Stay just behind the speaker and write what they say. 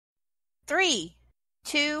3,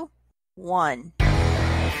 2, 1. And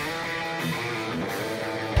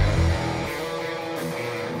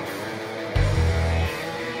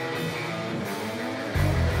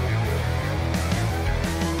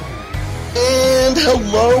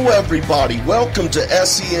hello, everybody. Welcome to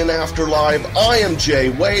SEN After Live. I am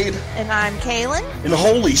Jay Wade. And I'm Kalyn. And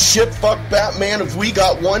holy shit, fuck Batman, if we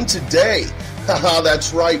got one today. Haha,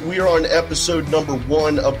 that's right. We are on episode number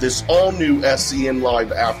 1 of this all-new SEN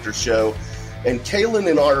Live After Show. And Kalyn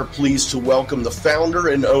and I are pleased to welcome the founder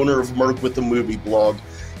and owner of Merc with the Movie Blog.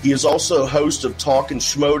 He is also host of Talkin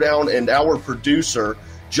Schmoedown and our producer,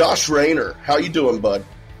 Josh Raynor. How you doing, bud?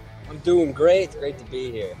 I'm doing great. Great to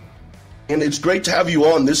be here. And it's great to have you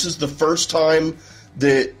on. This is the first time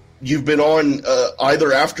that you've been on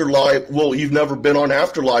either Afterlife. Well, you've never been on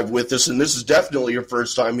Afterlife with us, and this is definitely your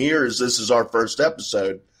first time here, as this is our first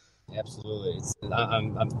episode. Absolutely.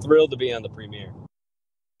 I'm thrilled to be on the premiere.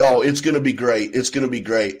 Oh, it's going to be great. It's going to be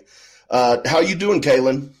great. How you doing,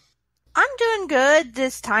 Kalyn? I'm doing good.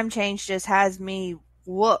 This time change just has me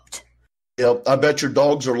whooped. Yep, I bet your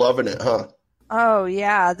dogs are loving it, huh? Oh,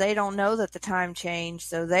 yeah. They don't know that the time changed,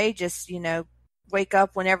 so they just, wake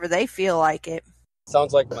up whenever they feel like it.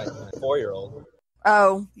 Sounds like my 4-year-old.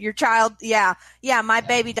 Oh, your child? Yeah. Yeah, my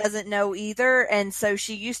baby doesn't know either, and so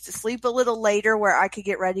she used to sleep a little later where I could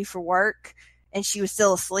get ready for work, and she was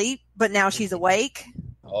still asleep, but now she's awake.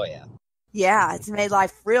 Oh, yeah. Yeah, it's made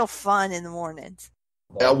life real fun in the mornings.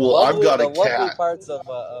 Yeah, well, I've got a cat. The lovely parts of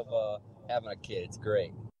having a kid. It's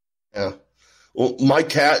great. Yeah. Well, my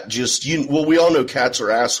cat just, we all know cats are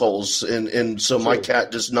assholes, and so my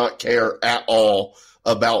cat does not care at all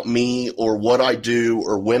about me or what I do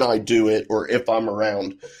or when I do it or if I'm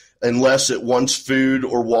around, unless it wants food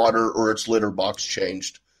or water or its litter box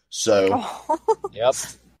changed. So, Yep,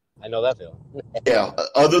 I know that feeling. Yeah,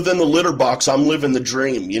 other than the litter box, I'm living the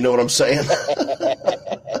dream. You know what I'm saying?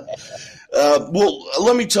 Well,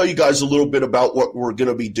 let me tell you guys a little bit about what we're going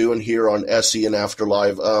to be doing here on SEN After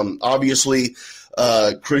Live. Obviously,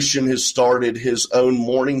 Kristian has started his own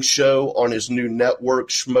morning show on his new network,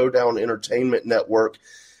 Schmoedown Entertainment Network,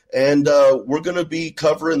 and we're going to be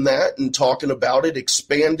covering that and talking about it,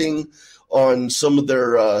 expanding on some of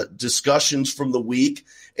their discussions from the week,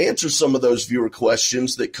 answer some of those viewer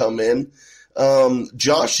questions that come in.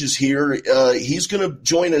 Josh is here. He's going to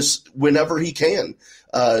join us whenever he can.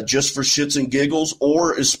 Just for shits and giggles,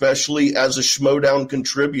 or especially as a Schmoedown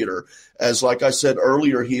contributor. As, like I said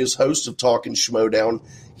earlier, he is host of Talkin Schmoedown.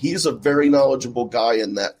 He is a very knowledgeable guy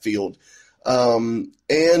in that field.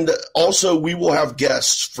 And also, we will have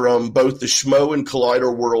guests from both the Schmo and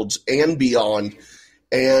Collider worlds and beyond.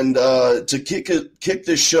 And to kick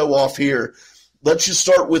this show off here, let's just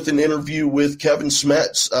start with an interview with Kevin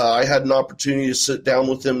Smets. I had an opportunity to sit down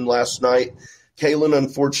with him last night. Kalyn,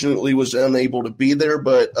 unfortunately, was unable to be there,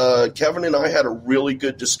 but Kevin and I had a really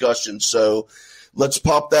good discussion. So let's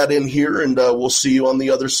pop that in here, and we'll see you on the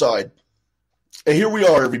other side. And here we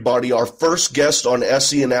are, everybody. Our first guest on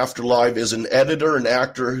SEN After Live is an editor and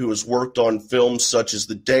actor who has worked on films such as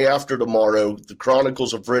The Day After Tomorrow, The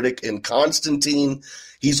Chronicles of Riddick, and Constantine.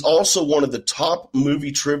 He's also one of the top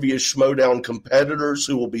movie trivia Schmoedown competitors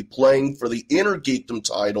who will be playing for the Innergeekdom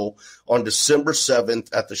title on December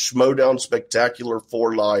 7th at the Schmoedown Spectacular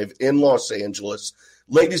 4 Live in Los Angeles.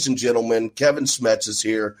 Ladies and gentlemen, Kevin Smets is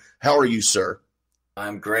here. How are you, sir?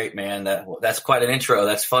 I'm great, man. That's quite an intro.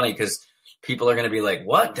 That's funny because people are going to be like,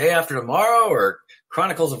 what, Day After Tomorrow or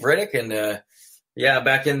Chronicles of Riddick? And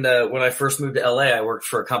back in when I first moved to LA, I worked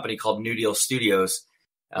for a company called New Deal Studios.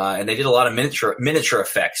 And they did a lot of miniature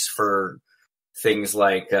effects for things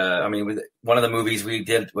like, one of the movies we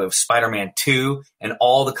did was Spider-Man 2, and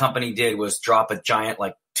all the company did was drop a giant,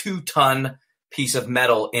 2-ton piece of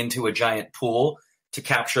metal into a giant pool to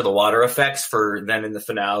capture the water effects for then in the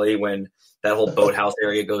finale when that whole boathouse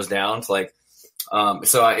area goes down. It's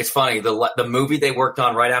so it's funny. The movie they worked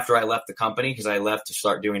on right after I left the company, because I left to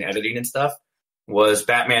start doing editing and stuff, was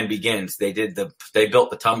Batman Begins. They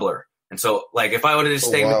built the Tumblr. And so, if I would have just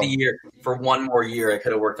stayed with the year for one more year, I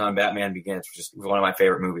could have worked on Batman Begins, which is one of my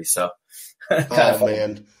favorite movies. So,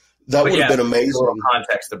 man, that would have been amazing. A little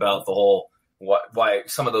context about the whole why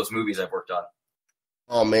some of those movies I've worked on.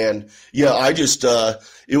 Oh man, yeah. I just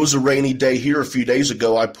it was a rainy day here a few days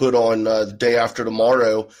ago. I put on The Day After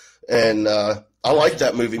Tomorrow, and I like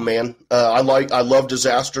that movie, man. I love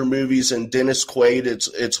disaster movies, and Dennis Quaid.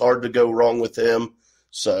 It's hard to go wrong with him.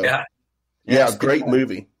 So yeah, great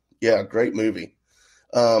movie. Yeah, great movie.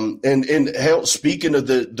 And hell, speaking of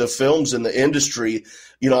the films in the industry,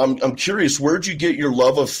 I'm curious, where'd you get your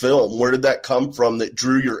love of film? Where did that come from that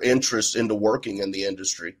drew your interest into working in the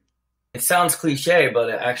industry? It sounds cliche, but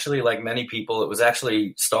it actually, like many people, it was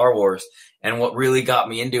actually Star Wars. And what really got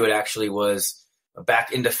me into it actually was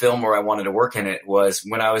back into film where I wanted to work in it was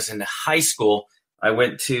when I was in high school. I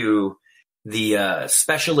went to the I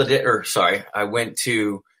went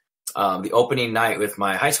to the opening night with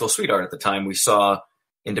my high school sweetheart at the time. We saw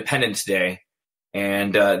Independence Day,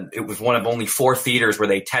 and it was one of only 4 theaters where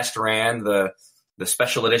they test ran the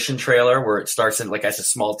special edition trailer where it starts in like as a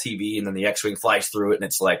small TV and then the X-Wing flies through it and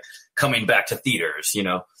it's like coming back to theaters,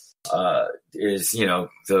 is,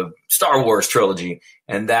 the Star Wars trilogy.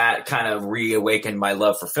 And that kind of reawakened my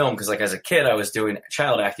love for film because like as a kid, I was doing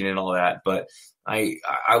child acting and all that, but I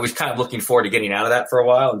was kind of looking forward to getting out of that for a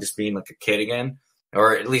while and just being like a kid again,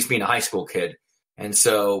 or at least being a high school kid. And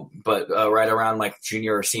so, but right around like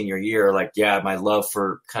junior or senior year, my love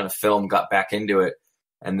for kind of film got back into it.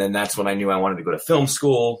 And then that's when I knew I wanted to go to film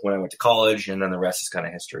school when I went to college, and then the rest is kind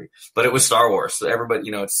of history. But it was Star Wars. So everybody,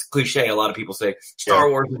 it's cliche. A lot of people say Star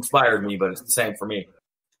Wars inspired me, but it's the same for me.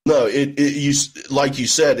 No, you like you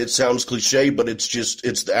said, it sounds cliche, but it's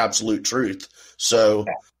the absolute truth. So,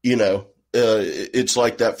 it's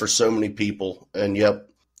like that for so many people. And yep,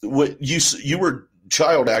 you were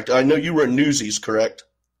child actor. I know you were in Newsies, correct?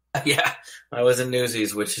 Yeah, I was in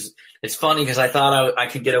Newsies, which is, it's funny because I thought I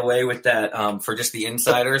could get away with that for just the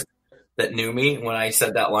insiders that knew me when I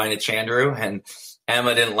said that line to Chandru, and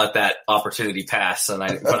Emma didn't let that opportunity pass. And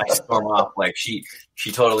when I storm off, like she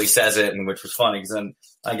totally says it, and which was funny because then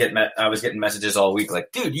I was getting messages all week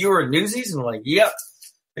like, dude, you were in Newsies? And I'm like, yep.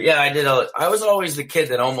 But yeah, I did. I was always the kid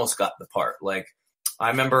that almost got the part. Like I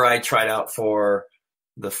remember I tried out for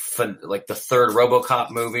the third RoboCop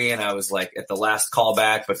movie, and I was like at the last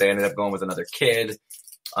callback, but they ended up going with another kid.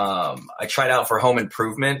 I tried out for Home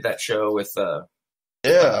Improvement, that show with and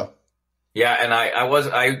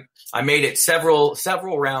I made it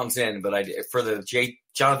several rounds in, but I did for the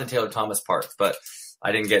Jonathan Taylor Thomas part, but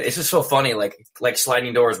I didn't get it. It's just so funny, like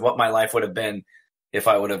sliding doors, what my life would have been if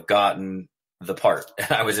I would have gotten the part.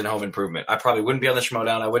 I was in Home Improvement. I probably wouldn't be on the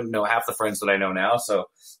Schmoedown. I wouldn't know half the friends that I know now, so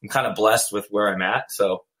I'm kind of blessed with where I'm at.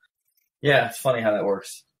 So yeah, it's funny how that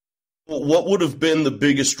works. What would have been the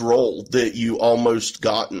biggest role that you almost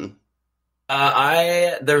gotten?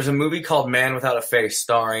 There's a movie called Man Without a Face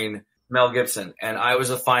starring Mel Gibson, and I was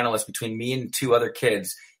a finalist between me and 2 other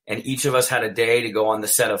kids, and each of us had a day to go on the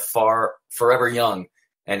set of Forever Young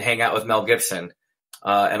and hang out with Mel Gibson.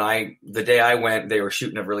 The day I went, they were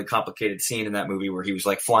shooting a really complicated scene in that movie where he was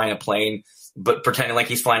like flying a plane, but pretending like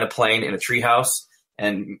he's flying a plane in a treehouse,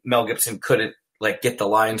 and Mel Gibson couldn't like get the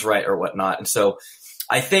lines right or whatnot. And so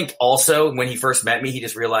I think also when he first met me, he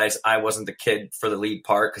just realized I wasn't the kid for the lead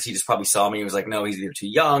part because he just probably saw me. He was like, no, he's either too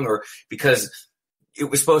young or because it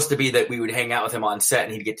was supposed to be that we would hang out with him on set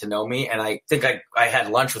and he'd get to know me. And I think I had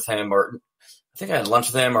lunch with him or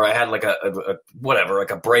I had like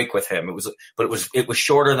a break with him. It was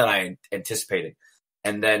shorter than I anticipated.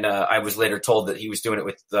 And then I was later told that he was doing it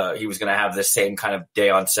with he was going to have the same kind of day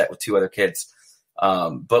on set with 2 other kids.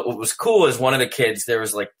 But what was cool is one of the kids, there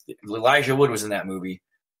was like Elijah Wood was in that movie.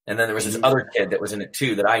 And then there was this other kid that was in it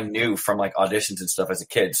too that I knew from like auditions and stuff as a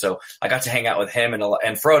kid. So I got to hang out with him and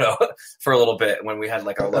Frodo for a little bit when we had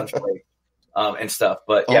like our lunch break and stuff.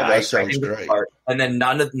 But yeah, that sounds great. And then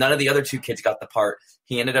none of the other 2 kids got the part.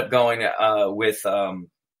 He ended up going with funny.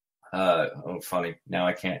 Now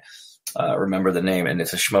I can't remember the name, and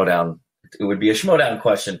it's a Schmoedown. It would be a Schmoedown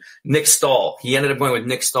question. Nick Stahl. He ended up going with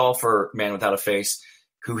Nick Stahl for Man Without a Face,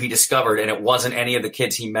 who he discovered, and it wasn't any of the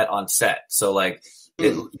kids he met on set. So like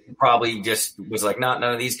it probably just was like none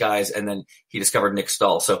of these guys, and then he discovered Nick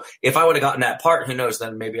Stahl. So if I would have gotten that part, who knows?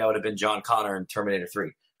 Then maybe I would have been John Connor in Terminator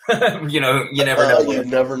 3. You never know. You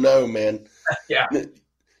never know, man. Yeah.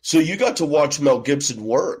 So you got to watch Mel Gibson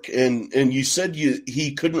work, and you said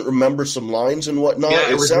he couldn't remember some lines and whatnot.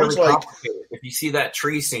 Yeah, it sounds really like if you see that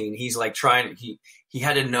tree scene, he's like he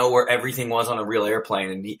had to know where everything was on a real airplane,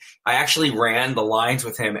 and I actually ran the lines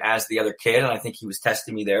with him as the other kid, and I think he was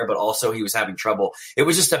testing me there, but also he was having trouble. It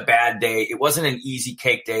was just a bad day. It wasn't an easy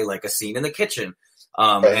cake day like a scene in the kitchen.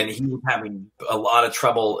 And he was having a lot of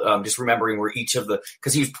trouble just remembering where each of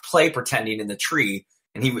because he was pretending in the tree.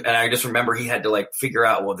 And I just remember he had to like figure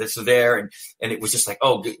out, well, this is there. And it was just like,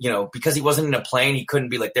 because he wasn't in a plane, he couldn't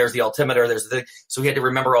be like, there's the altimeter, so he had to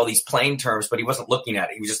remember all these plane terms, but he wasn't looking at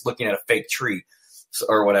it. He was just looking at a fake tree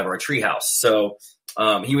or whatever, a tree house. So,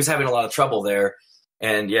 he was having a lot of trouble there.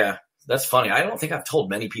 And yeah, that's funny. I don't think I've told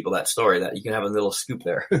many people that story, that you can have a little scoop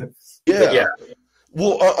there. Yeah.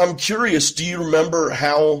 Well, I'm curious, do you remember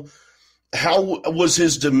how how was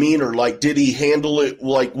his demeanor? Like, did he handle it?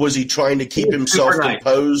 Like, was he trying to keep himself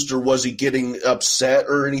composed, or was he getting upset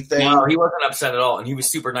or anything? No, he wasn't upset at all, and he was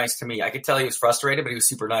super nice to me. I could tell he was frustrated, but he was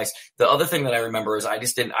super nice. The other thing that I remember is I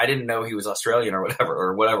didn't know he was Australian or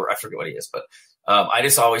whatever. I forget what he is, but I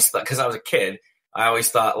just always thought, because I was a kid, I always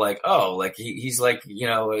thought like, oh, like he's like, you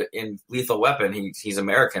know, in Lethal Weapon, he's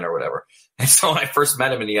American or whatever. And so when I first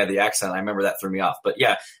met him and he had the accent, I remember that threw me off. But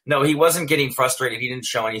yeah, no, he wasn't getting frustrated. He didn't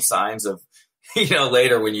show any signs of, you know,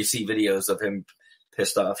 later when you see videos of him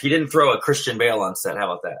pissed off. He didn't throw a Christian Bale on set.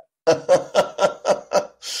 How about that?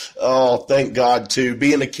 Oh, thank God, too.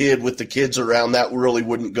 Being a kid with the kids around, that really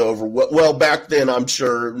wouldn't go over well. Back then, I'm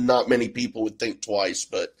sure not many people would think twice,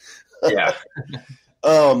 but yeah.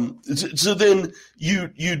 So then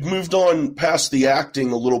you'd moved on past the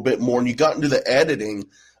acting a little bit more, and you got into the editing.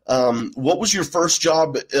 What was your first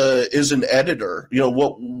job as an editor? You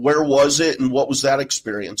know, where was it, and what was that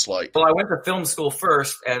experience like? Well, I went to film school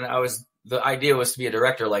first, and the idea was to be a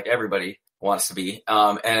director, like everybody wants to be,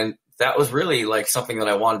 and that was really like something that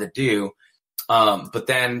I wanted to do. But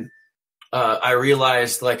then I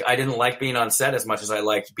realized like I didn't like being on set as much as I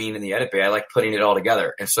liked being in the edit bay. I liked putting it all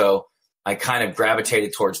together, and so I kind of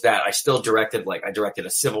gravitated towards that. I still directed, like I directed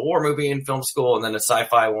a Civil War movie in film school and then a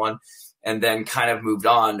sci-fi one, and then kind of moved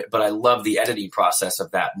on, but I love the editing process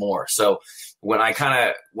of that more. So when I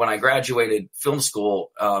graduated film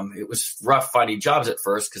school, it was rough finding jobs at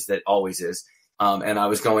first, because that always is. And I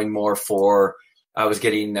was doing more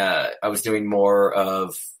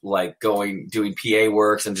of like doing PA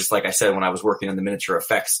works. And just like I said, when I was working in the miniature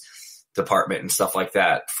effects department and stuff like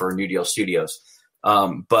that for New Deal Studios.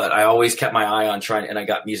 But I always kept my eye on and I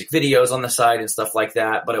got music videos on the side and stuff like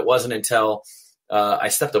that. But it wasn't until I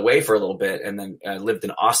stepped away for a little bit, and then I lived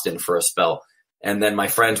in Austin for a spell. And then my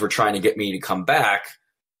friends were trying to get me to come back.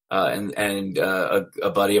 And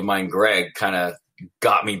a buddy of mine, Greg, kind of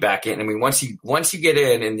got me back in. I mean, once you get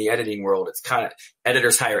in the editing world, it's kind of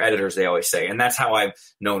editors hire editors, they always say. And that's how I've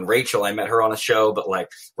known Rachel. I met her on a show, but like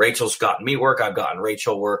Rachel's gotten me work. I've gotten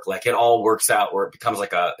Rachel work. Like it all works out where it becomes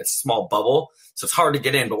like a small bubble. So it's hard to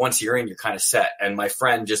get in, but once you're in, you're kind of set. And my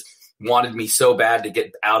friend just wanted me so bad to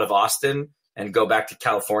get out of Austin and go back to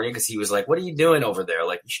California, because he was like, what are you doing over there?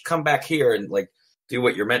 Like, you should come back here and like do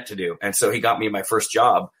what you're meant to do. And so he got me my first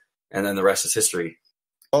job, and then the rest is history.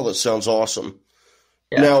 Oh, that sounds awesome.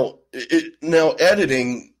 Yeah. Now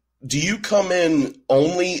editing, do you come in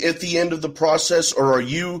only at the end of the process, or are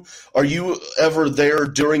you ever there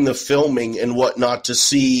during the filming and whatnot to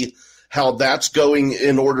see how that's going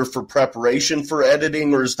in order for preparation for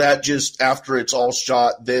editing, or is that just after it's all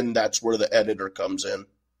shot, then that's where the editor comes in?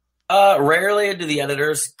 Rarely do the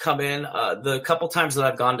editors come in. The couple times that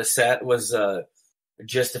I've gone to set was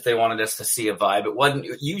just if they wanted us to see a vibe.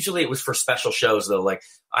 Usually it was for special shows though. Like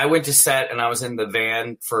I went to set and I was in the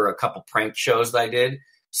van for a couple prank shows that I did.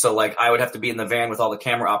 So like I would have to be in the van with all the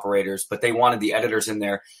camera operators, but they wanted the editors in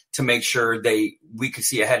there to make sure we could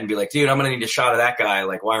see ahead and be like, dude, I'm going to need a shot of that guy.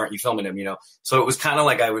 Like, why aren't you filming him? You know? So it was kind of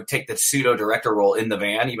like I would take the pseudo director role in the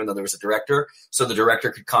van, even though there was a director. So the director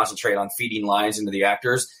could concentrate on feeding lines into the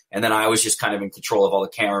actors. And then I was just kind of in control of all the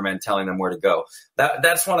cameramen, telling them where to go.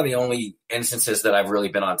 That's one of the only instances that I've really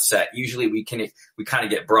been on set. Usually we kind of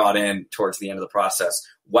get brought in towards the end of the process.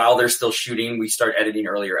 While they're still shooting, we start editing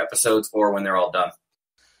earlier episodes, or when they're all done.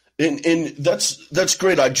 And that's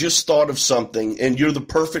great. I just thought of something, and you're the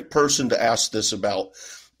perfect person to ask this about.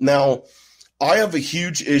 Now, I have a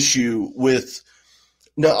huge issue with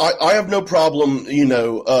 – now, I have no problem,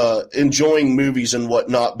 enjoying movies and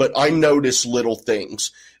whatnot, but I notice little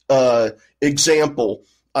things. Example,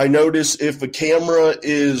 I notice if a camera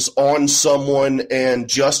is on someone and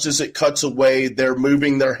just as it cuts away, they're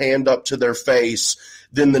moving their hand up to their face,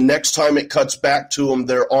 then the next time it cuts back to them,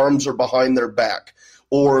 their arms are behind their back.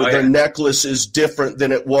 Or their necklace is different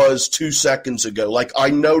than it was 2 seconds ago. Like, I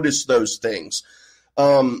notice those things.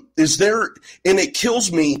 Is there, and it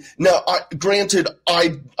kills me. Now, granted,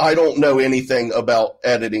 I don't know anything about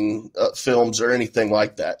editing films or anything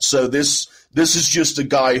like that. So this is just a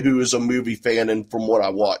guy who is a movie fan and from what I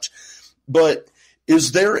watch. But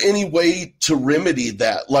is there any way to remedy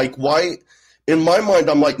that? Like, why? In my mind,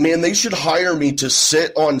 I'm like, man, they should hire me to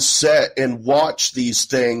sit on set and watch these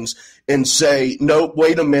things and say, nope,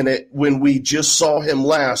 wait a minute, when we just saw him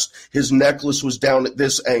last, his necklace was down at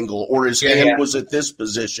this angle, or his hand was at this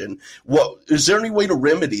position. Is there any way to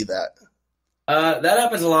remedy that? That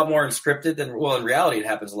happens a lot more in scripted than, well, in reality it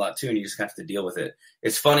happens a lot too, and you just have to deal with it.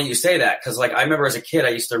 It's funny you say that, because like I remember as a kid I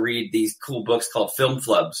used to read these cool books called film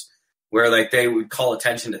flubs, where like they would call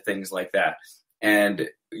attention to things like that. And,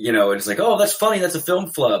 it's like, oh, that's funny, that's a film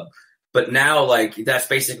flub. But now, like, that's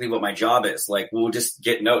basically what my job is. Like, we'll just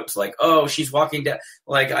get notes like, oh, she's walking down.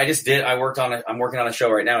 Like, I'm working on a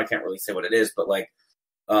show right now. I can't really say what it is, but like,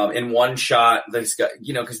 in one shot, this guy,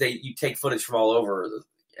 you know, cause you take footage from all over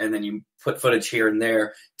and then you put footage here and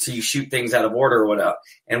there. So you shoot things out of order or whatnot.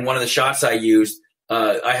 And one of the shots I used,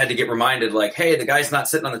 I had to get reminded like, hey, the guy's not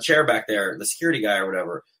sitting on the chair back there, the security guy or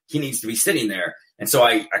whatever. He needs to be sitting there. And so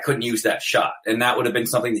I couldn't use that shot. And that would have been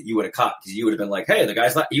something that you would have caught because you would have been like, hey, the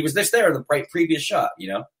guy's not, he was this there in the previous shot, you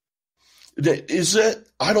know? Is that,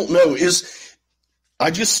 I don't know,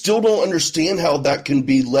 I just still don't understand how that can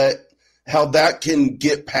how that can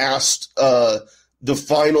get past the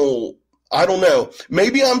final, I don't know.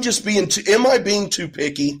 Maybe I'm just am I being too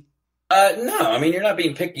picky? No, I mean, you're not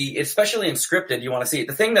being picky, especially in scripted. You want to see it.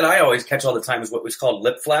 The thing that I always catch all the time is what was called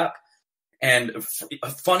lip flap. And a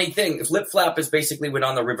funny thing, lip flap is basically when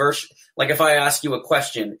on the reverse, like if I ask you a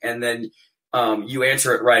question and then you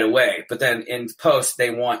answer it right away, but then in post, they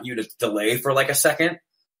want you to delay for like a second,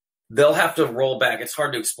 they'll have to roll back. It's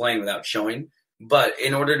hard to explain without showing, but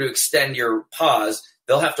in order to extend your pause,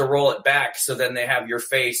 they'll have to roll it back. So then they have your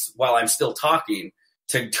face while I'm still talking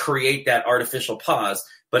to create that artificial pause.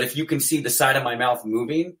 But if you can see the side of my mouth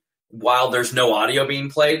moving, while there's no audio being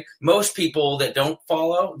played, most people that don't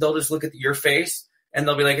follow, they'll just look at your face and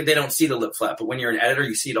they'll be like, they don't see the lip flap. But when you're an editor,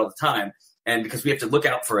 you see it all the time. And because we have to look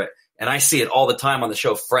out for it. And I see it all the time on the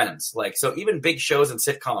show Friends. Like, so even big shows and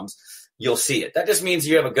sitcoms, you'll see it. That just means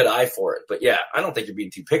you have a good eye for it. But yeah, I don't think you're being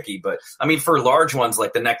too picky. But I mean, for large ones,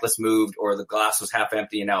 like the necklace moved or the glass was half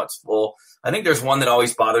empty and now it's full. I think there's one that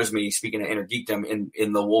always bothers me, speaking of Innergeekdom,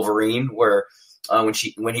 in the Wolverine, where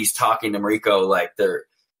when he's talking to Mariko, like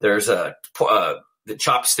there's the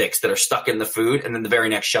chopsticks that are stuck in the food, and then the very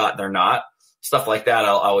next shot they're not. Stuff like that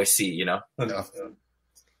I'll always see, you know? Yeah.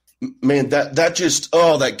 Man, that just,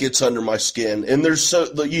 that gets under my skin. And there's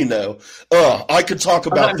so, you know, I could talk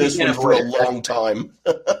about this one for a long time.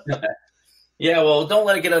 Yeah, well, don't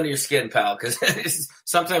let it get under your skin, pal, because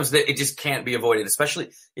sometimes it just can't be avoided,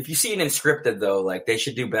 especially if you see it in scripted, though. Like, they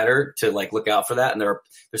should do better to, like, look out for that, and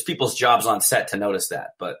there's people's jobs on set to notice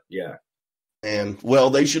that, but yeah. And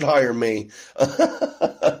well, they should hire me.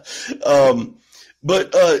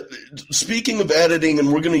 But speaking of editing,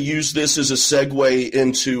 and we're going to use this as a segue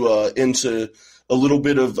into a little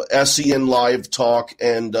bit of SEN Live talk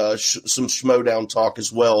and some Schmoedown talk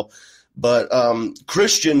as well. But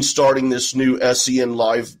Kristian starting this new SEN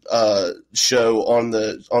Live show on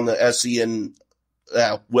the SEN.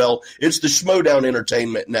 Well, it's the Schmoedown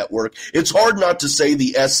Entertainment Network. It's hard not to say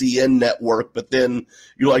the SEN Network, but then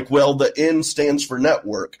you're like, well, the N stands for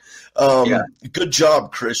network. Yeah. Good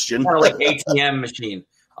job, Kristian. Kind of like ATM machine,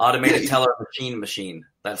 automated teller machine.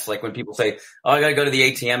 That's like when people say, "Oh, I got to go to the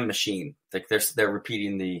ATM machine." Like they're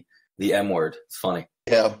repeating the M word. It's funny.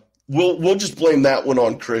 Yeah, we'll just blame that one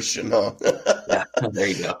on Kristian, huh? Yeah, there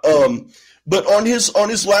you go. But on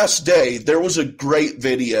his last day, there was a great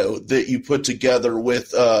video that you put together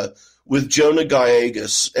with Jonah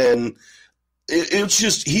Gallegos, and it's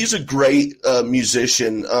just, he's a great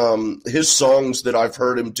musician. His songs that I've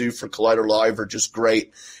heard him do for Collider Live are just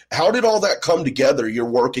great. How did all that come together? You're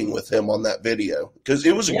working with him on that video, because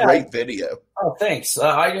it was a great video. Oh, thanks.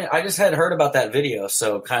 I just had heard about that video,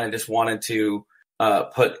 so kind of just wanted to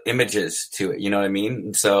put images to it. You know what I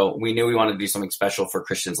mean? So we knew we wanted to do something special for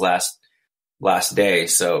Kristian's last day,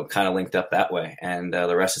 so kind of linked up that way, and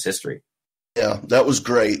the rest is history. Yeah, that was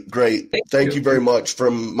great. Thank you very much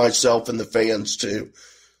from myself and the fans too.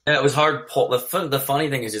 Yeah, it was hard. The funny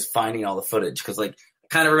thing is just finding all the footage, because like I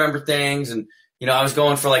kind of remember things, and you know I was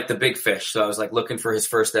going for like the big fish, so I was like looking for his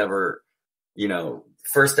first ever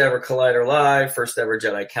Collider Live, first ever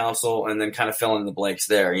Jedi Council, and then kind of fill in the blanks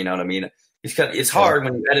there. You know what I mean? It's hard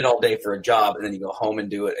when you edit all day for a job and then you go home and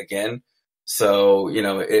do it again. So, you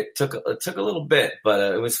know, it took a little bit,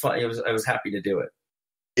 but it was fun. I was happy to do it.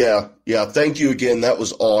 Yeah. Thank you again. That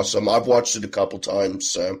was awesome. I've watched it a couple times,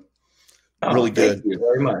 so really good. Thank you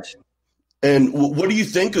very much. And what do you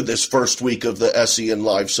think of this first week of the SEN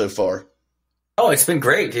Live so far? Oh, it's been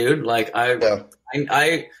great, dude. Like I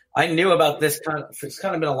knew about this it's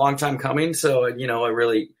kind of been a long time coming. So, you know, I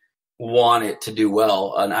really want it to do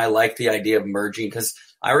well. And I like the idea of merging, because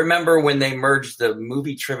I remember when they merged the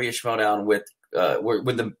movie Trivia Schmoedown with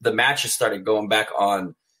when the matches started going back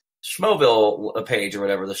on Schmoeville page or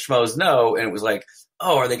whatever, the Schmoes know, and it was like,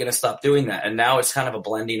 oh, are they going to stop doing that? And now it's kind of a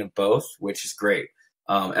blending of both, which is great.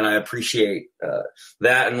 And I appreciate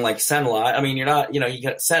that. And like SEN Live, I mean, you're not, you know, you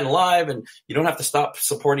get SEN Live and you don't have to stop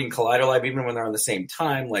supporting Collider Live even when they're on the same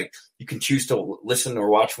time. Like you can choose to listen or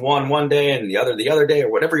watch one day and the other day,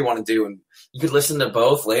 or whatever you want to do. And you could listen to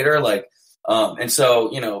both later. Like And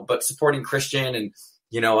so, but supporting Kristian and,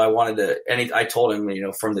 I wanted to, I told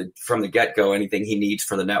him, from the get-go, anything he needs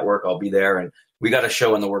for the network, I'll be there. And we got a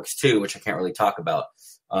show in the works too, which I can't really talk about.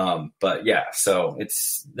 But yeah, so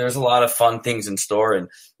there's a lot of fun things in store. And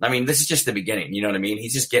I mean, this is just the beginning, you know what I mean?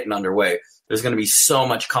 He's just getting underway. There's going to be so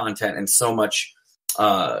much content and so much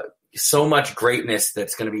greatness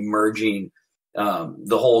that's going to be merging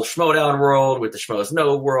the whole Schmoedown world with the Schmoes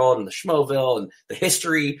Know world and the Schmoeville and the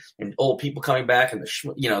history and old people coming back and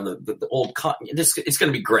the old it's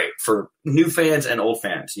going to be great for new fans and old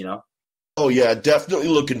fans, Oh yeah, definitely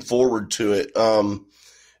looking forward to it.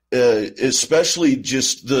 Especially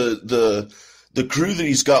just the crew that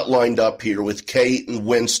he's got lined up here with Kate and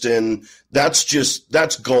Winston. That's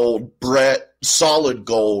gold. Brett, solid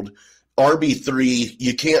gold. RB3,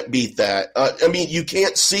 you can't beat that. I mean, you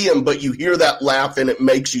can't see him, but you hear that laugh and it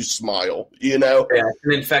makes you smile, Yeah, it's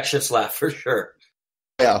an infectious laugh for sure.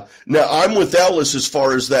 Yeah. Now, I'm with Ellis as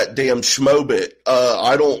far as that damn Schmo bit.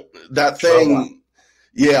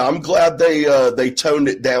 Yeah, I'm glad they toned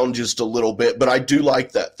it down just a little bit, but I do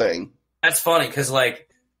like that thing. That's funny because,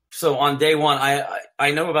 so on day one,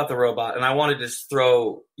 I know about the robot, and I wanted to just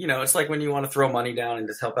throw, it's like when you want to throw money down and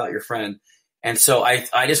just help out your friend. And so I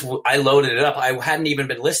loaded it up. I hadn't even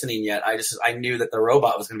been listening yet. I knew that the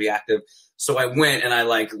robot was going to be active. So I went and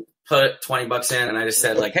I put $20 in and I just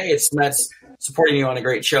said hey, it's Smets supporting you on a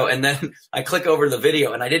great show. And then I click over the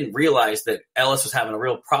video and I didn't realize that Ellis was having a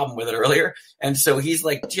real problem with it earlier. And so he's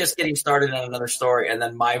just getting started on another story. And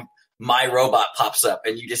then my robot pops up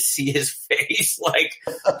and you just see his face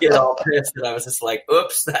get all pissed. And I was just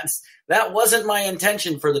oops, that wasn't my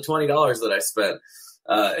intention for the $20 that I spent.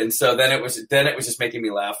 And so then it was just making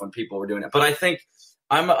me laugh when people were doing it. But I think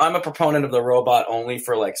I'm a proponent of the robot only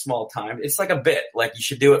for small time. It's like a bit, you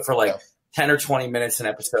should do it for 10 or 20 minutes an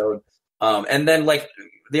episode. And then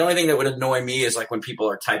the only thing that would annoy me is when people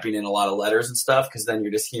are typing in a lot of letters and stuff, because then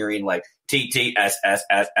you're just hearing T T S S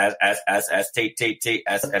S S S S S T T T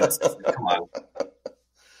S S. Come on.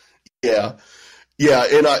 Yeah. Yeah.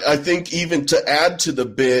 And I think even to add to the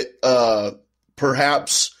bit,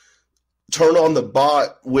 perhaps turn on the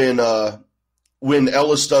bot when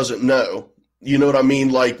Ellis doesn't know. You know what I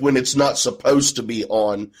mean? When it's not supposed to be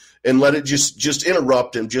on, and let it just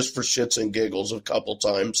interrupt him just for shits and giggles a couple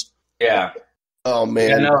times. Yeah. Oh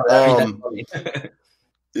man. I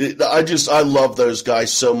love those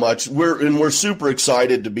guys so much. We're super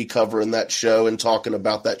excited to be covering that show and talking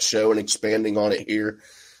about that show and expanding on it here.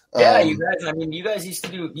 Yeah, you guys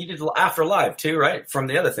you did After Live too, right? From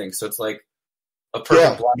the other thing. So it's a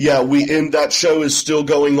perfect yeah. And that show is still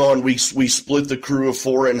going on. We split the crew of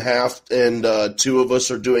 4 in half, and 2 of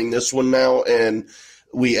us are doing this one now, and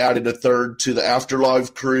we added a third to the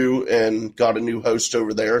Afterlife crew and got a new host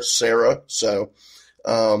over there, Sarah. So,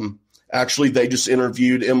 actually, they just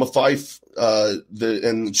interviewed Emma Fife,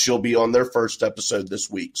 and she'll be on their first episode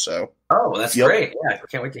this week. So, that's great! Yeah, I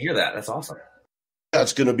can't wait to hear that. That's awesome. Yeah,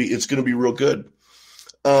 it's gonna be real good.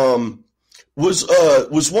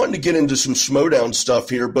 Was wanting to get into some Schmoedown stuff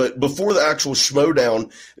here, but before the actual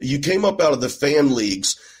Schmoedown, you came up out of the fan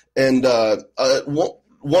leagues, and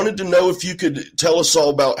wanted to know if you could tell us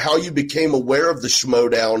all about how you became aware of the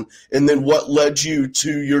Schmoedown, and then what led you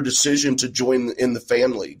to your decision to join in the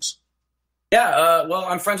fan leagues. Yeah, well,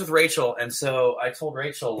 I'm friends with Rachel, and so I told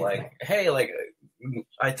Rachel, hey,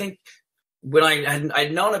 I think when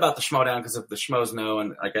I'd known about the Schmoedown because of the Schmoes Know,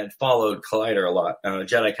 and I'd followed Collider a lot,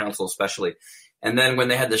 Jedi Council especially. And then when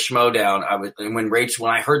they had the Schmoedown, when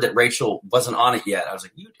I heard that Rachel wasn't on it yet, I was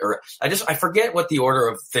I forget what the order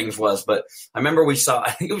of things was, but I remember I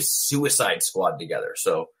think it was Suicide Squad together.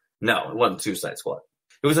 So no, it wasn't Suicide Squad.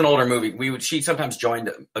 It was an older movie. She sometimes joined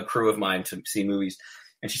a crew of mine to see movies,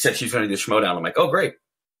 and she said she was going to do Schmoedown. I'm like, oh, great.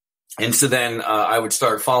 And so then I would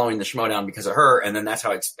start following the Schmoedown because of her, and then that's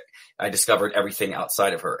how I discovered everything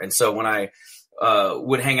outside of her. And so when I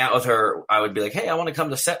would hang out with her, I would be like, hey, I want to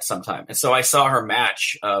come to set sometime. And so I saw her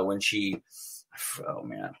match when she oh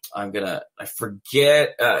man, I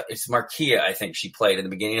forget. It's Marquia, I think she played in the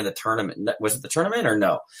beginning of the tournament. Was it the tournament or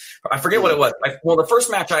no? I forget what it was. Well, the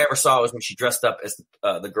first match I ever saw was when she dressed up as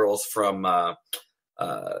the girls from,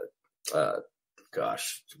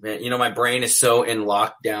 gosh, man, my brain is so in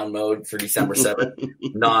lockdown mode for December 7th.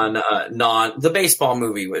 The baseball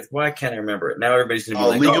movie with, why can't I remember it? Now everybody's going to be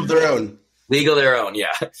like, League of Their Own. League of Their Own,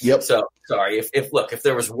 yeah. Yep. So, sorry. If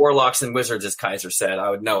there was Warlocks and Wizards, as Kaiser said, I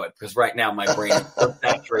would know it, because right now my brain is so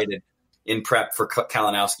saturated in prep for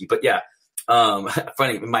Kalinowski. But yeah,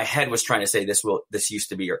 Funny, my head was trying to say this used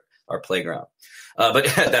to be our playground. But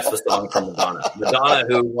that's the song from Madonna. Madonna,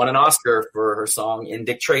 who won an Oscar for her song in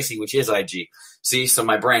Dick Tracy, which is IG. See, so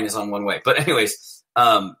my brain is on one way. But anyways,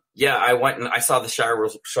 yeah, I went and I saw the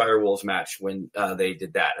Shire Wolves match when they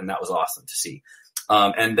did that, and that was awesome to see.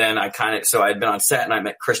 And then so I'd been on set and I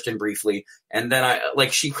met Kristian briefly, and then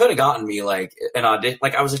she could have gotten me like an audition.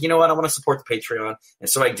 Like I was like, you know what, I want to support the Patreon. And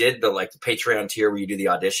so I did the Patreon tier where you do the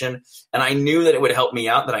audition. And I knew that it would help me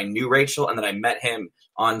out, that I knew Rachel and that I met him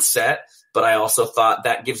on set. But I also thought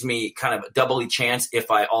that gives me kind of a doubly chance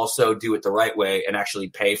if I also do it the right way and actually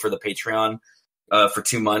pay for the Patreon for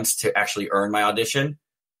 2 months to actually earn my audition.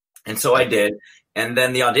 And so I did. And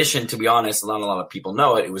then the audition, to be honest, not a lot of people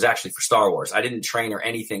know it was actually for Star Wars. I didn't train or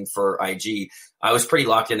anything for IG. I was pretty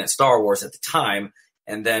locked in at Star Wars at the time.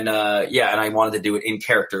 And then, and I wanted to do it in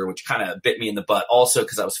character, which kind of bit me in the butt also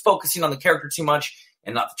because I was focusing on the character too much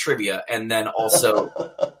and not the trivia. And then also,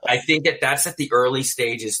 I think that's at the early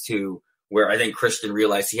stages too, where I think Kristian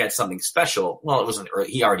realized he had something special. Well, it wasn't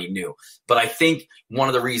early. He already knew. But I think one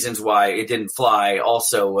of the reasons why it didn't fly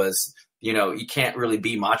also was, you can't really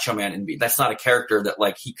be Macho Man and that's not a character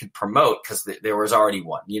that he could promote because there was already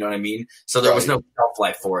one, you know what I mean? So there was no shelf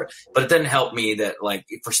life for it, but it didn't help me that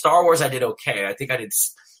for Star Wars, I did okay. I think I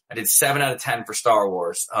did 7 out of 10 for Star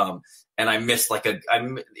Wars. And I missed it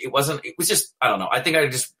was just, I don't know. I think I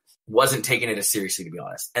just wasn't taking it as seriously, to be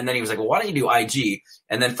honest. And then he was like, well, why don't you do IG?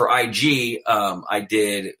 And then for IG, I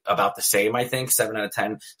did about the same, I think 7 out of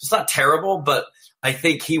 10. It's not terrible, but I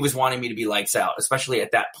think he was wanting me to be lights out, especially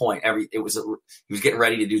at that point. He was getting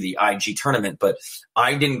ready to do the IG tournament, but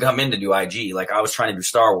I didn't come in to do IG. I was trying to do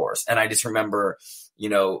Star Wars. And I just remember,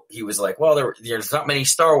 he was like, well, there's not many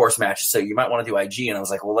Star Wars matches, so you might want to do IG. And I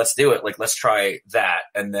was like, well, let's do it. Let's try that.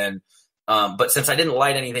 And then, but since I didn't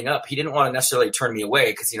light anything up, he didn't want to necessarily turn me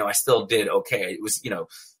away because, I still did okay. It was,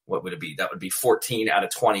 what would it be? That would be 14 out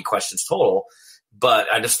of 20 questions total.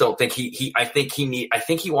 But I just don't think I think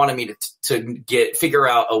he wanted me to figure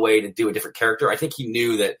out a way to do a different character. I think he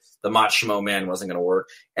knew that the Mach Schmo Man wasn't going to work.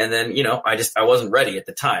 And then, I wasn't ready at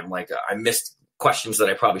the time. I missed questions that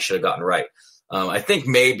I probably should have gotten right. I think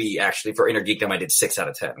maybe actually for Innergeekdom, I did 6 out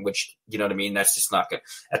of 10, which, you know what I mean? That's just not good.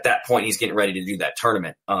 At that point, he's getting ready to do that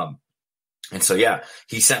tournament. And so, yeah,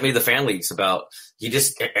 he sent me the fan leagues I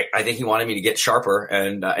think he wanted me to get sharper.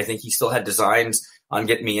 And I think he still had designs on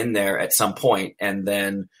getting me in there at some point. And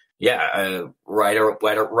then, right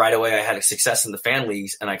away, I had a success in the fan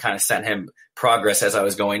leagues and I kind of sent him progress as I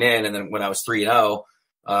was going in. And then when I was 3-0,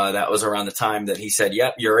 that was around the time that he said,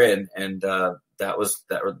 yep, you're in. And,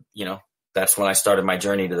 that's when I started my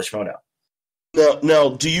journey to the Schmoedown.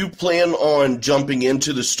 Now, do you plan on jumping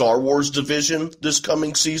into the Star Wars division this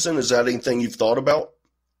coming season? Is that anything you've thought about?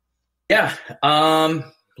 Yeah.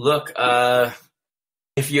 Look,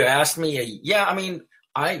 if you asked me,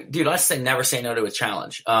 I say never say no to a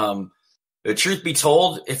challenge. The truth be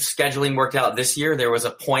told, if scheduling worked out this year, there was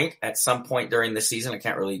at some point during the season, I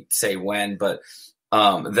can't really say when, but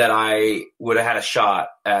that I would have had a shot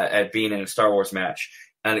at being in a Star Wars match.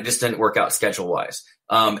 And it just didn't work out schedule-wise.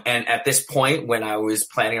 And at this point, when I was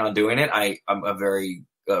planning on doing it, I'm a very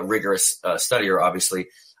rigorous studier, obviously.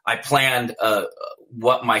 I planned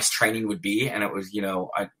what my training would be, and it was,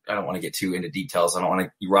 I don't want to get too into details. I don't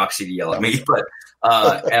want Roxy to yell at me, but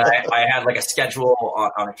and I had a schedule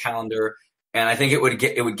on a calendar, and I think it would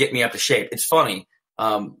get me up to shape. It's funny.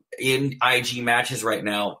 In IG matches right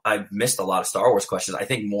now, I've missed a lot of Star Wars questions. I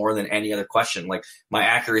think more than any other question. My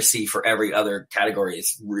accuracy for every other category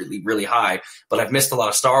is really, really high, but I've missed a lot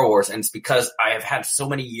of Star Wars. And it's because I have had so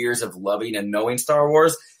many years of loving and knowing Star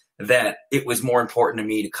Wars that it was more important to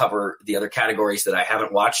me to cover the other categories that I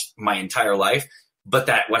haven't watched my entire life. But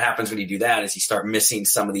what happens when you do that is you start missing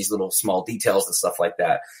some of these little small details and stuff like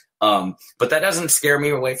that. But that doesn't scare me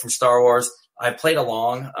away from Star Wars. I played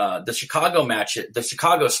along the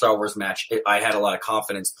Chicago Star Wars match. I had a lot of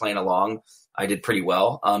confidence playing along. I did pretty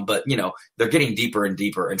well. But they're getting deeper and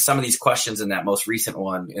deeper. And some of these questions in that most recent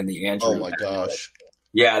one in the Andrew. Oh my gosh.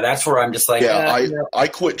 Yeah, that's where I'm just like, I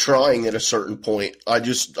quit trying at a certain point. I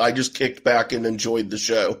just kicked back and enjoyed the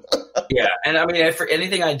show. Yeah. And I mean, for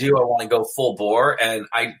anything I do, I want to go full bore. And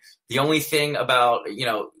the only thing about,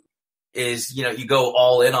 is, you go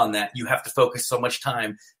all in on that. You have to focus so much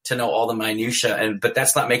time to know all the minutia. But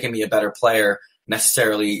that's not making me a better player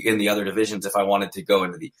necessarily in the other divisions. If I wanted to go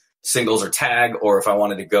into the singles or tag, or if I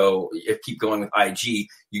wanted to keep going with IG,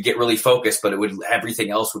 you get really focused, but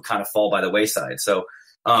everything else would kind of fall by the wayside. So,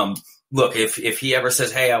 look, if he ever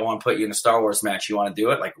says, hey, I want to put you in a Star Wars match, you want to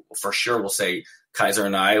do it? For sure. We'll say Kaiser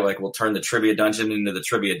and I, we'll turn the trivia dungeon into the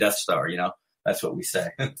trivia Death Star. That's what we say.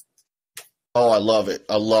 Oh, I love it.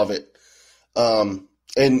 I love it.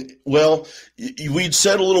 And well, we'd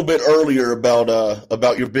said a little bit earlier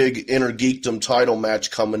about your big Innergeekdom title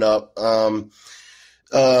match coming up.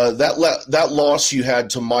 That loss you had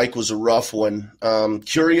to Mike was a rough one.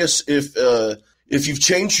 Curious if you've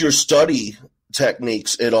changed your study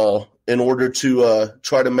techniques at all in order to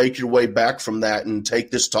try to make your way back from that and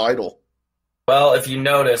take this title. Well, if you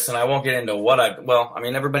notice, and I won't get into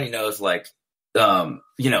everybody knows, like,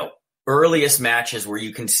 earliest matches where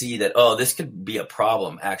you can see that, oh, this could be a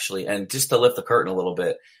problem, actually. And just to lift the curtain a little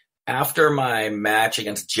bit, after my match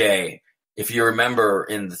against Jay, if you remember,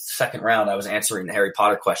 in the second round, I was answering the Harry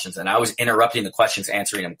Potter questions, and I was interrupting the questions,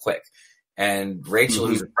 answering them quick. And Rachel,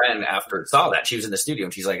 who's a friend, after saw that, she was in the studio,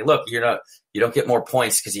 and she's like, "Look, you don't get more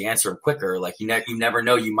points because you answer them quicker. Like, you never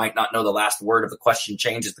know, you might not know the last word of the question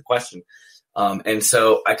changes the question." And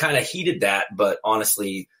so I kind of heeded that, but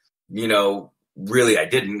honestly, really I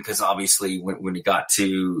didn't, because obviously when it got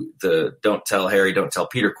to the "don't tell Harry, don't tell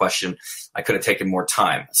Peter" question, I could have taken more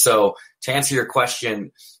time. So to answer your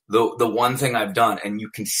question, the one thing I've done, and you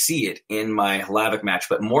can see it in my Hlavik match,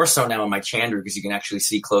 but more so now in my Chandru, because you can actually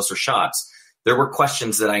see closer shots, there were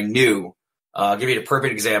questions that I knew. I'll give you a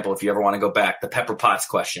perfect example if you ever want to go back. The Pepper Potts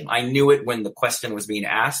question. I knew it when the question was being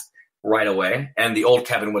asked right away, and the old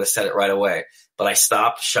Kevin would have said it right away. But I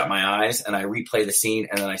stopped, shut my eyes, and I replay the scene,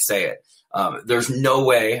 and then I say it. There's no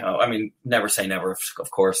way, never say never,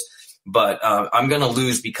 of course, but I'm going to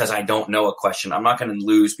lose because I don't know a question. I'm not going to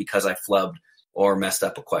lose because I flubbed or messed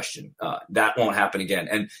up a question. That won't happen again.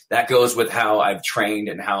 And that goes with how I've trained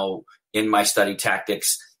and how in my study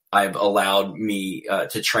tactics, I've allowed me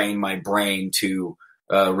to train my brain to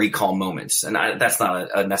recall moments. And that's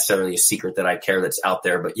not necessarily a secret that I care that's out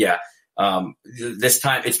there, but yeah, this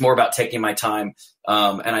time it's more about taking my time.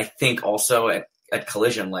 And I think also at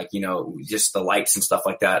Collision, like, just the lights and stuff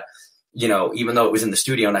like that, even though it was in the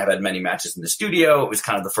studio and I've had many matches in the studio, it was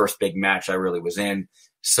kind of the first big match I really was in.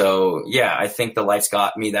 So yeah, I think the lights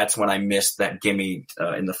got me. That's when I missed that gimme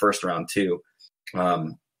in the first round too.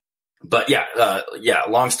 But yeah,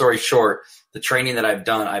 long story short, the training that I've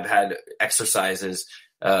done, I've had exercises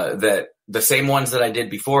that the same ones that I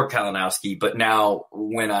did before Kalinowski, but now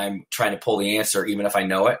when I'm trying to pull the answer, even if I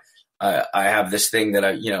know it, I have this thing that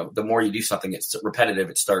the more you do something, it's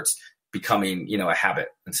repetitive, it starts becoming, a habit.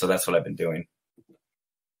 And so that's what I've been doing.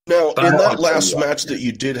 Now, in that last match that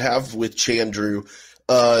you did have with Chandru,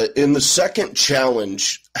 in the second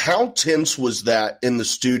challenge, how tense was that in the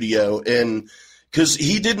studio? And because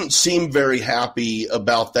he didn't seem very happy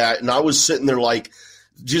about that, and I was sitting there like,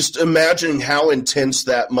 just imagining how intense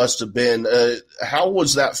that must have been. How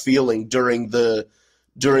was that feeling during the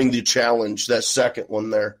challenge, that second one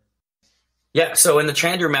there? Yeah, so in the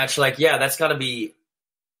Chandru match, that's got to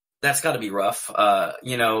be rough.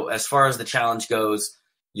 As far as the challenge goes,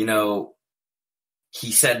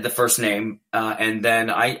 he said the first name, and then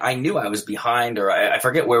I knew I was behind, or I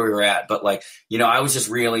forget where we were at, but I was just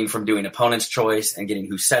reeling from doing opponent's choice and getting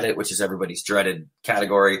who said it, which is everybody's dreaded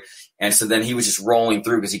category. And so then he was just rolling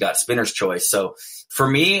through because he got spinner's choice. So for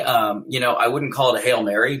me, I wouldn't call it a Hail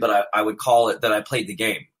Mary, but I would call it that I played the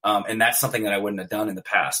game. And that's something that I wouldn't have done in the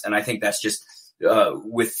past. And I think that's just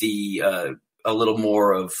with the a little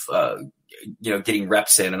more of getting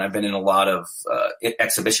reps in, and I've been in a lot of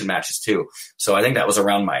exhibition matches too. So I think that was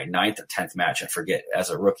around my 9th or 10th match, I forget, as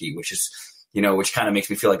a rookie, which is, which kind of makes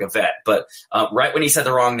me feel like a vet. But right when he said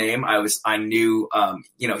the wrong name, I knew,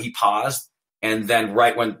 he paused. And then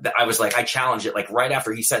right when I was like, I challenged it, like right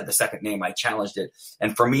after he said the second name, I challenged it.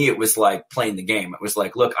 And for me, it was like playing the game. It was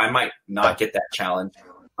like, look, I might not get that challenge.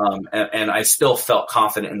 And I still felt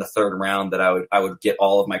confident in the third round that I would get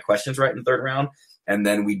all of my questions right in the third round, and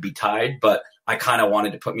then we'd be tied. But I kind of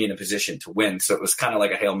wanted to put me in a position to win. So it was kind of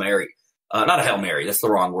like a Hail Mary, not a Hail Mary. That's the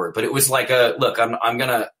wrong word, but it was like look, I'm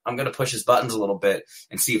going to push his buttons a little bit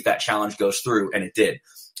and see if that challenge goes through. And it did.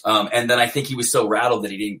 And then I think he was so rattled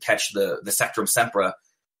that he didn't catch the Sectrum Sempra.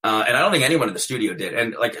 And I don't think anyone in the studio did.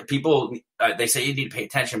 And people, they say you need to pay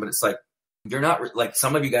attention, but it's like, you're not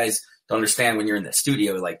some of you guys don't understand when you're in the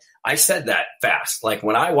studio. I said that fast.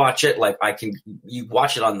 When I watch it, you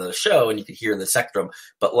watch it on the show and you can hear the Sectrum,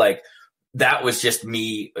 but that was just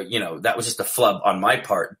me, that was just a flub on my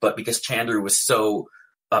part. But because Chandru was so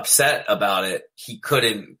upset about it, he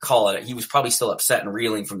couldn't call it. He was probably still upset and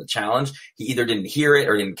reeling from the challenge. He either didn't hear it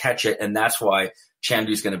or didn't catch it. And that's why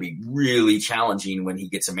Chandru's going to be really challenging when he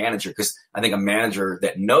gets a manager, because I think a manager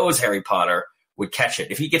that knows Harry Potter would catch it.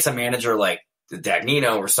 If he gets a manager like the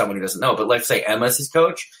Dagnino or someone who doesn't know, but let's say Emma's his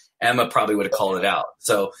coach, Emma probably would have called it out.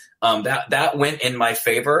 So that went in my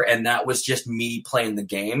favor, and that was just me playing the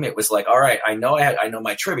game. It was like, all right, I know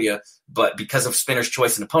my trivia, but because of spinner's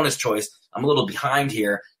choice and opponent's choice, I'm a little behind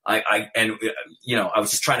here. I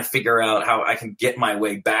was just trying to figure out how I can get my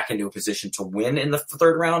way back into a position to win in the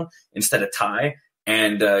third round instead of tie.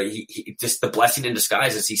 And he just, the blessing in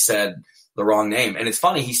disguise is he said the wrong name. And it's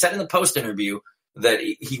funny, he said in the post interview that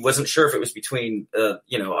he wasn't sure if it was between,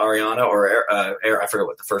 Ariana or I forget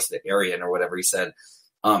what the first, Arian or whatever he said.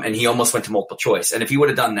 And he almost went to multiple choice. And if he would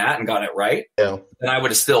have done that and got it right, then I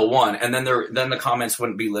would have still won. And then the comments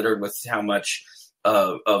wouldn't be littered with how much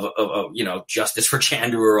of justice for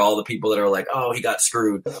Chandru or all the people that are like, oh, he got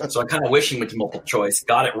screwed. So I kind of wish he went to multiple choice,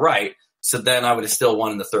 got it right. So then I would have still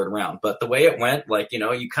won in the third round. But the way it went,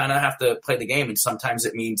 you kind of have to play the game. And sometimes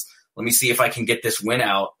it means, let me see if I can get this win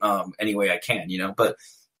out any way I can, But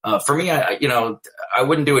for me, I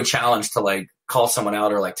wouldn't do a challenge to call someone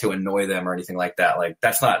out or to annoy them or anything like that.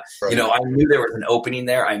 That's not, right. I knew there was an opening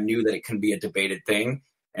there. I knew that it can be a debated thing.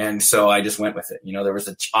 And so I just went with it. There was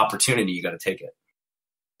an opportunity. You got to take it.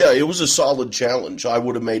 Yeah, it was a solid challenge. I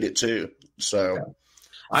would have made it too. So. Yeah.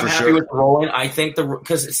 I'm happy with the rolling. I think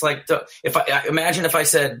because it's imagine if I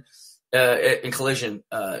said in Collision,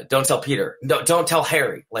 don't tell Peter, no, don't tell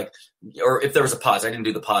Harry, or if there was a pause, I didn't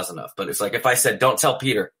do the pause enough, but it's if I said, don't tell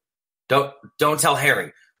Peter, don't tell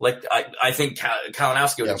Harry. I think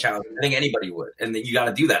Kalinowski would challenge. I think anybody would, and you got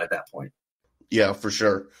to do that at that point. Yeah, for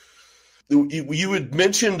sure. You had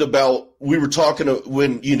mentioned about, we were talking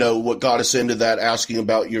when, what got us into that, asking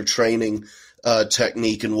about your training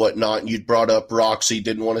technique and whatnot, and you'd brought up Roxy,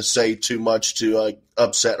 didn't want to say too much to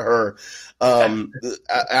upset her.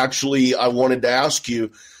 Actually, I wanted to ask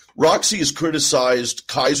you, Roxy has criticized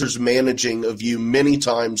Kaiser's managing of you many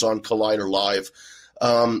times on Collider Live.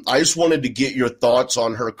 I just wanted to get your thoughts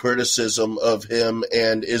on her criticism of him,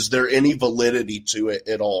 and is there any validity to it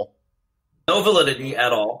at all? No validity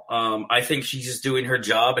at all. I think she's just doing her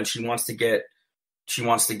job, and she wants to get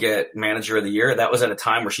manager of the year. That was at a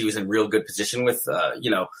time where she was in real good position with,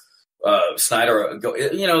 Snyder.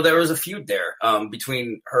 There was a feud there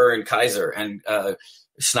between her and Kaiser, and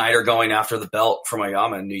Snyder going after the belt from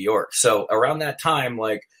Oyama in New York. So around that time,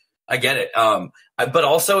 I get it. But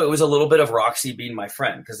also it was a little bit of Roxy being my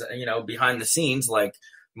friend because, behind the scenes,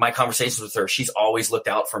 my conversations with her, she's always looked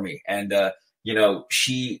out for me. And,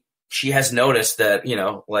 she has noticed that,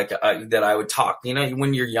 that I would talk,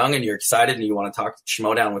 when you're young and you're excited and you want to talk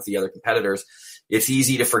Schmoedown with the other competitors, it's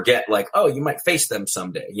easy to forget oh, you might face them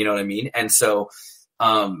someday. You know what I mean? And so,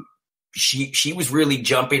 she was really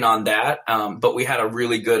jumping on that. But we had a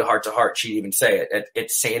really good heart to heart. She'd even say it at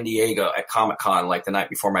San Diego at Comic-Con, the night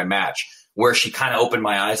before my match, where she kind of opened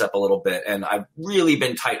my eyes up a little bit. And I've really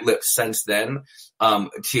been tight-lipped since then,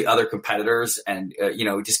 to other competitors and,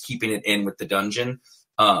 just keeping it in with the dungeon.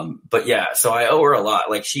 But yeah, so I owe her a lot.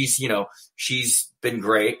 She's been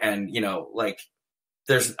great. And,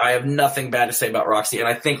 I have nothing bad to say about Roxy. And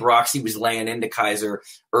I think Roxy was laying into Kaiser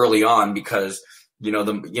early on because,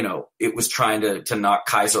 it was trying to knock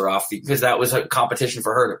Kaiser off because that was a competition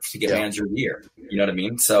for her to get manager of the year. You know what I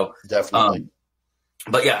mean? So definitely.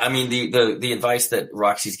 But yeah, I mean, the advice that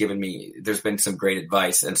Roxy's given me, there's been some great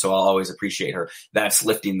advice. And so I'll always appreciate her. That's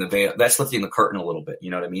lifting the veil. That's lifting the curtain a little bit. You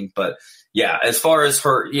know what I mean? But yeah, as far as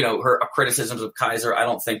her, her criticisms of Kaiser, I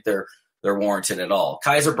don't think they're warranted at all.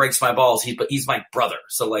 Kaiser breaks my balls. He's my brother.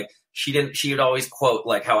 So she would always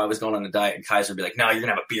quote how I was going on a diet and Kaiser would be like, no, you're going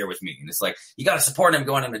to have a beer with me. And it's you got to support him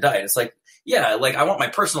going on a diet. It's yeah, I want my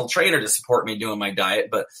personal trainer to support me doing my diet,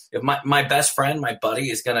 but if my best friend, my buddy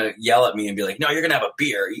is going to yell at me and be like, no, you're going to have a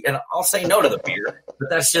beer, and I'll say no to the beer, but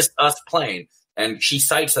that's just us playing. And she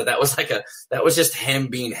cites that was that was just him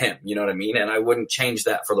being him, you know what I mean? And I wouldn't change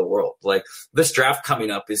that for the world. This draft coming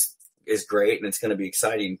up is great and it's going to be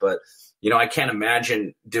exciting, but I can't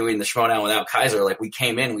imagine doing the Schmoedown without Kaiser. We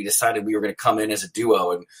came in, we decided we were going to come in as a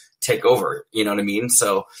duo and take over, you know what I mean?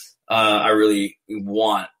 So, I really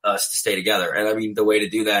want us to stay together. And I mean, the way to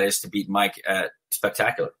do that is to beat Mike at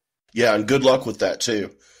Spectacular. Yeah. And good luck with that too.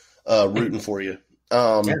 Rooting for you.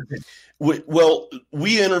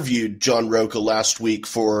 We interviewed John Roca last week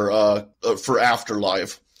for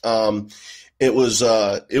Afterlive. It was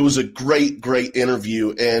a great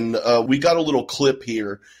interview. And, we got a little clip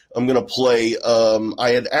here I'm going to play. I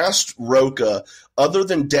had asked Roca, other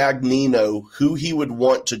than Dagnino, who he would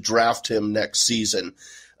want to draft him next season.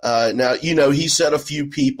 Now, he said a few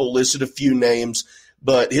people, listed a few names,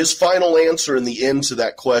 but his final answer in the end to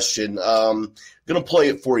that question, I'm going to play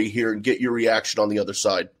it for you here and get your reaction on the other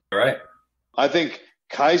side. All right. I think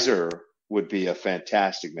Kaiser would be a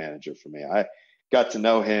fantastic manager for me. got to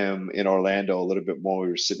know him in Orlando a little bit more. We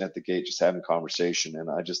were sitting at the gate just having conversation, and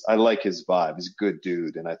I like his vibe. He's a good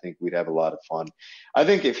dude, and I think we'd have a lot of fun. I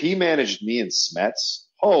think if he managed me and Smets,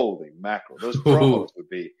 holy mackerel, those promos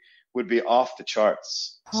would be off the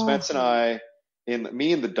charts. Smets and I,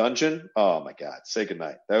 me in the dungeon, oh my God, say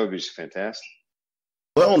goodnight. That would be just fantastic.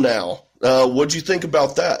 Well, now, what'd you think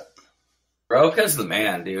about that? Roka's the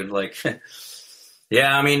man, dude. Like,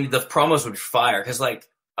 yeah, I mean, the promos would fire because, like,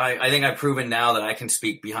 I think I've proven now that I can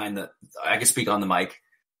speak I can speak on the mic.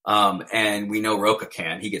 And we know Roka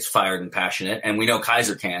can. He gets fired and passionate, and we know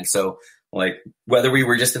Kaiser can. So, like, whether we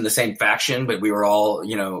were just in the same faction, but we were all,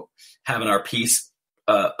 having our piece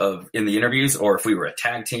in the interviews, or if we were a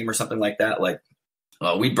tag team or something like that, like,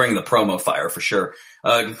 we'd bring the promo fire for sure.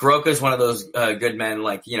 Roka's one of those good men,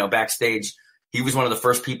 like, backstage. He was one of the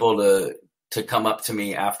first people to come up to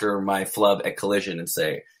me after my flub at Collision and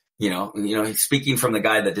say, he's speaking from the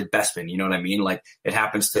guy that did Bespin, you know what I mean? Like, it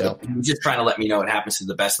happens to he's just trying to let me know it happens to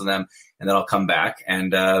the best of them, and then I'll come back.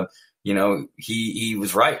 And, he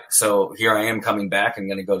was right. So here I am coming back and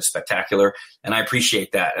going to go to Spectacular. And I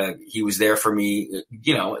appreciate that. He was there for me.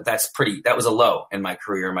 That was a low in my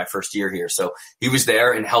career, my first year here. So he was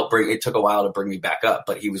there and helped it took a while to bring me back up,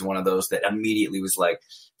 but he was one of those that immediately was like,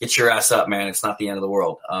 get your ass up, man. It's not the end of the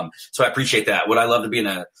world. So I appreciate that. Would I love to be in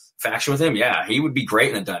a faction with him? Yeah, he would be great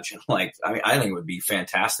in a dungeon. Like, I think it would be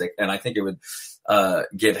fantastic. And I think it would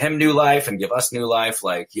give him new life and give us new life.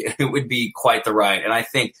 Like, it would be quite the ride. And I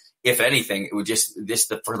think, if anything, it would just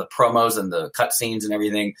for the promos and the cutscenes and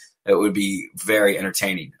everything, it would be very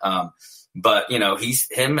entertaining. But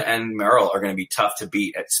him and Merrill are going to be tough to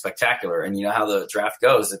beat at Spectacular, and you know how the draft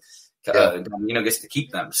goes. Gets to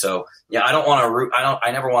keep them. So yeah, I don't want to root.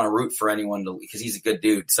 I never want to root for anyone because he's a good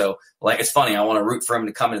dude. So, like, it's funny. I want to root for him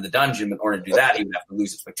to come into the dungeon, but in order to do that, he would have to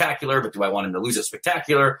lose at Spectacular. But do I want him to lose at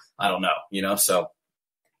Spectacular? I don't know. So,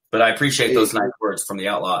 but I appreciate those nice words from the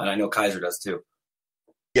Outlaw, and I know Kaiser does too.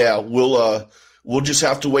 Yeah, we'll just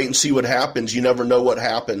have to wait and see what happens. You never know what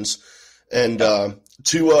happens. And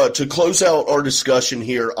to close out our discussion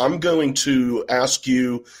here, I'm going to ask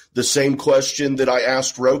you the same question that I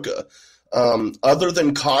asked Roka. Other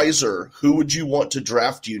than Kaiser, who would you want to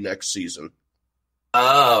draft you next season?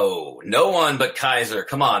 Oh, no one but Kaiser.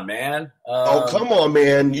 Come on, man. Come on,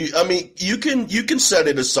 man. You can set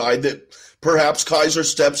it aside that perhaps Kaiser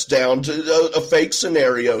steps down to a fake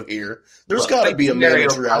scenario here. There's got to be a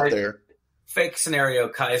manager out there. Fake scenario,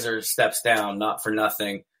 Kaiser steps down, not for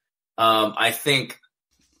nothing. I think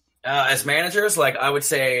as managers, like, I would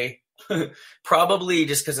say probably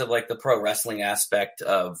just because of, like, the pro wrestling aspect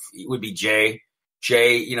of it would be Jay.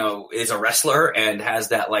 Jay, is a wrestler and has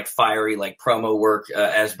that, like, fiery, like, promo work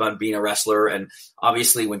as being a wrestler. And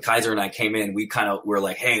obviously when Kaiser and I came in, we're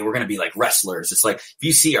like, hey, we're going to be like wrestlers. It's like, if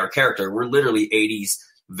you see our character, we're literally 80s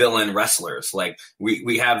villain wrestlers. Like,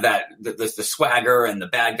 we have that, the swagger and the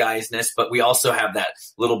bad guysness, but we also have that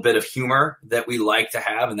little bit of humor that we like to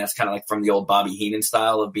have. And that's kind of like from the old Bobby Heenan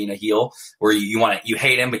style of being a heel, where you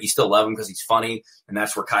hate him, but you still love him because he's funny. And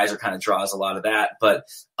that's where Kaiser kind of draws a lot of that. But,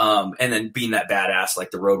 and then being that badass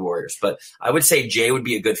like the Road Warriors. But I would say Jay would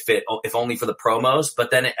be a good fit, if only for the promos. But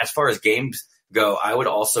then as far as games go, I would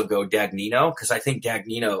also go Dagnino, because I think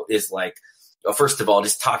Dagnino is like, first of all,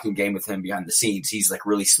 just talking game with him behind the scenes, he's like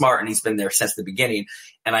really smart, and he's been there since the beginning.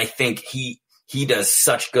 And I think he does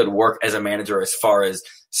such good work as a manager as far as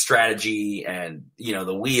strategy and,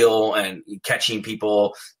 the wheel and catching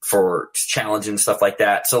people for challenge and stuff like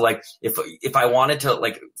that. So, like, if I wanted to,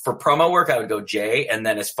 like, for promo work, I would go Jay. And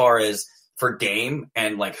then as far as for game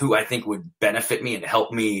and, like, who I think would benefit me and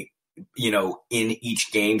help me, in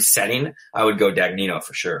each game setting, I would go Dagnino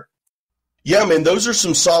for sure. Yeah, man, those are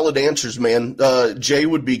some solid answers, man. Jay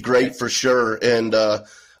would be great for sure. And,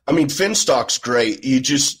 Finstock's great.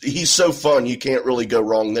 He's so fun. You can't really go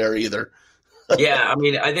wrong there either. Yeah,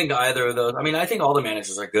 I think either of those. I think all the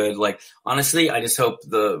managers are good. Like, honestly, I just hope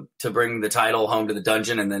to bring the title home to the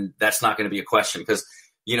dungeon, and then that's not going to be a question because,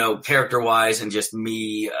 character-wise and just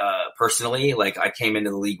me personally, like, I came into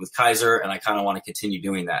the league with Kaiser, and I kind of want to continue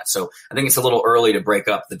doing that. So I think it's a little early to break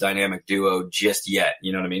up the dynamic duo just yet.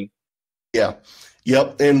 You know what I mean? Yeah.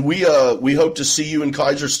 Yep. And we hope to see you and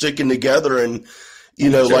Kaiser sticking together. And,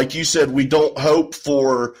 sure. Like you said, we don't hope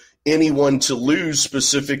for anyone to lose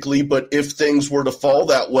specifically, but if things were to fall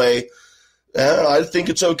that way, I think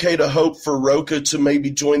it's okay to hope for Roka to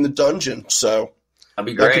maybe join the dungeon. So that'd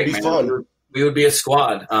be great. That could be fun. We would be a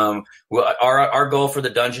squad. Our goal for the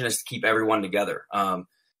dungeon is to keep everyone together.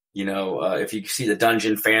 If you see the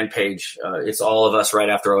dungeon fan page, it's all of us right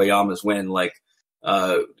after Oyama's win. Like,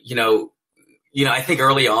 I think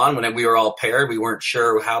early on when we were all paired, we weren't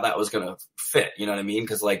sure how that was going to fit. You know what I mean?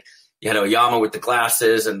 Because like you had Oyama with the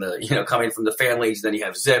glasses and the, you know, coming from the fan leagues, then you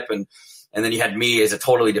have Zip and then you had me as a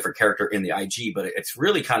totally different character in the IG, but it's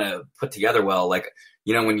really kind of put together well. Like,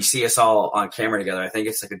 you know, when you see us all on camera together, I think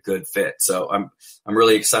it's like a good fit. So I'm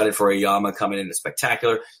really excited for Oyama coming into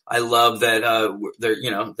Spectacular. I love that, you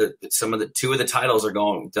know, two of the titles are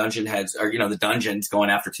going, Dungeon heads, or, you know, the Dungeon's going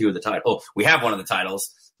after two of the titles. Oh, we have one of the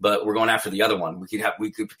titles, but we're going after the other one. We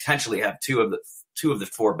could potentially have two of the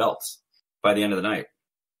 4 belts by the end of the night.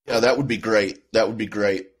 Yeah, that would be great.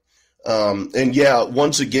 And yeah,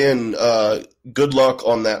 once again, good luck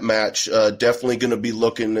on that match. Definitely going to be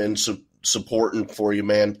looking and supporting for you,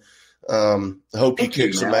 man. Hope you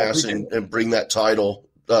kick some ass and bring that title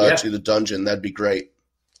to the Dungeon. That'd be great.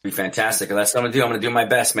 Be fantastic. That's what I'm going to do. I'm going to do my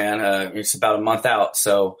best, man. It's about a month out.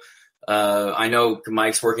 So I know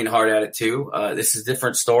Mike's working hard at it too. This is a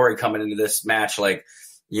different story coming into this match. Like,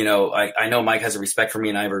 you know, I know Mike has a respect for me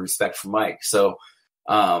and I have a respect for Mike. So,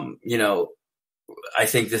 you know, I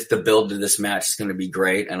think the build to this match is going to be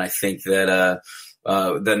great. And I think that,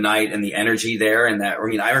 the night and the energy there and that, I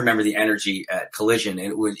mean, I remember the energy at Collision.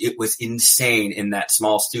 It was insane in that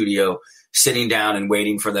small studio, sitting down and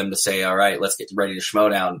waiting for them to say, all right, let's get ready to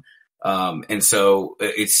Schmoedown. And so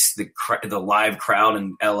it's the live crowd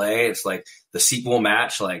in LA. It's like the sequel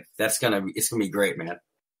match. Like it's going to be great, man.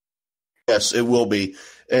 Yes, it will be.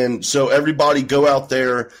 And so everybody go out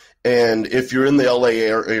there. And if you're in the LA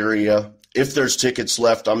area, if there's tickets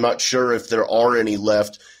left, I'm not sure if there are any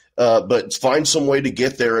left, but find some way to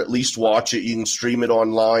get there, at least watch it. You can stream it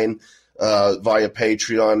online via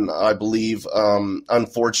Patreon, I believe.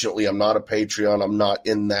 Unfortunately, I'm not a Patreon. I'm not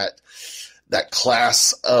in that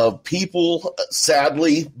class of people,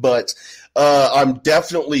 sadly, but I'm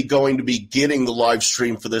definitely going to be getting the live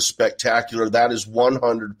stream for this Spectacular. That is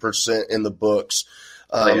 100% in the books.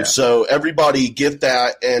 So everybody get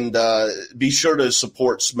that and be sure to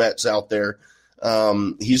support Smets out there.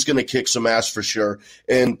 He's going to kick some ass for sure.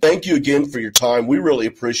 And thank you again for your time. We really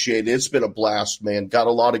appreciate it. It's been a blast, man. Got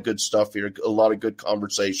a lot of good stuff here, a lot of good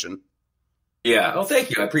conversation. Yeah. Oh, thank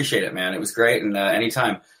you. I appreciate it, man. It was great. And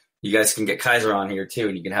anytime you guys can get Kaiser on here too,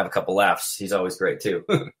 and you can have a couple laughs. He's always great too.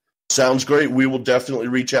 Sounds great. We will definitely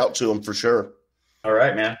reach out to him for sure. All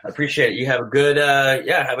right, man. I appreciate it. You have a good,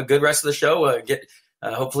 have a good rest of the show.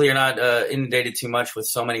 Hopefully you're not inundated too much with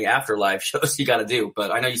so many afterlife shows you got to do.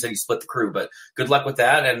 But I know you said you split the crew, but good luck with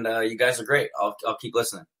that. And you guys are great. I'll keep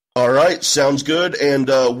listening. All right. Sounds good.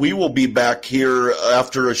 And we will be back here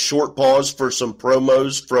after a short pause for some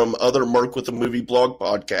promos from other Merc with a Movie blog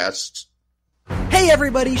podcasts. Hey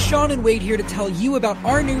everybody, Sean and Wade here to tell you about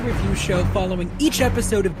our new review show following each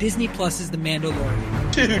episode of Disney Plus's The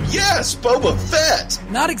Mandalorian. Dude, yes, Boba Fett!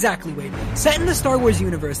 Not exactly, Wade. Set in the Star Wars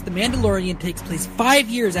universe, The Mandalorian takes place 5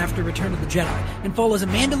 years after Return of the Jedi and follows a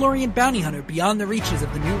Mandalorian bounty hunter beyond the reaches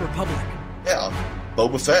of the New Republic. Yeah,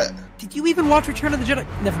 Boba Fett. Did you even watch Return of the Jedi?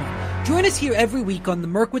 Never mind. Join us here every week on the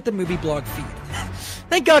Merc with the Movie blog feed.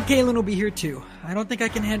 Thank God Kalyn will be here too. I don't think I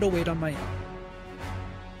can handle Wade on my own.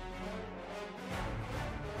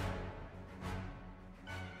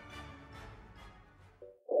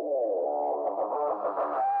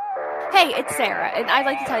 Hey, it's Sarah, and I'd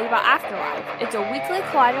like to tell you about Afterlife. It's a weekly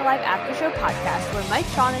Collider Live after show podcast where Mike,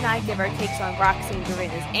 Sean, and I give our takes on Roxy and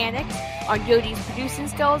Dorena's antics, on Yodi's producing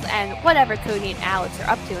skills, and whatever Cody and Alex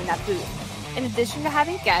are up to in that booth. In addition to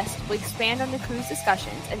having guests, we expand on the crew's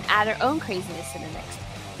discussions and add our own craziness in the mix.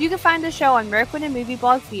 You can find the show on Merc with a Movie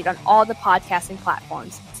blog feed on all the podcasting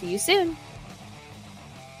platforms. See you soon!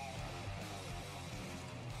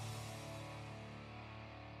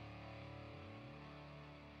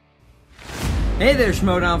 Hey there,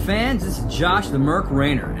 Schmoedown fans. This is Josh the Merc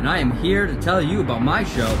Raynor, and I am here to tell you about my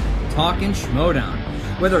show, Talkin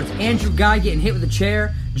Schmoedown. Whether it's Andrew Guy getting hit with a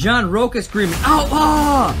chair, John Roca screaming,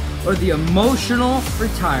 "Outlaw!" or the emotional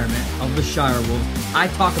retirement of the Shire Wolves, I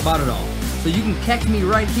talk about it all. So you can catch me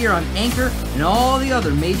right here on Anchor and all the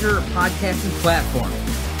other major podcasting platforms.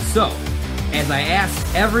 So, as I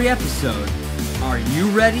ask every episode, are you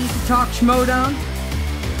ready to talk Schmoedown?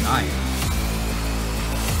 I am.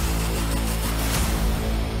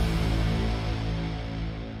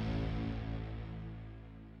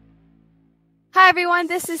 Hi everyone,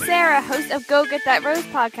 this is Sarah, host of Go Get That Rose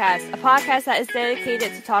podcast, a podcast that is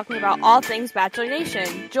dedicated to talking about all things Bachelor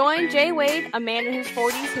Nation. Join Jay Wade, a man in his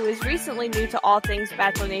 40s who is recently new to all things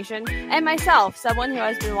Bachelor Nation, and myself, someone who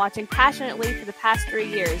has been watching passionately for the past 3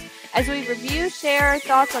 years, as we review, share our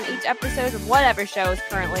thoughts on each episode of whatever show is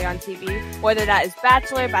currently on TV, whether that is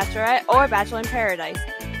Bachelor, Bachelorette, or Bachelor in Paradise.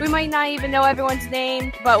 We might not even know everyone's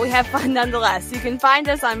name, but we have fun nonetheless. You can find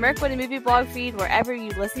us on Merc with a Movie blog feed wherever you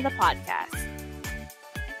listen to podcasts.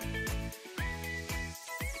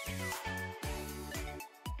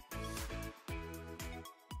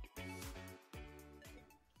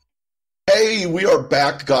 Hey, we are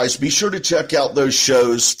back, guys. Be sure to check out those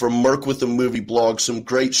shows from Merc with the Movie Blog. Some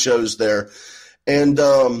great shows there. And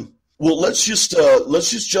let's just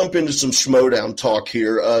jump into some Schmoedown talk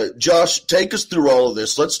here. Josh, take us through all of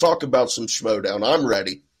this. Let's talk about some Schmoedown. I'm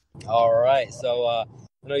ready. All right. So I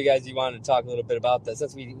know you wanted to talk a little bit about that.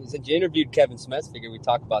 Since you interviewed Kevin Smets, figured we'd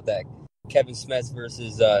talk about that Kevin Smets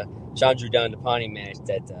versus Chandru Dandapani match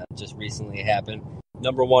that just recently happened.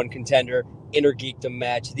 Number 1 contender, Innergeekdom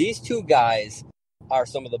match. These two guys are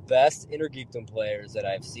some of the best Innergeekdom players that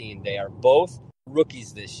I've seen. They are both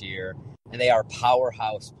rookies this year, and they are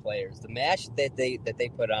powerhouse players. The match that they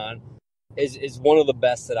put on is one of the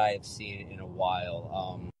best that I have seen in a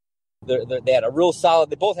while. They had a real solid.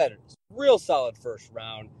 They both had a real solid first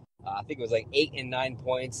round. I think it was like 8 and 9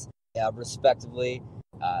 points, respectively.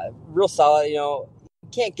 Real solid.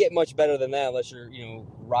 Can't get much better than that unless you're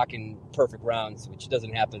rocking perfect rounds, which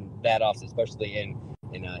doesn't happen that often, especially in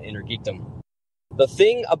Innergeekdom. The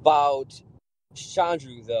thing about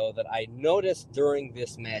Chandru, though, that I noticed during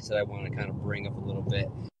this match that I want to kind of bring up a little bit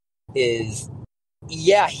is,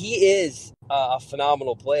 yeah, he is a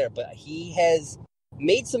phenomenal player, but he has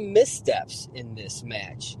made some missteps in this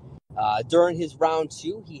match. During his round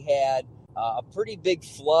 2, he had a pretty big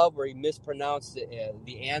flub where he mispronounced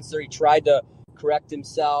the answer. He tried to correct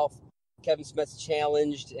himself. Kevin Smets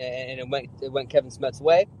challenged, and it went Kevin Smets'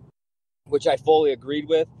 way, which I fully agreed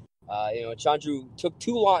with. Chandru took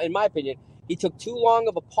too long, in my opinion. He took too long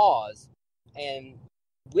of a pause, and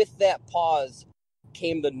with that pause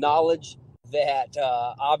came the knowledge that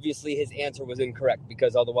obviously his answer was incorrect,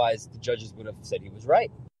 because otherwise the judges would have said he was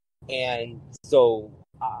right. And so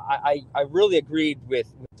I really agreed with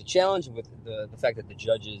the challenge and with the fact that the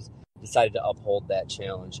judges decided to uphold that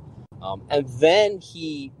challenge. And then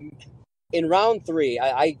in round 3,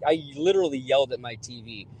 I literally yelled at my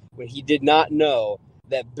TV when he did not know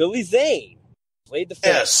that Billy Zane played the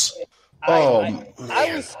fiddle. Yes.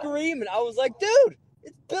 I was screaming. I was like, dude,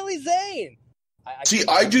 it's Billy Zane.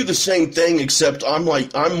 I do the same thing, except I'm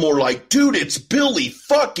more like, dude, it's Billy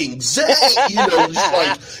fucking Zane.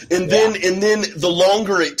 And then the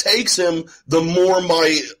longer it takes him, the more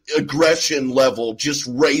my aggression level just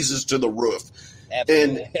raises to the roof.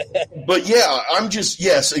 Absolutely. But yeah,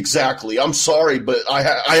 yes, exactly. I'm sorry, but I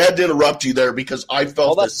had to interrupt you there because I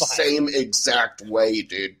felt the same exact way,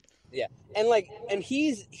 dude. Yeah, and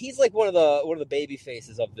he's like one of the baby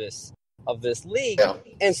faces of this league, yeah.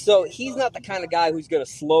 And so he's not the kind of guy who's gonna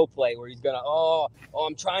slow play where he's gonna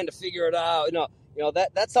I'm trying to figure it out.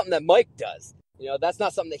 That's something that Mike does. That's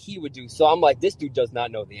not something that he would do. So I'm like, this dude does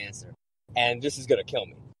not know the answer, and this is gonna kill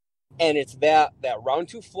me. And it's that round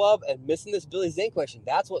 2 flub and missing this Billy Zane question.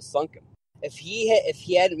 That's what sunk him. If he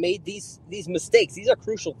hadn't made these mistakes, these are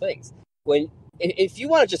crucial things. If you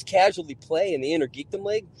want to just casually play in the Innergeekdom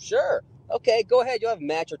League, sure, okay, go ahead. You'll have a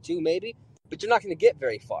match or 2 maybe, but you're not going to get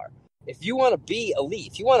very far. If you want to be elite,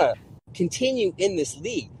 if you want to continue in this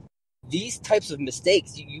league, these types of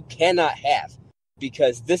mistakes you cannot have,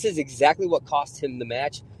 because this is exactly what cost him the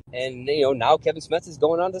match. And now Kevin Smets is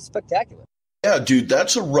going on to spectacular. Yeah, dude,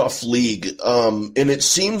 that's a rough league. And it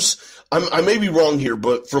seems, I may be wrong here,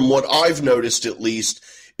 but from what I've noticed at least,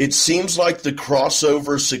 it seems like the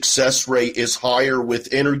crossover success rate is higher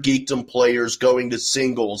with Innergeekdom players going to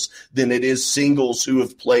singles than it is singles who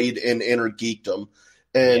have played in Innergeekdom.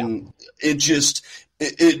 And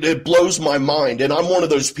it blows my mind. And I'm one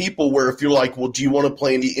of those people where if you're like, well, do you want to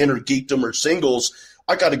play in the Innergeekdom or singles?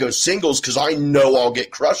 I got to go singles because I know I'll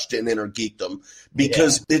get crushed in Innergeekdom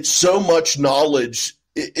because it's so much knowledge.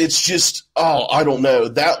 It's just, I don't know.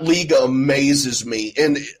 That league amazes me.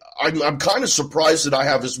 And I'm kind of surprised that I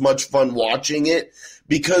have as much fun watching it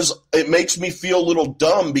because it makes me feel a little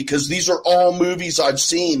dumb because these are all movies I've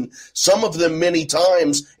seen, some of them many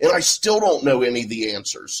times, and I still don't know any of the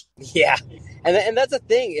answers. Yeah. And that's the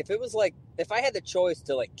thing. If I had the choice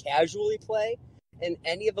to casually play in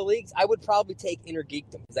any of the leagues, I would probably take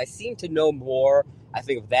Innergeekdom because I seem to know more, I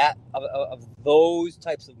think, of those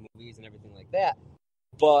types of movies and everything like that.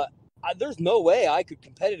 But there's no way I could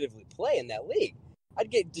competitively play in that league.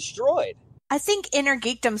 I'd get destroyed. I think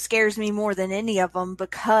Innergeekdom scares me more than any of them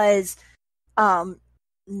because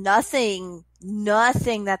nothing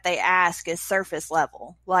that they ask is surface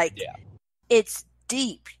level. It's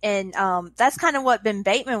deep. And that's kind of what Ben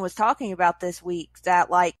Bateman was talking about this week, that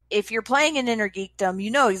if you're playing in Innergeekdom,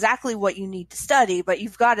 you know exactly what you need to study, but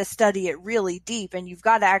you've got to study it really deep and you've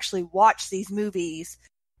got to actually watch these movies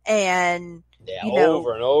and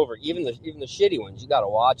over and over. Even the shitty ones, you got to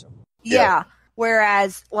watch them. Yeah.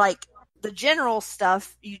 Whereas the general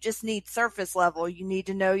stuff, you just need surface level. You need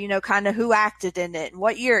to know, kind of who acted in it and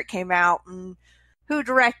what year it came out and who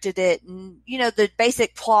directed it and, the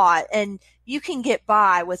basic plot. And you can get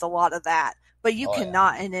by with a lot of that, but you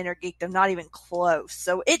cannot in Innergeekdom, not even close.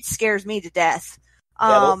 So it scares me to death.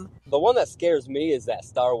 The one that scares me is that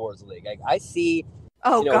Star Wars League. I see,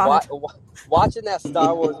 God. Watching that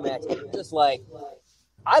Star Wars match, it's just like,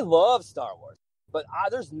 I love Star Wars, but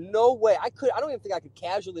there's no way I don't even think I could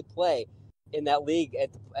casually play in that league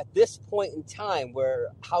at this point in time where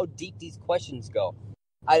how deep these questions go.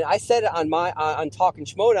 I said it on Talkin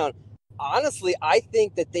Schmoedown. Honestly, I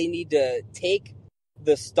think that they need to take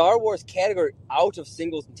the Star Wars category out of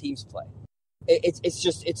singles and teams play.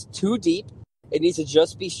 It's too deep. It needs to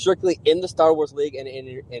just be strictly in the Star Wars League and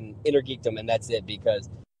in Innergeekdom, and that's it, because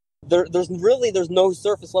there's no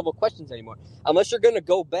surface level questions anymore, unless you're going to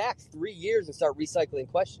go back 3 years and start recycling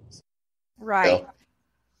questions. Right.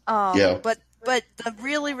 But the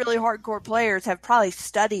really, really hardcore players have probably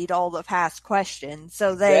studied all the past questions,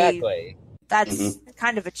 so that's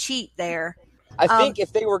kind of a cheat there. I think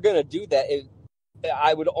if they were going to do that,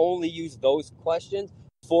 I would only use those questions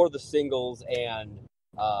for the singles and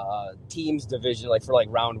teams division, like for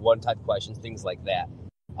round one type questions, things like that.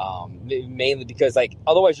 Mainly because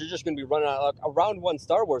otherwise you're just going to be running out a round one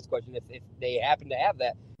Star Wars question. If they happen to have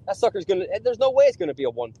that sucker's going to, there's no way it's going to be a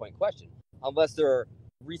 1 point question unless they're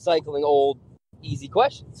recycling old easy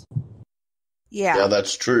questions. Yeah,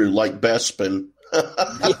 that's true. Like Bespin.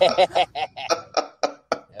 Yeah.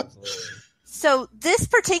 Absolutely. So this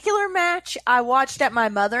particular match I watched at my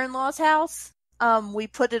mother-in-law's house. We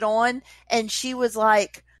put it on, and she was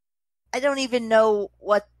like, I don't even know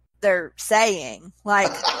what they're saying.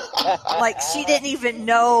 Like she didn't even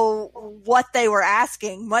know what they were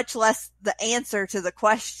asking, much less the answer to the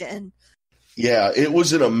question. Yeah, it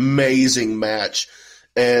was an amazing match.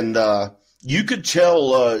 And you could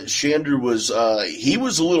tell Shandru was he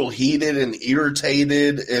was a little heated and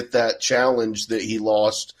irritated at that challenge that he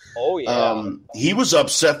lost. Oh, yeah. He was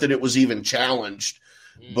upset that it was even challenged.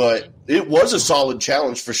 But it was a solid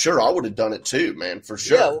challenge for sure. I would have done it too, man, for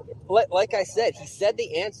sure. Yeah, like I said, he said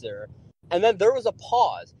the answer, and then there was a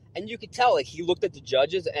pause, and you could tell, he looked at the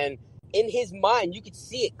judges, and in his mind, you could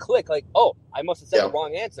see it click, oh, I must have said the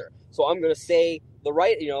wrong answer, so I'm going to say the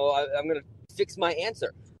right, I'm going to fix my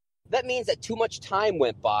answer. That means that too much time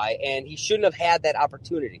went by, and he shouldn't have had that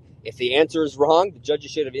opportunity. If the answer is wrong, the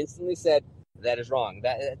judges should have instantly said, that is wrong.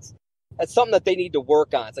 That's something that they need to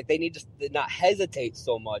work on. It's they need to not hesitate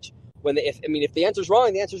so much when if the answer's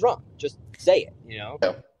wrong, the answer's wrong. Just say it, Yeah.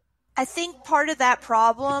 I think part of that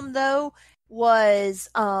problem though was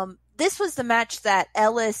this was the match that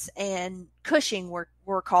Ellis and Cushing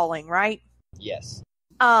were calling, right? Yes.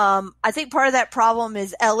 I think part of that problem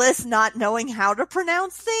is Ellis not knowing how to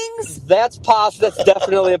pronounce things. That's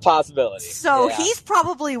definitely a possibility. So he's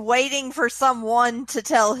probably waiting for someone to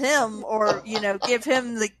tell him or, give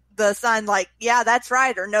him the sign yeah, that's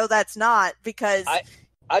right, or no, that's not, because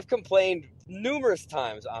I've complained numerous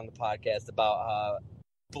times on the podcast about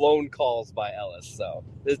blown calls by Ellis, so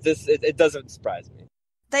it doesn't surprise me.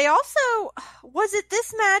 They also, was it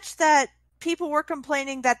this match that people were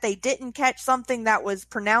complaining that they didn't catch something that was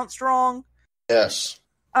pronounced wrong? Yes.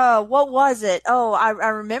 What was it? Oh, I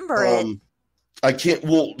remember it. I can't,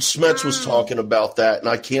 Smets was talking about that, and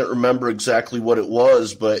I can't remember exactly what it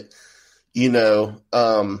was, but,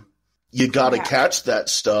 you got to catch that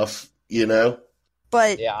stuff,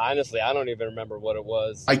 But yeah, honestly, I don't even remember what it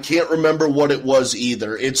was. I can't remember what it was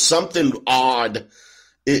either. It's something odd.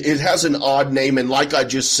 It has an odd name, and like I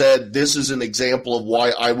just said, this is an example of why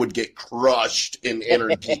I would get crushed in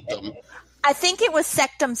Innergeekdom. I think it was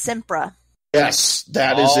Sectum Sempra. Yes,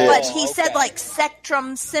 that is it. But he said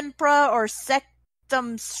Sectrum Sempra or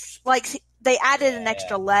Sectum, they added an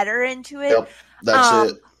extra letter into it. Yep,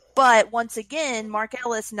 that's it. But once again, Mark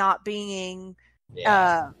Ellis not being,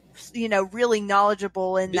 really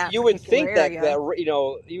knowledgeable in that. You would think area.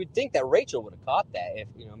 you would think that Rachel would have caught that if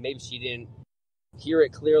maybe she didn't hear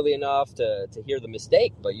it clearly enough to hear the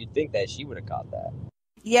mistake, but you'd think that she would have caught that.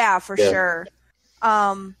 Yeah, for sure. But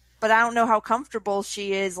I don't know how comfortable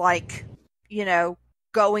she is,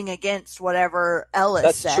 going against whatever Ellis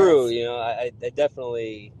says. That's true. I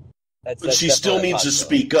definitely. But she still needs to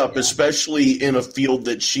speak up, especially in a field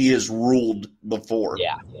that she has ruled before.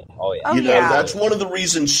 Yeah. Oh, yeah. That's one of the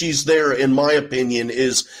reasons she's there, in my opinion,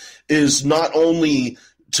 is not only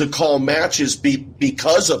to call matches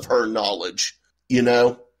because of her knowledge,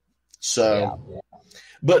 So,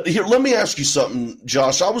 But here, let me ask you something,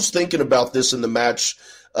 Josh. I was thinking about this in the match,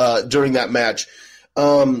 during that match,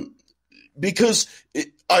 because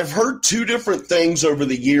I've heard two different things over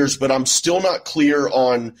the years, but I'm still not clear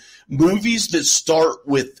on movies that start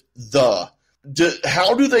with the.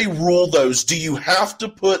 how do they rule those? Do you have to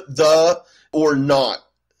put the or not?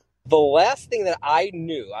 The last thing that I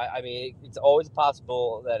knew, I mean, it's always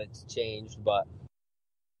possible that it's changed, but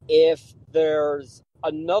if there's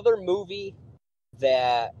another movie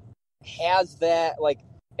that has that, like,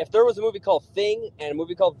 if there was a movie called Thing and a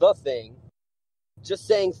movie called The Thing, just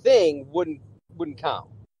saying Thing wouldn't count.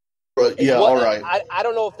 Yeah, all right. I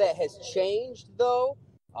don't know if that has changed, though.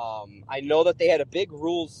 I know that they had a big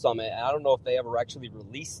rules summit, and I don't know if they ever actually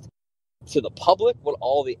released to the public what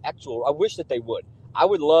all the actual... I wish that they would. I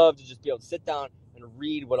would love to just be able to sit down and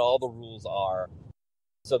read what all the rules are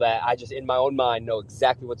so that I just, in my own mind, know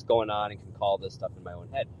exactly what's going on and can call this stuff in my own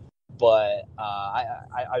head. But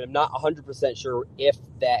I'm not 100% sure if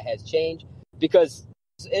that has changed because...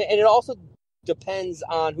 And it also depends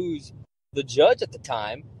on who's the judge at the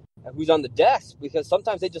time and who's on the desk, because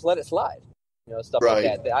sometimes they just let it slide. You know, stuff right.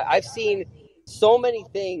 like that. I've seen so many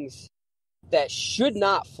things that should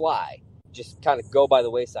not fly just kind of go by the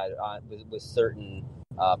wayside with certain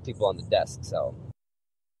people on the desk. So,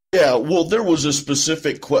 yeah, well, there was a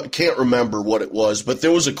specific can't remember what it was, but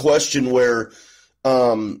there was a question where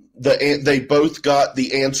they both got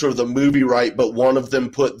the answer of the movie right, but one of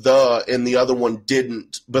them put the and the other one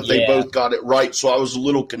didn't, but they both got it right. So I was a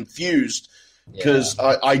little confused because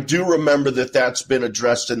I do remember that that's been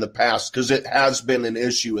addressed in the past because it has been an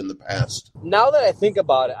issue in the past. Now that I think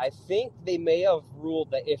about it, I think they may have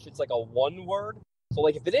ruled that if it's like a one word, so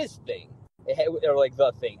like if it is thing, or like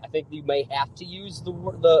the thing, I think you may have to use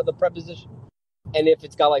the preposition. And if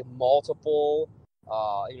it's got like multiple,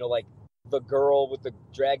 like the girl with the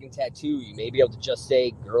dragon tattoo, you may be able to just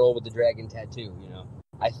say girl with the dragon tattoo, you know.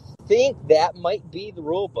 I think that might be the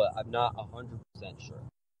rule, but I'm not 100% sure.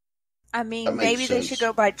 I mean, maybe they should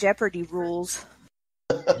go by Jeopardy rules.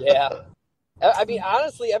 Yeah. I mean,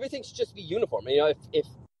 honestly, everything should just be uniform. You know,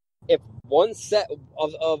 if one set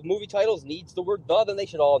of movie titles needs the word the, then they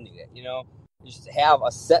should all need it, you know. You should have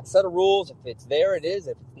a set of rules. If it's there, it is.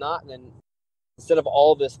 If it's not, then instead of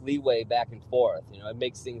all this leeway back and forth, you know,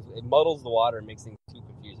 it muddles the water and makes things too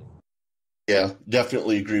confusing. Yeah,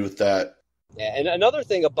 definitely agree with that. Yeah, and another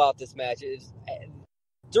thing about this match is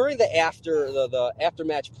during the after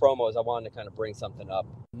match promos, I wanted to kind of bring something up.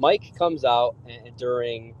 Mike comes out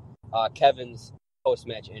during Kevin's post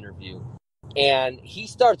match interview, and he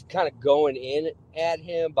starts kind of going in at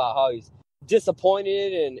him about how he's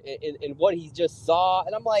disappointed in what he just saw,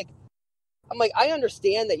 and I'm like, I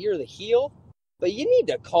understand that you're the heel, but you need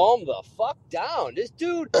to calm the fuck down. This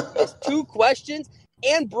dude has 2 questions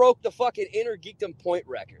and broke the fucking Innergeekdom point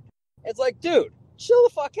record. It's like, dude, chill the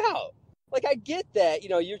fuck out. Like, I get that, you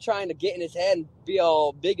know, you're trying to get in his head and be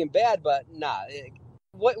all big and bad, but nah,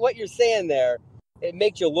 what you're saying there, it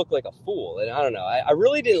makes you look like a fool. And I don't know, I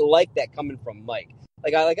really didn't like that coming from Mike.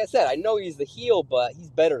 Like I said, I know he's the heel, but he's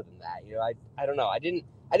better than that. You know, I don't know. I didn't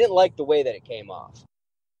like the way that it came off.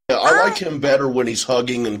 Yeah, I like him better when he's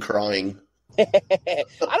hugging and crying. I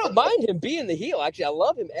don't mind him being the heel. Actually, I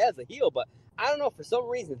love him as a heel, but I don't know, for some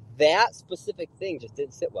reason, that specific thing just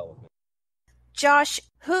didn't sit well with me. Josh,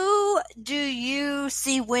 who do you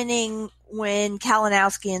see winning when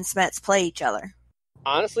Kalinowski and Smets play each other?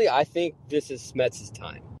 Honestly, I think this is Smets'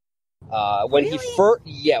 time. When really?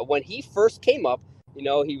 When he first came up, you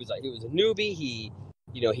know, he was a newbie.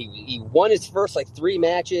 He won his first 3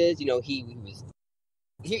 matches. You know, he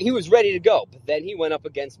was ready to go, but then he went up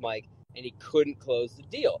against Mike and he couldn't close the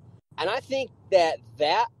deal. And I think that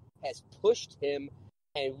has pushed him,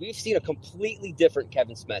 and we've seen a completely different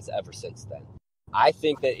Kevin Smets ever since then. I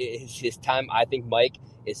think that it is his time. I think Mike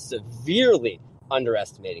is severely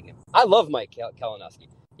underestimating him. I love Mike Kalinowski.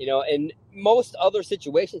 You know, in most other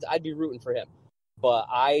situations, I'd be rooting for him. But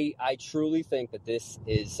I truly think that this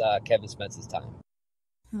is Kevin Smets'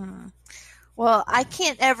 time. Well, I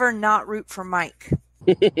can't ever not root for Mike.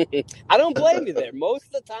 I don't blame you there. Most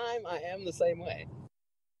of the time, I am the same way.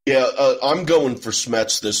 Yeah, I'm going for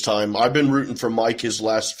Smets this time. I've been rooting for Mike his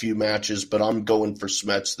last few matches, but I'm going for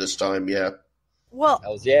Smets this time, yeah. Well,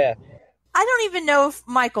 yeah. I don't even know if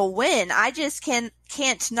Mike will win. I just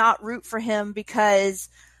can't not root for him because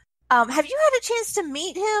have you had a chance to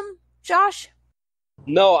meet him, Josh?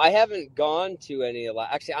 No, I haven't gone to any.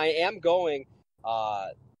 Actually, I am going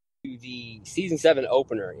to the Season 7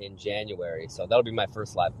 opener in January, so that'll be my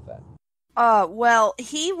first live event. Well,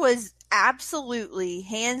 he was absolutely,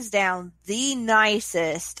 hands down, the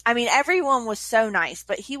nicest. I mean, everyone was so nice,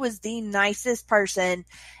 but he was the nicest person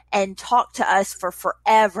and talked to us for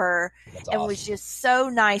forever. That's and awesome. Was just so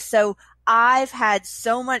nice. So I've had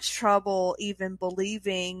so much trouble even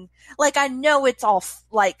believing, I know it's all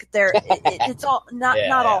it's all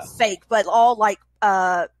not all fake, but all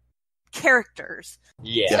characters.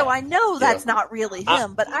 Yeah. So I know that's not really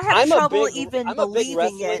him, but I have trouble even believing I'm a big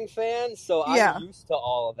wrestling it. fan, so I'm used to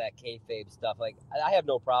all of that kayfabe stuff. Like, I have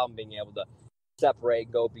no problem being able to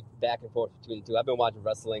separate, go back and forth between the two. I've been watching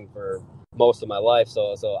wrestling for most of my life,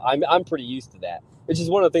 so I'm pretty used to that, which is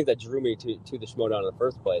one of the things that drew me to the Schmoedown in the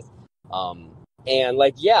first place. And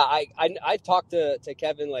like, yeah, I talked to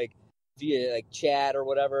Kevin like via like chat or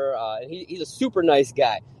whatever, and he's a super nice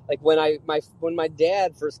guy. Like when my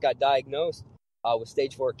dad first got diagnosed with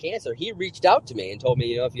stage 4 cancer, he reached out to me and told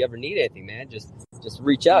me, if you ever need anything, man, just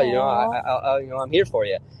reach out. I'm here for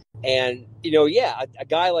you. And a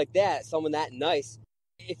guy like that, someone that nice,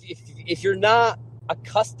 if you're not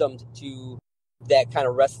accustomed to that kind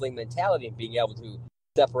of wrestling mentality and being able to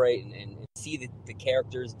separate and see the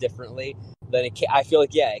characters differently, then I feel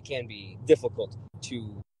like it can be difficult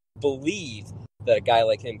to believe that a guy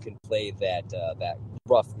like him can play that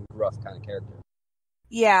rough kind of character.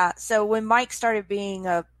 Yeah. So when Mike started being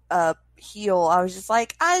a heel, I was just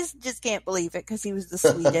like, I just can't believe it because he was the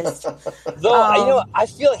sweetest. Though I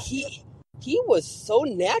feel like he was so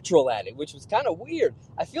natural at it, which was kind of weird.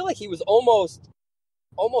 I feel like he was almost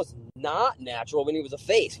not natural when he was a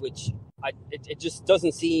face, which it just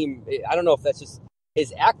doesn't seem. I don't know if that's just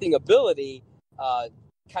his acting ability.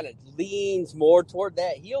 Kind of leans more toward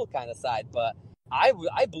that heel kind of side, but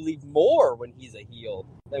I believe more when he's a heel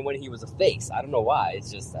than when he was a face. I don't know why.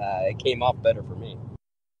 It's just it came off better for me.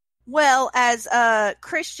 Well, as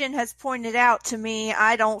Kristian has pointed out to me,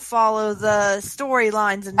 I don't follow the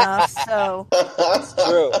storylines enough, so that's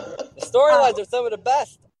true. The storylines are some of the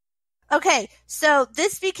best. Okay, so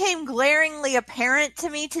this became glaringly apparent to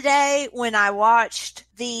me today when I watched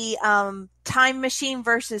the Time Machine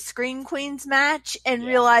versus Scream Queens match and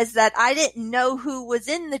realized that I didn't know who was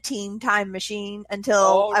in the team Time Machine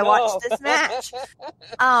until I watched this match.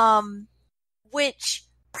 Which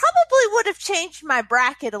probably would have changed my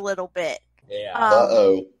bracket a little bit. Yeah.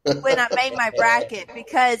 When I made my bracket,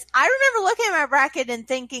 because I remember looking at my bracket and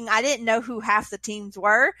thinking I didn't know who half the teams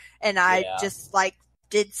were, and I just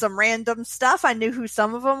did some random stuff. I knew who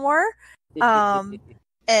some of them were. So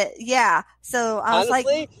I was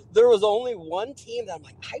honestly, there was only one team that I'm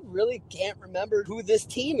like, I really can't remember who this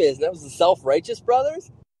team is, and that was the Self-Righteous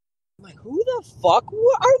Brothers. I'm like, who the fuck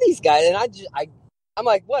are these guys? And I'm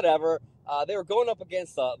like, whatever. They were going up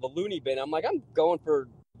against the Looney Bin. I'm like, I'm going for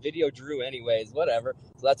Video Drew anyways, whatever.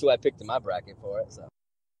 So that's who I picked in my bracket for it. So.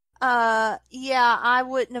 I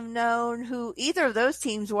wouldn't have known who either of those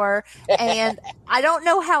teams were, and I don't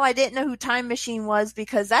know how I didn't know who Time Machine was,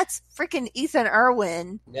 because that's freaking Ethan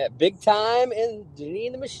Irwin. Yeah, Big Time and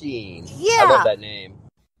Janine the Machine. Yeah. I love that name.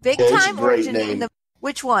 Big Time or Janine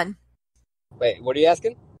which one? Wait, what are you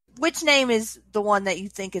asking? Which name is the one that you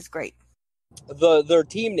think is great? Their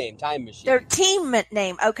team name, Time Machine. Their team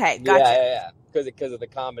name, okay, gotcha. Yeah. Because of the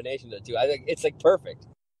combination of the two. I think it's perfect.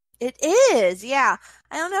 It is, yeah.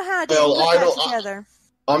 I don't know how I didn't put that together.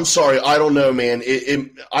 I'm sorry, I don't know, man.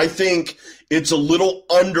 I think it's a little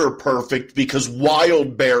under perfect because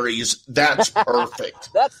Wild Berries, that's perfect.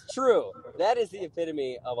 That's true. That is the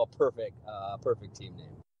epitome of a perfect team name.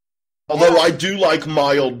 Although I do like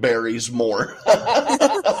Mild Berries more.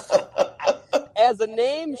 As a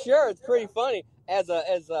name, sure, it's pretty funny. As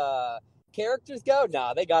characters go,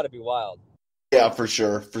 they got to be wild. Yeah, for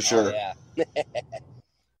sure. Oh, yeah.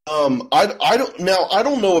 I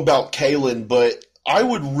don't know about Kalyn, but I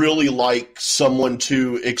would really like someone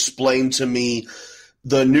to explain to me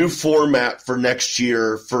the new format for next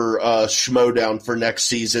year for Schmoedown for next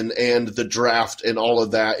season and the draft and all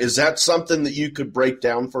of that. Is that something that you could break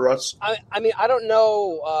down for us? I mean, I don't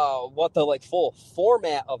know what the full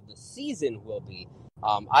format of the season will be.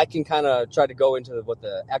 I can kind of try to go into what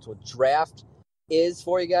the actual draft is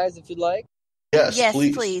for you guys if you'd like. Yes,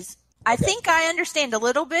 please. I think I understand a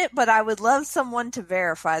little bit, but I would love someone to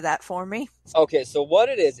verify that for me. Okay, so what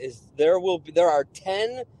it is there are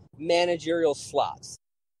 10 managerial slots.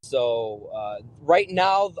 So right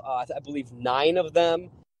now, I believe 9 of them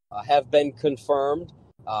have been confirmed.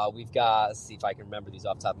 We've got, let's see if I can remember these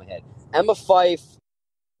off the top of my head. Emma Fife,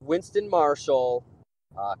 Winston Marshall,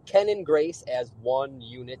 Ken and Grace as one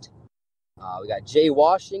unit. We got Jay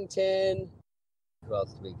Washington. Who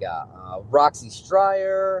else do we got? Roxy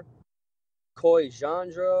Stryer, Coy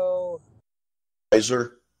Jandro,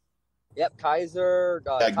 Kaiser. Yep, Kaiser.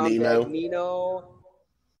 Dagnino. Tom Dagnino.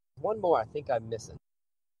 One more I think I'm missing.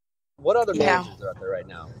 What other managers are out there right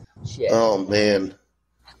now? Shit. Oh, man.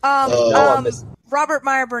 Robert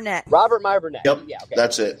Meyer Burnett. Yep, yeah, okay.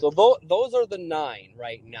 That's it. So those are the 9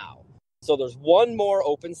 right now. So there's one more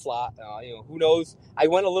open slot. Who knows? I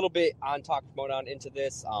went a little bit on Talk Schmoedown into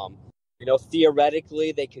this.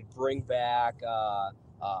 theoretically they could bring back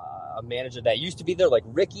a manager that used to be there, like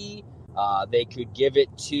Ricky. They could give it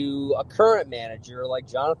to a current manager like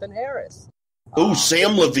Jonathan Harris.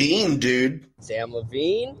 Sam Levine, dude. Sam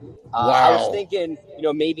Levine. Wow. I was thinking,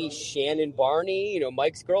 maybe Shannon Barney,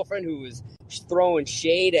 Mike's girlfriend, who was throwing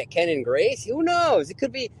shade at Ken and Grace. Who knows? It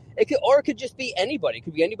could just be anybody. It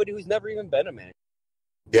could be anybody who's never even been a manager.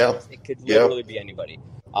 Yeah. It could literally be anybody.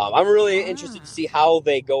 I'm really interested to see how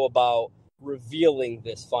they go about revealing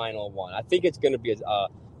this final one. I think it's going to be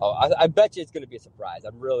I bet you it's going to be a surprise.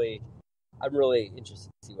 I'm really interested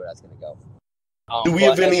to see where that's going to go. Do we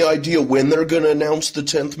have any idea when they're going to announce the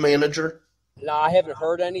 10th manager? No, I haven't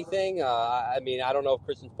heard anything. I don't know if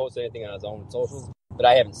Kristian's posted anything on his own socials, but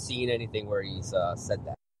I haven't seen anything where he's said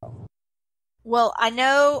that. Well, I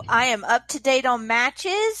know I am up to date on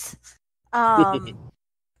matches,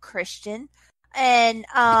 Kristian, and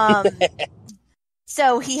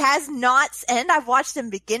so he has not, and I've watched them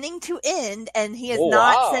beginning to end, and he has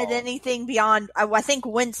not said anything beyond. I think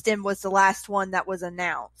Winston was the last one that was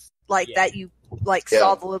announced, that you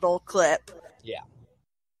saw the little clip. Yeah.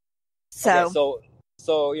 So, okay,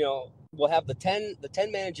 so we'll have the 10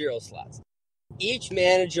 managerial slots. Each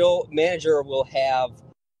manager will have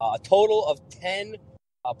a total of 10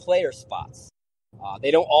 player spots.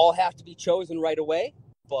 They don't all have to be chosen right away,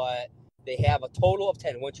 but they have a total of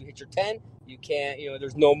 10. Once you hit your 10, you can't,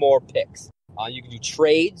 there's no more picks. You can do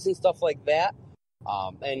trades and stuff like that.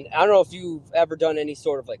 And I don't know if you've ever done any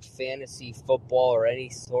sort of fantasy football or any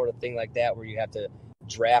sort of thing like that where you have to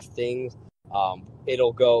draft things.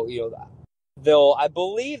 It'll go, I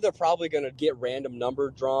believe they're probably going to get random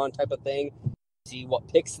number drawn type of thing, see what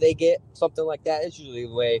picks they get, something like that. It's usually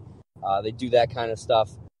the way they do that kind of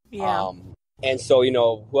stuff. Yeah. And so,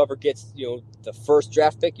 whoever gets, the first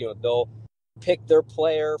draft pick, they'll pick their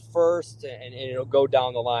player first and it'll go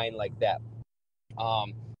down the line like that.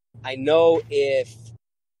 I know if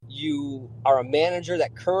you are a manager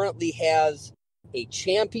that currently has a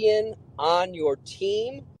champion on your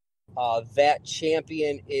team, that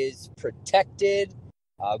champion is protected,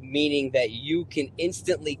 meaning that you can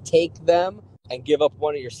instantly take them and give up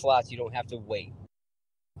one of your slots. You don't have to wait.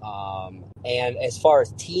 And as far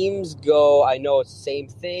as teams go, I know it's the same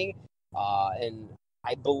thing. And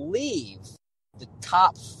I believe the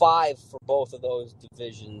top 5 for both of those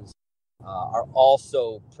divisions are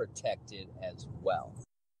also protected as well.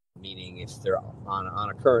 Meaning if they're on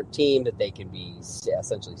a current team that they can be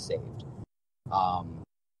essentially saved.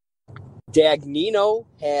 Dagnino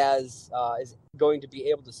is going to be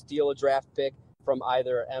able to steal a draft pick from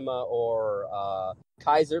either Emma or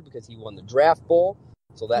Kaiser because he won the draft bowl.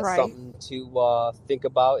 So that's something to think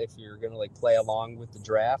about if you're going to play along with the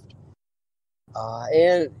draft.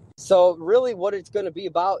 And so really what it's going to be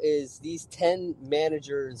about is these 10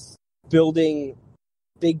 managers building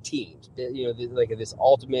big teams, this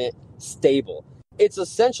ultimate stable. It's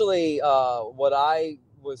essentially what I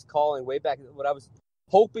was calling way back, what I was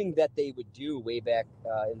hoping that they would do way back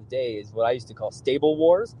in the day is what I used to call stable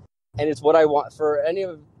wars. And it's what I want for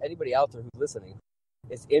anybody out there who's listening.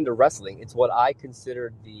 It's into wrestling. It's what I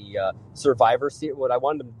considered the Survivor Series. What I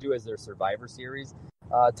wanted them to do as their Survivor Series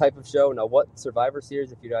type of show. Now, what Survivor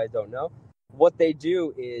Series, if you guys don't know, what they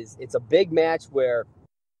do is it's a big match where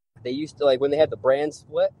they used to, when they had the brand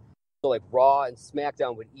split, so Raw and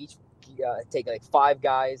SmackDown would each take 5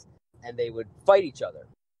 guys and they would fight each other.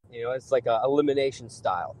 It's like a elimination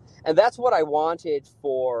style. And that's what I wanted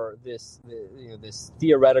for this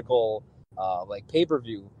theoretical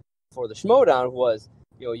pay-per-view for the Schmoedown was,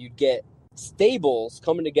 you'd get stables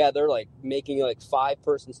coming together, making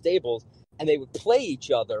 5-person stables, and they would play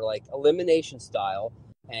each other elimination style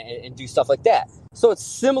and do stuff like that. So it's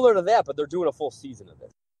similar to that, but they're doing a full season of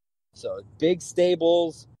it. So big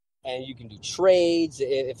stables, and you can do trades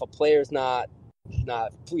if a player's not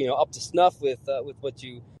up to snuff with what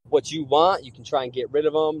you want. You can try and get rid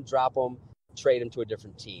of them, drop them, trade them to a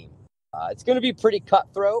different team. It's going to be pretty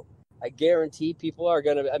cutthroat. I guarantee people are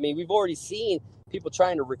going to. We've already seen people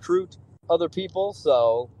trying to recruit other people,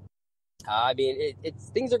 so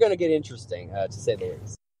things are going to get interesting to say the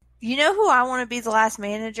least. You know who I want to be the last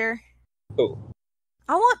manager? Who?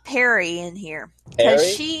 I want Perry in here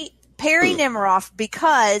because Perry Nemiroff,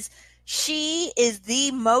 because she is the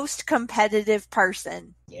most competitive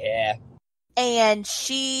person. Yeah. And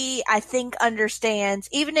she, I think, understands,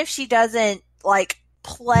 even if she doesn't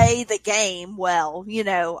play the game well,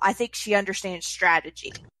 I think she understands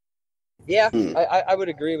strategy. Yeah, I would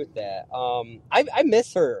agree with that. I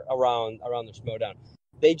miss her around the Schmoedown.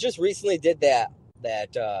 They just recently did that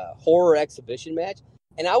horror exhibition match,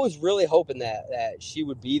 and I was really hoping that she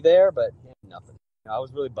would be there, but nothing. I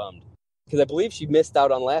was really bummed. because I believe she missed out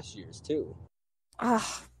on last year's too.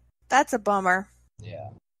 Oh, that's a bummer. Yeah.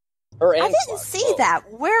 I didn't see that.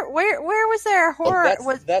 Where was there horror?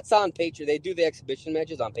 That's on Patreon. They do the exhibition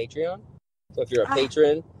matches on Patreon. So if you're a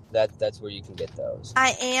patron, that's where you can get those.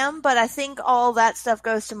 I am, but I think all that stuff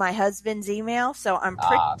goes to my husband's email, so I'm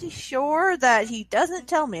pretty sure that he doesn't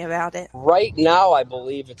tell me about it. Right now, I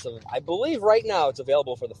believe right now it's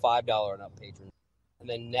available for the $5 and up patrons, and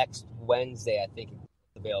then next Wednesday, I think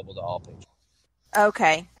it's available to all patrons.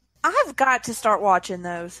 Okay, I've got to start watching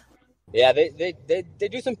those. Yeah, they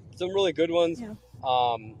do some really good ones. Yeah.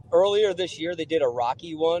 Earlier this year, they did a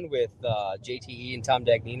Rocky one with JTE and Tom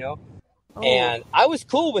Dagnino. Oh. And I was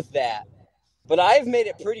cool with that, but I've made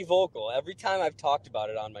it pretty vocal every time I've talked about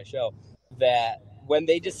it on my show that when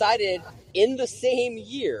they decided in the same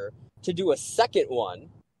year to do a second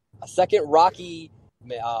Rocky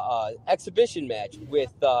exhibition match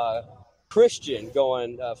with Kristian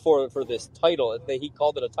going for this title, he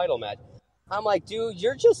called it a title match. I'm like, dude,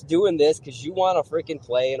 you're just doing this because you want to freaking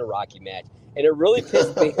play in a Rocky match. And it really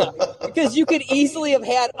pissed me off because you could easily have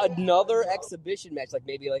had another exhibition match, like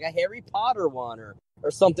maybe like a Harry Potter one or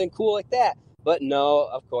something cool like that. But no,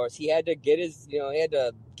 of course, he had to get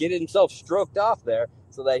himself stroked off there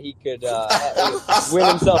so that he could win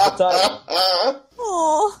himself a title.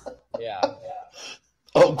 Oh. Yeah.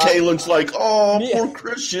 Oh, Kalyn's like, poor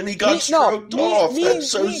Kristian, he got stroked off.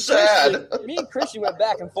 That's so sad. Me and Kristian went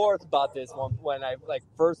back and forth about this one when I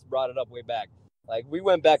first brought it up way back. Like, we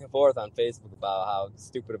went back and forth on Facebook about how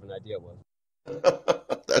stupid of an idea it was.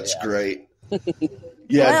 That's great.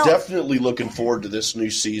 Yeah, definitely looking forward to this new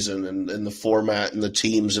season and the format and the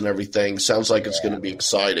teams and everything. Sounds like it's going to be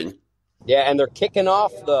exciting. Yeah, and they're kicking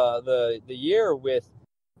off the year with,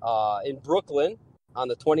 in Brooklyn, on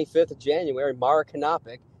the 25th of January, Mara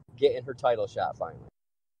Kanopik getting her title shot finally.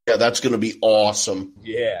 Yeah, that's going to be awesome.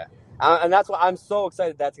 Yeah. And that's why I'm so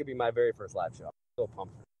excited that's going to be my very first live show. I'm so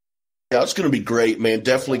pumped. Yeah, it's going to be great, man.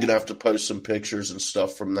 Definitely going to have to post some pictures and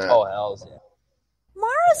stuff from that. Oh, hells yeah.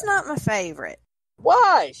 Mara's not my favorite.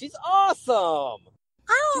 Why? She's awesome.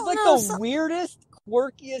 She's like the weirdest,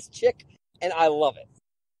 quirkiest chick, and I love it.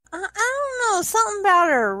 I don't know. Something about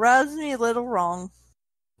her rubs me a little wrong.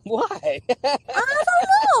 Why? I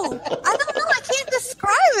don't know. I can't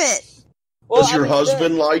describe it. Well, does your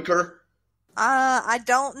husband like her? I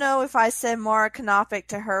don't know if I said Mara Kanopik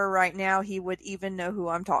to her right now, he would even know who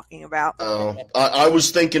I'm talking about. Oh, I was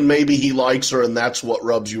thinking maybe he likes her and that's what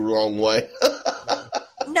rubs you the wrong way.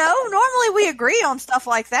 No, normally we agree on stuff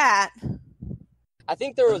like that. I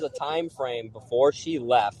think there was a time frame before she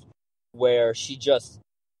left where she just,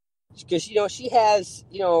 because, she has,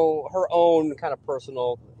 her own kind of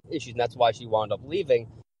personal issues, and that's why she wound up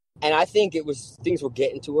leaving. And I think things were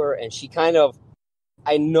getting to her, and she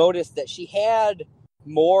I noticed that she had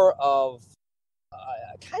more of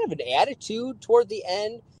kind of an attitude toward the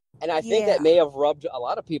end, and I think that may have rubbed a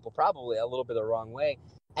lot of people probably a little bit the wrong way.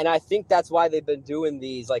 And I think that's why they've been doing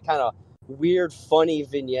these like kind of weird, funny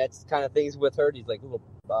vignettes kind of things with her. These like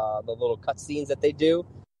the little cutscenes that they do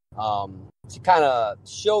to kind of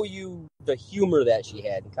show you the humor that she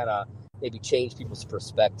had and kind of maybe change people's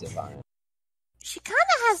perspective on it. She kind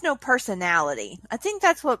of has no personality. I think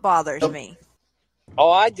that's what bothers me. Oh,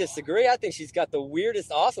 I disagree. I think she's got the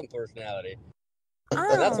weirdest, awesome personality.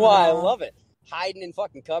 And that's why I love it. Hiding in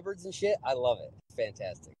fucking cupboards and shit. I love it. It's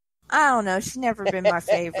fantastic. I don't know. She's never been my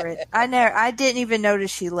favorite. I didn't even notice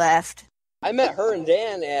she left. I met her and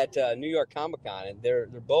Dan at New York Comic Con, and they're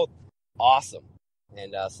both awesome.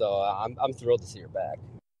 And so I'm thrilled to see her back.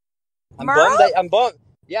 I'm bummed.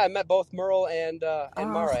 Yeah, I met both Merle and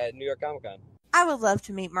Mara at New York Comic Con. I would love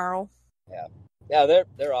to meet Merle. Yeah,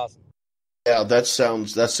 they're awesome. Yeah, that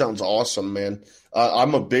sounds awesome, man.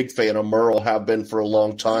 I'm a big fan of Merle, have been for a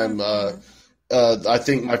long time. I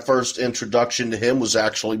think my first introduction to him was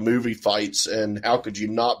actually movie fights, and how could you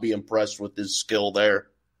not be impressed with his skill there?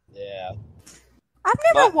 Yeah. I've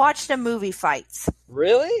never watched a movie fights.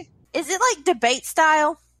 Really? Is it like debate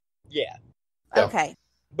style? Yeah. Okay.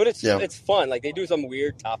 But it's fun. Like, they do some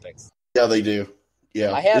weird topics. Yeah, they do.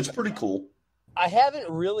 Yeah, it's pretty cool. I haven't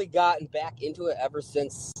really gotten back into it ever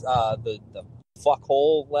since the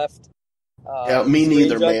fuckhole left. Yeah, me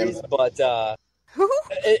neither, man. But the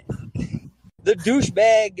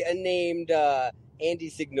douchebag named Andy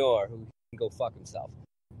Signor, who can go fuck himself.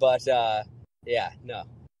 But no,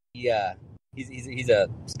 he's a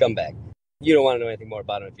scumbag. You don't want to know anything more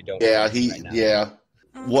about him if you don't. Yeah,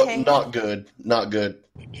 Okay. What? Not good. Not good.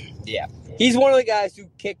 Yeah, he's one of the guys who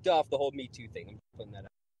kicked off the whole Me Too thing. I'm putting that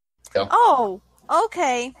out. Oh,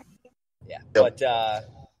 okay. Yeah, but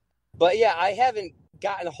yeah, I haven't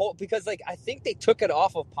gotten a whole because like I think they took it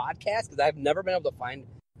off of podcasts because I've never been able to find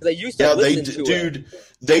because I used to listen to it. Dude,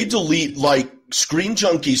 they delete like Screen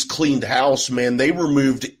Junkies cleaned house, man. They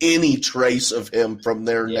removed any trace of him from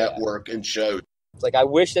their network and show. It's like I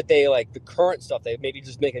wish that they like the current stuff. They maybe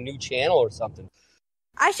just make a new channel or something.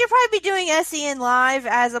 I should probably be doing SEN Live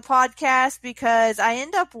as a podcast because I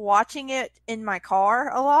end up watching it in my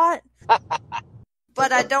car a lot.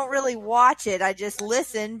 But I don't really watch it. I just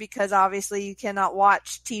listen because obviously you cannot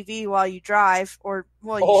watch TV while you drive, or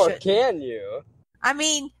shouldn't. Can you? I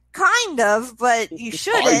mean, kind of, but you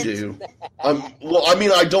shouldn't. I do. Well, I mean,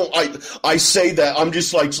 I don't. I say that I'm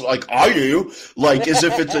just like I do, like as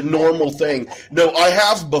if it's a normal thing. No, I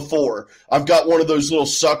have before. I've got one of those little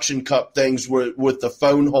suction cup things with the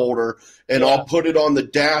phone holder, and I'll put it on the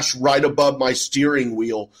dash right above my steering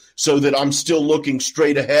wheel so that I'm still looking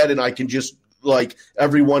straight ahead, and I can just. Like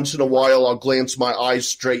every once in a while, I'll glance my eyes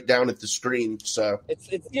straight down at the screen. So it's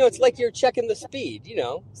it's like you're checking the speed.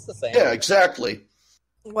 It's the same. Yeah, exactly.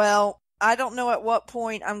 Well, I don't know at what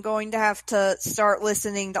point I'm going to have to start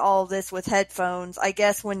listening to all of this with headphones. I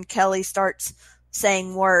guess when Kelly starts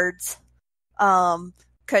saying words,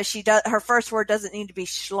 because her first word doesn't need to be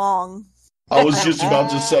schlong. I was just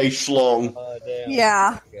about to say schlong. Damn.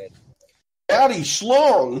 Yeah. Good. Daddy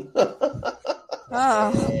schlong.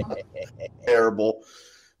 Oh. Terrible.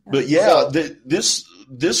 But yeah,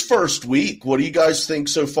 this first week, what do you guys think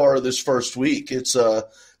so far of this first week? It's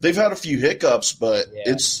they've had a few hiccups, but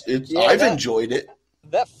I've enjoyed it.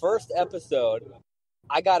 That first episode,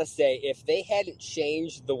 I gotta say, if they hadn't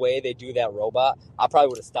changed the way they do that robot, I probably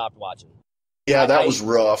would have stopped watching. Yeah, that was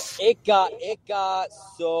rough. It got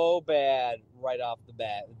so bad right off the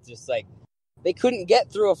bat. It's just like they couldn't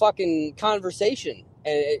get through a fucking conversation,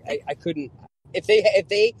 and I couldn't. If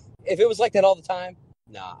it was like that all the time,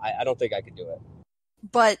 nah, I don't think I could do it.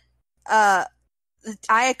 But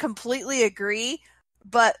I completely agree.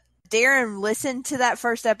 But Darren listened to that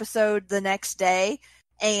first episode the next day,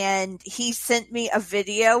 and he sent me a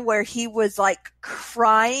video where he was like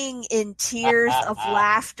crying in tears of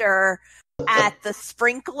laughter at the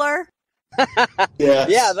sprinkler. Yeah,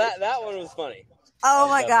 that one was funny. Oh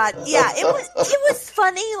my god, yeah, it was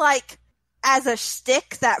funny like as a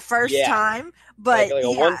shtick that first time, but like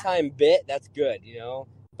a one-time bit, that's good,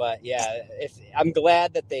 But yeah, I'm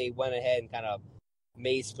glad that they went ahead and kind of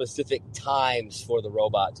made specific times for the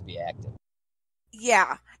robot to be active.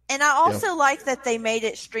 Yeah, and I also like that they made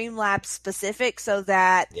it Streamlabs specific so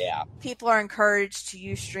that people are encouraged to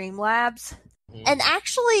use Streamlabs. Mm-hmm. And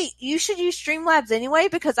actually, you should use Streamlabs anyway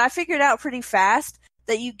because I figured out pretty fast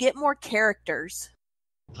that you get more characters.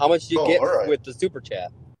 How much do you get with the Super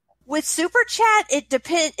Chat? With Super Chat,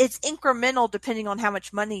 it's incremental depending on how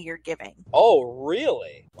much money you're giving. Oh,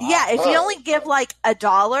 really? Wow. Yeah, if you only give like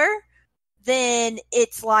 $1, then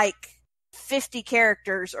it's like 50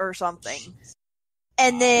 characters or something.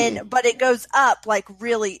 And then, but it goes up like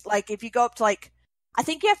really, like if you go up to like, I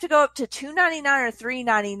think you have to go up to $2.99 or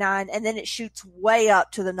 $3.99, and then it shoots way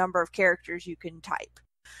up to the number of characters you can type.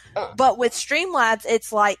 But with Streamlabs,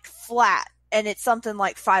 it's like flat, and it's something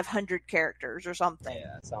like 500 characters or something.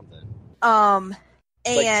 Yeah, something.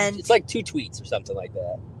 And it's like 2 tweets or something like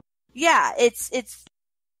that. Yeah, it's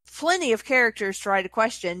plenty of characters to write a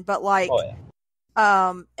question, but like,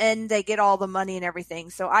 and they get all the money and everything.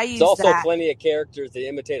 So I use that. There's also plenty of characters that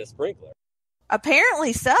imitate a sprinkler.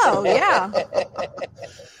 Apparently so, yeah.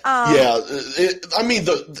 I mean,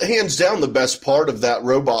 hands down, the best part of that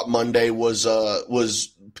Robot Monday was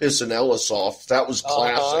pissing Ellis off. That was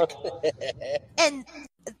classic. And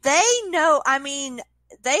they know, I mean,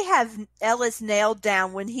 they have Ellis nailed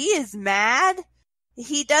down. When he is mad,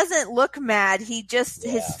 he doesn't look mad. He just,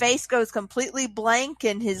 his face goes completely blank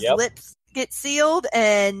and his lips get sealed,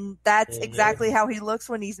 and that's exactly how he looks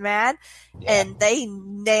when he's mad. And they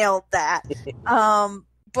nailed that. But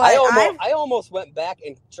I almost went back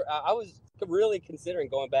and I was really considering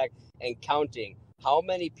going back and counting how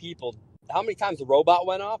many times the robot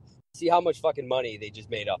went off, see how much fucking money they just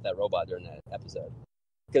made off that robot during that episode.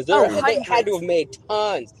 Because they had to have made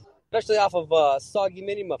tons, especially off of Soggy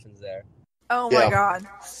Mini Muffins there. Oh my god.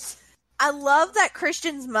 I love that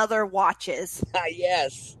Kristian's mother watches.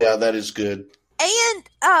 Yes. Yeah, that is good. And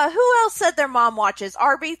who else said their mom watches?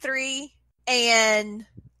 RB3 and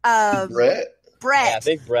Brett. Yeah, I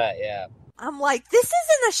think Brett, yeah. I'm like, this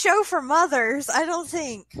isn't a show for mothers, I don't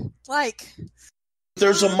think. Like,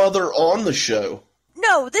 there's a mother on the show.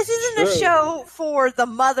 No, this isn't a show for the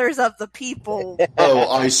mothers of the people. Oh,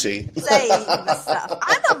 I see. Saying stuff.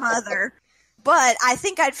 I'm a mother, but I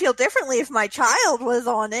think I'd feel differently if my child was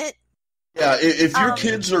on it. Yeah, if your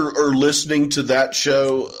kids are listening to that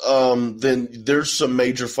show, then there's some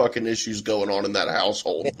major fucking issues going on in that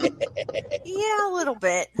household. Yeah, a little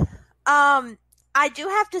bit. I do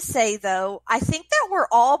have to say, though, I think that we're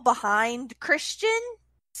all behind Kristian,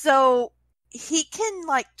 so he can,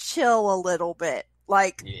 like, chill a little bit.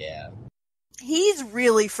 Like, Yeah. He's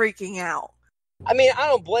really freaking out. I mean, I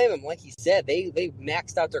don't blame him. Like he said, they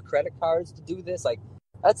maxed out their credit cards to do this. Like,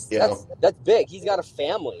 that's big. He's got a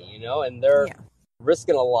family, you know, and they're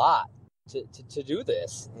risking a lot to do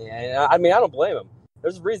this. And I mean, I don't blame him.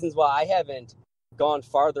 There's reasons why I haven't gone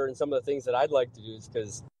farther in some of the things that I'd like to do, is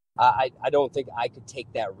because I don't think I could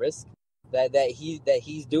take that risk that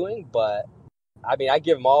he's doing. But I mean, I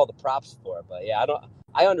give him all the props for it. But yeah,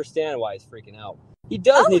 I understand why he's freaking out. He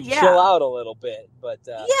does need to chill out a little bit, but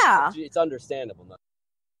it's understandable.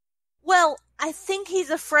 Well, I think he's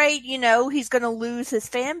afraid, you know, he's going to lose his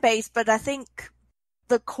fan base, but I think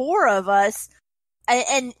the core of us,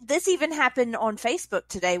 and this even happened on Facebook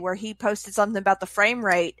today where he posted something about the frame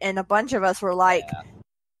rate, and a bunch of us were like,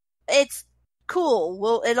 it's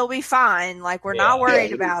cool, it'll be fine, like, we're not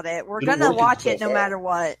worried about it. We're going to watch it no matter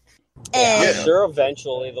what. And I'm sure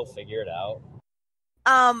eventually they'll figure it out.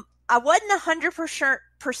 I wasn't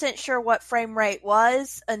 100% sure what frame rate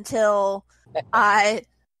was until I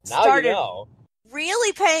started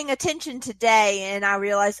really paying attention today, and I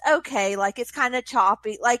realized, okay, like, it's kind of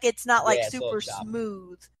choppy, like, it's not like super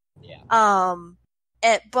smooth. Yeah.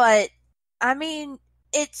 But I mean,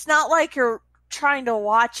 it's not like you're trying to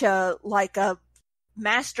watch a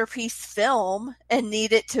masterpiece film and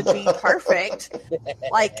need it to be perfect.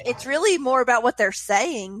 Like, it's really more about what they're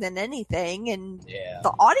saying than anything, and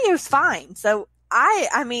the audio's fine. So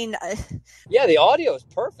I mean, the audio is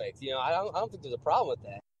perfect. You know, I don't think there's a problem with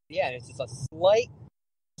that. Yeah, and it's just a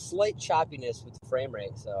slight choppiness with the frame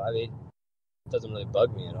rate. So I mean, it doesn't really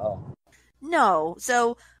bug me at all. No,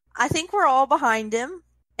 so I think we're all behind him,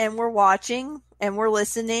 and we're watching, and we're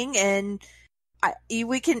listening, and I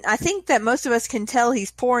think that most of us can tell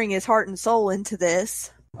he's pouring his heart and soul into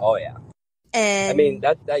this. Oh yeah, and I mean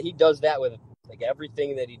that he does that with like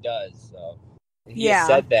everything that he does. So he has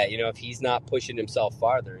said that, you know, if he's not pushing himself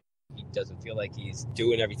farther, he doesn't feel like he's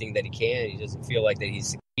doing everything that he can. He doesn't feel like that he's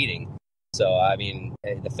succeeding. So I mean,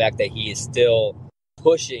 the fact that he is still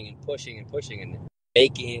pushing and pushing and pushing and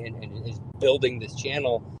making and is building this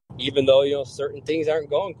channel, even though, you know, certain things aren't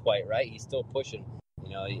going quite right, he's still pushing.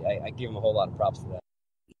 You know, I give him a whole lot of props for that.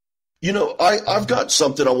 You know, I've got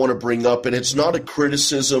something I want to bring up, and it's not a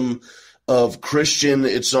criticism of Kristian.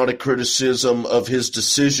 It's not a criticism of his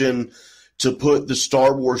decision to put the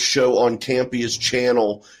Star Wars show on Campia's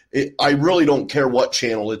channel. I really don't care what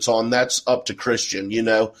channel it's on. That's up to Kristian, you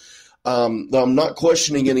know. I'm not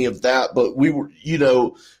questioning any of that, but we were, you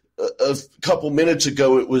know, a couple minutes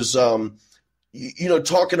ago, it was, you know,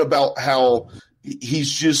 talking about how he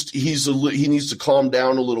needs to calm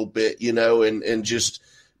down a little bit, you know, and just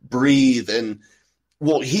breathe. And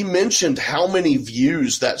well, he mentioned how many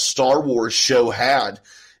views that Star Wars show had.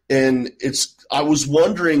 And I was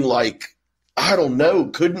wondering, like, I don't know,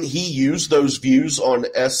 couldn't he use those views on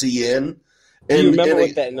SEN? Do you remember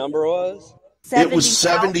what that number was? It was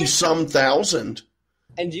 70-some thousand.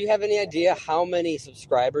 And do you have any idea how many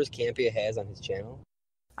subscribers Campia has on his channel?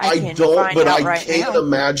 I don't, but I can't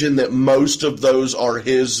imagine that most of those are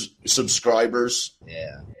his subscribers.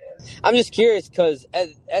 Yeah. I'm just curious because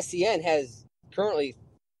SEN has currently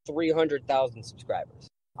 300,000 subscribers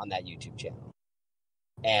on that YouTube channel.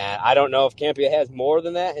 And I don't know if Campia has more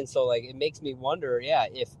than that. And so, like, it makes me wonder,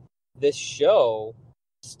 if this show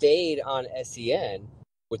stayed on SEN,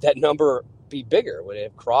 would that number be bigger? Would it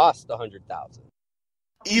have crossed 100,000?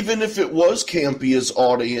 Even if it was Campia's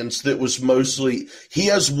audience, that was mostly, he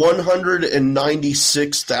has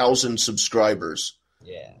 196,000 subscribers.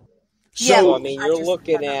 Yeah. So, I mean, you're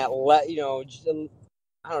looking at, you know,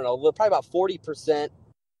 I don't know, probably about 40%.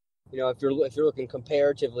 You know, if you're looking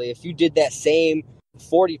comparatively, if you did that same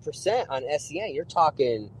 40% on SEN, you're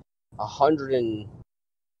talking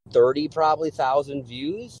 130 probably thousand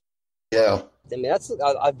views. Yeah. I mean, that's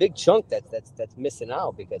a big chunk that's missing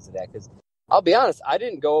out because of that. Because I'll be honest, I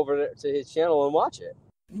didn't go over to his channel and watch it.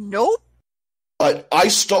 Nope. But I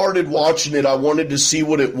started watching it. I wanted to see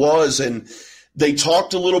what it was, and they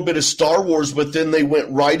talked a little bit of Star Wars, but then they went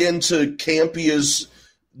right into Campia's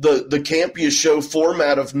the Campia show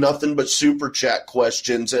format of nothing but super chat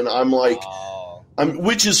questions, and I'm like,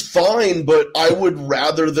 which is fine, but I would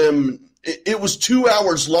rather them it was 2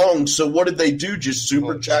 hours long, so what did they do? Just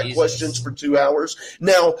super chat questions for 2 hours?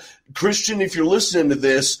 Now, Kristian, if you're listening to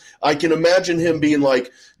this, I can imagine him being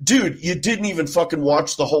like, dude, you didn't even fucking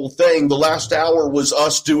watch the whole thing. The last hour was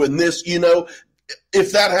us doing this, you know?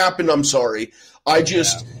 If that happened, I'm sorry. I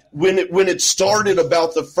just, when it started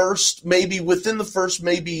about the first, within the first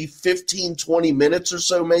 15, 20 minutes or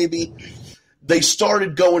so maybe, they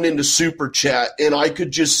started going into super chat, and I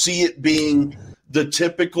could just see it being the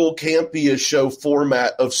typical Campia show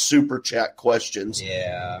format of super chat questions.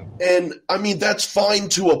 Yeah. And I mean, that's fine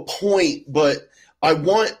to a point, but I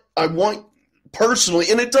want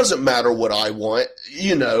personally, and it doesn't matter what I want,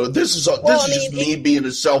 you know, this is just me being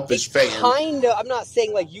a selfish fan. Kinda, I'm not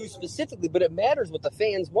saying like you specifically, but it matters what the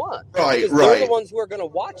fans want. Right, because they're the ones who are going to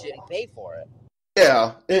watch it and pay for it.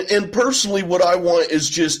 Yeah. And personally, what I want is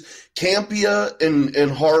just Campia and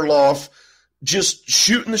Harloff just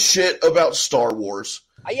shooting the shit about Star Wars.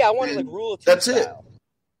 Yeah, I wanted like Rule of Two That's style.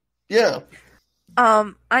 it. Yeah.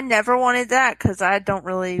 I never wanted that because I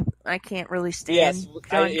can't really stand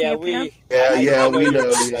John Campia. We know.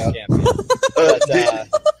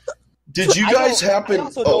 Did you guys happen? I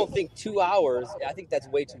also don't think 2 hours. I think that's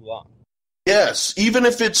way too long. Yes, even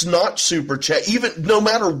if it's not super chat, even no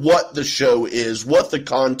matter what the show is, what the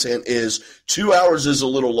content is, 2 hours is a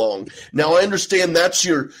little long. Now I understand that's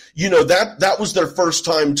that was their first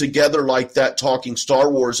time together like that talking Star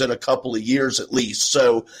Wars in a couple of years at least.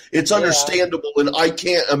 So it's understandable, and I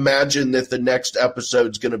can't imagine that the next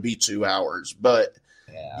episode's going to be 2 hours. But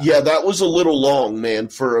yeah, that was a little long, man,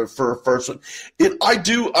 for a first one. I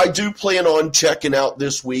do plan on checking out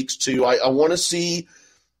this week's too. I want to see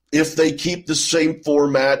if they keep the same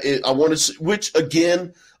format. I want to see, which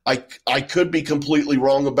again, I could be completely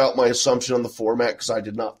wrong about my assumption on the format because I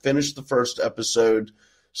did not finish the first episode.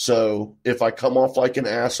 So if I come off like an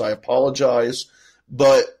ass, I apologize.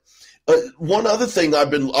 But one other thing I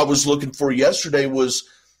was looking for yesterday was,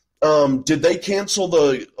 did they cancel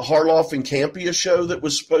the Harloff and Campia show that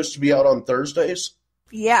was supposed to be out on Thursdays?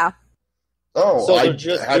 Yeah. Oh, so I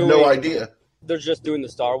had no idea. They're just doing the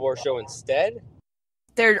Star Wars show instead?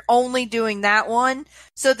 They're only doing that one.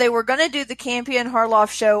 So they were going to do the Campia and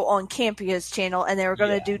Harloff show on Campia's channel, and they were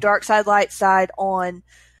going to do Dark Side, Light Side on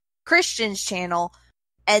Kristian's channel.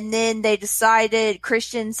 And then they decided,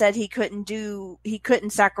 Kristian said he couldn't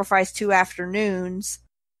sacrifice 2 afternoons.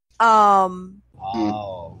 So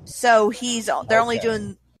they're only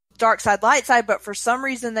doing Dark Side, Light Side, but for some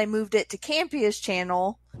reason they moved it to Campia's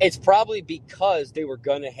channel. It's probably because they were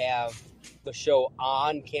going to have the show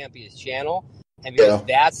on Campia's channel. And because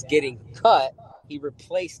that's getting cut, he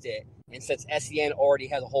replaced it. And since SEN already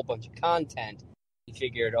has a whole bunch of content, he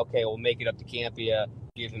figured, okay, we'll make it up to Campia,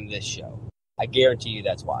 give him this show. I guarantee you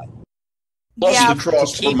that's why. Plus the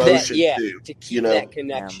cross promotion, too. To keep that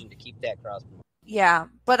connection, to keep that cross promotion. Yeah,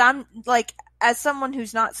 but I'm like, as someone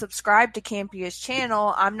who's not subscribed to Campia's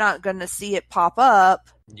channel, I'm not going to see it pop up.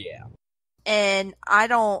 Yeah. And I'm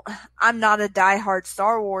not a diehard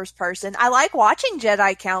Star Wars person. I like watching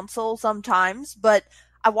Jedi Council sometimes, but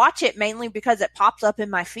I watch it mainly because it pops up in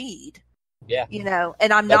my feed. Yeah. You know,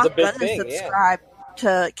 and I'm not going to subscribe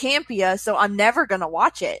to Campia, so I'm never going to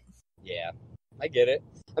watch it. Yeah, I get it.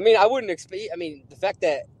 I mean, the fact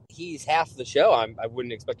that he's half the show, I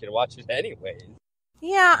wouldn't expect you to watch it anyway.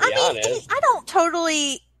 Yeah, I don't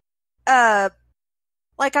totally, I'm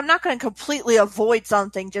not going to completely avoid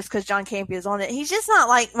something just because John Campia is on it. He's just not,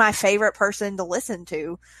 like, my favorite person to listen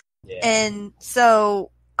to. Yeah. And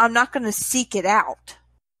so I'm not going to seek it out.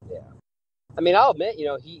 Yeah. I mean, I'll admit,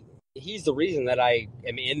 he's the reason that I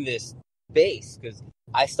am in this space, because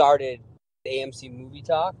I started the AMC Movie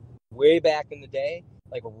Talk way back in the day,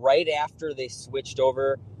 like right after they switched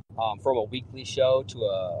over from a weekly show to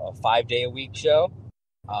a 5-day-a-week show.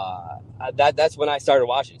 That's when I started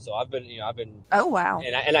watching. So I've been. Oh wow!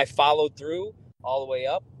 And I followed through all the way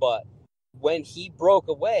up. But when he broke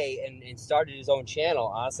away and started his own channel,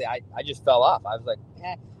 honestly, I just fell off. I was like,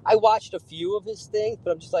 I watched a few of his things,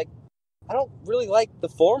 but I'm just like, I don't really like the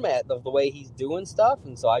format of the way he's doing stuff,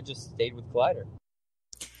 and so I just stayed with Collider.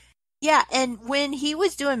 Yeah, and when he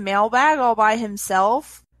was doing Mailbag all by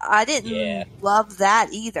himself, I didn't love that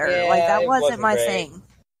either. Yeah, like that wasn't my thing.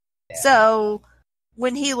 Yeah. So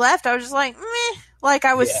when he left, I was just like, meh. Like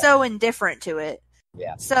I was so indifferent to it.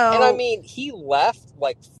 Yeah. So, and I mean, he left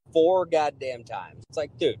like 4 goddamn times. It's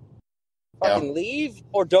like, dude, fucking leave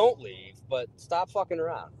or don't leave, but stop fucking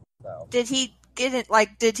around. So. Did he get it?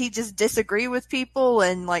 Like, did he just disagree with people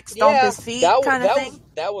and like stomp his feet kind of thing?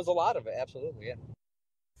 That was a lot of it. Absolutely, yeah.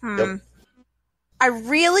 Yep. I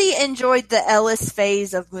really enjoyed the Ellis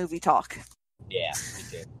phase of Movie Talk. Yeah, me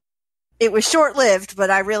too. It was short-lived,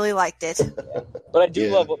 but I really liked it. Yeah. But I do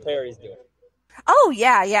love what Perry's doing. Oh,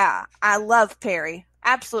 yeah. I love Perry.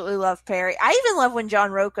 Absolutely love Perry. I even love when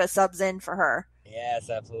John Roca subs in for her. Yes,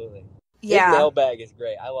 absolutely. Yeah. His mailbag is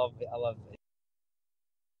great. I love it.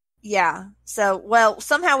 Yeah. So, well,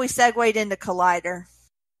 somehow we segued into Collider.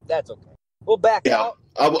 That's okay. We'll back out.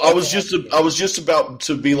 I was just about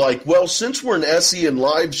to be like, well, since we're an SEN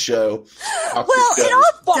live show, well, it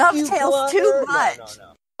all dovetails too much.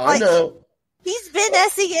 No. I know. He's been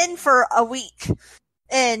SEN for a week,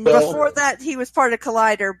 and before that, he was part of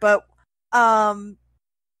Collider. But, I'm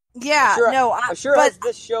sure as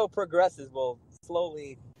this show progresses, we'll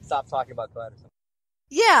slowly stop talking about Collider.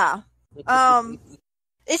 Yeah.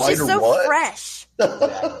 It's just so fresh.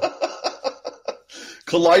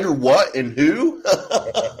 Collider what and who?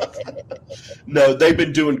 No, they've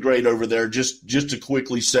been doing great over there. Just to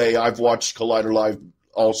quickly say, I've watched Collider Live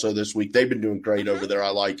also this week. They've been doing great over there. I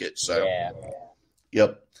like it. So,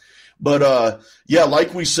 Yep. But,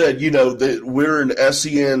 like we said, we're an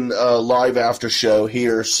SEN live after show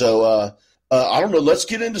here. So, I don't know. Let's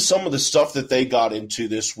get into some of the stuff that they got into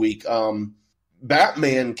this week.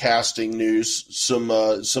 Batman casting news,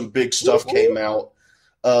 some big stuff came out.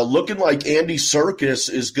 Looking like Andy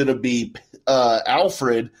Serkis is going to be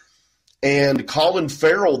Alfred, and Colin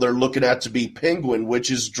Farrell they're looking at to be Penguin,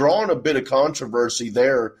 which is drawing a bit of controversy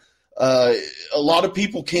there. A lot of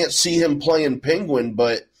people can't see him playing Penguin,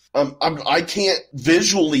 but I can't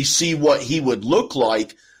visually see what he would look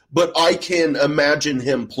like, but I can imagine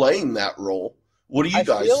him playing that role. What do you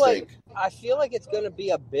guys think? I feel like it's going to be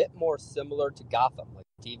a bit more similar to Gotham, like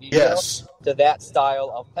TV show, to that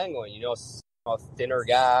style of Penguin. A thinner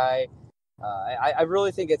guy. I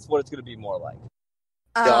really think it's what it's going to be more like.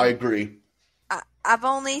 Yeah, I agree. I've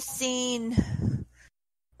only seen...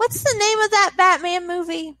 What's the name of that Batman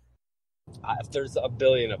movie? There's a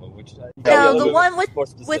billion of them. The one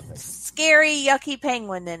with scary, yucky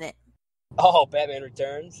penguin in it. Oh, Batman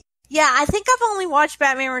Returns? Yeah, I think I've only watched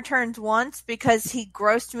Batman Returns once because he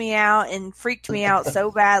grossed me out and freaked me out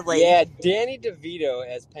so badly. Yeah, Danny DeVito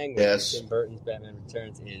as Penguin in Tim Burton's Batman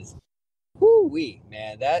Returns is... Woo-wee,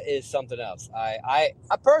 man, that is something else. I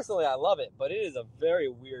personally, I love it, but it is a very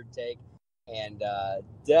weird take and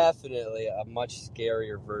definitely a much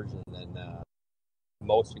scarier version than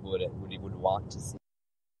most people would want to see.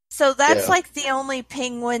 So that's like the only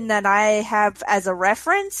Penguin that I have as a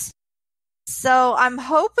reference. So I'm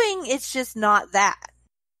hoping it's just not that.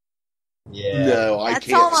 Yeah, no, I that's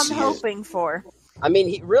can't. That's all I'm hoping for. I mean,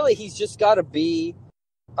 he's just got to be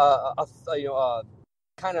a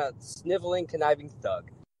kind of sniveling, conniving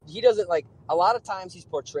thug. He doesn't a lot of times he's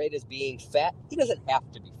portrayed as being fat. He doesn't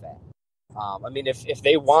have to be fat. I mean, if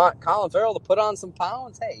they want Colin Farrell to put on some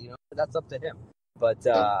pounds, hey, that's up to him. But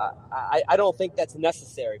I don't think that's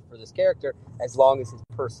necessary for this character as long as his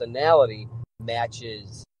personality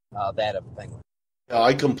matches that of the Penguin.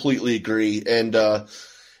 I completely agree. And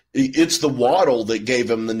it's the waddle that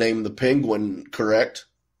gave him the name the Penguin, correct?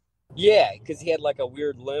 Yeah, because he had a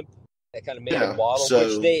weird limp that kind of made him waddle,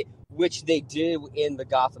 which they do in the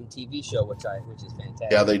Gotham TV show, which is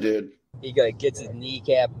fantastic. Yeah, they did. He gets his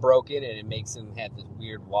kneecap broken, and it makes him have this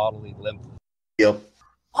weird waddly limp. Yep.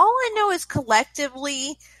 All I know is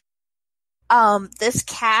collectively, this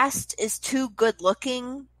cast is too good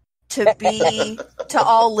looking to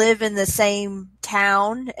all live in the same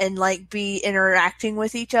town and be interacting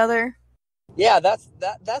with each other. Yeah, that's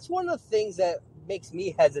one of the things that makes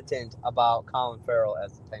me hesitant about Colin Farrell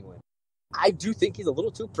as the Penguin. I do think he's a little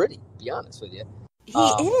too pretty, to be honest with you. He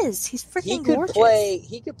is. He's freaking gorgeous.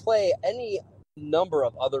 He could play any number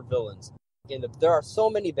of other villains. There are so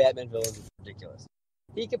many Batman villains, it's ridiculous.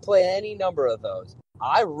 He could play any number of those.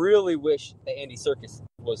 I really wish that Andy Serkis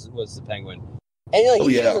was the Penguin. And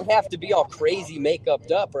he doesn't have to be all crazy makeup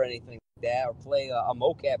up or anything like that, or play a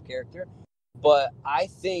mocap character. But I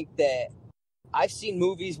think that I've seen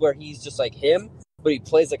movies where he's just like him, but he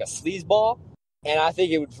plays like a sleazeball, and I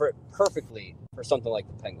think it would fit perfectly for something like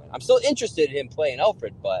the Penguin. I'm still interested in him playing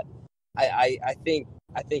Alfred, but I think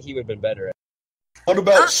he would have been better at it. What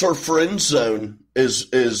about Sir Friendzone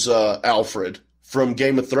is Alfred from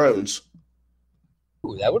Game of Thrones?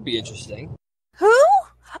 Ooh, that would be interesting. Who?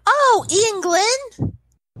 Oh, Ian Glenn?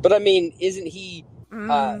 But I mean, isn't he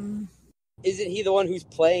the one who's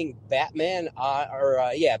playing Batman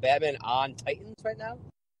Batman on Titans right now?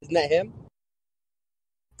 Isn't that him?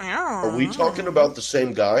 Are we talking about the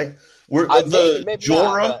same guy? We're maybe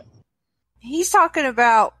Jorah. Not, he's talking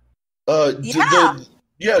about Jorah,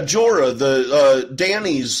 the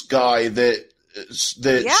Danny's guy that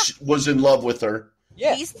was in love with her.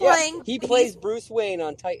 Yeah, he's playing. He plays Bruce Wayne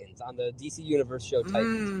on Titans, on the DC Universe show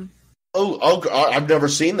Titans. I've never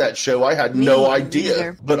seen that show. I had no idea.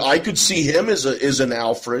 Either. But I could see him as an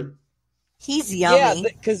Alfred. He's yummy. Yeah,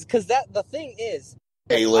 because the thing is,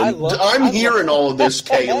 Kalyn, I'm hearing all of this,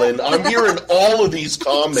 Kalyn. I'm hearing all of these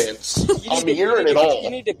comments. I'm hearing it all. You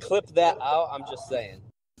need to clip that out. I'm just saying.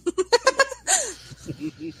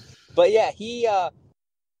 But yeah, he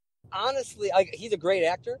honestly, he's a great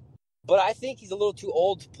actor, but I think he's a little too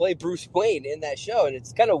old to play Bruce Wayne in that show, and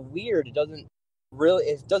it's kind of weird. It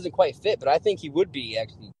doesn't quite fit, but I think he would be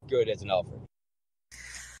actually good as an Alfred.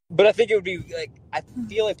 But I think it would be I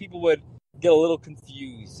feel like people would get a little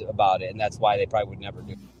confused about it, and that's why they probably would never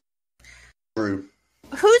do it. True.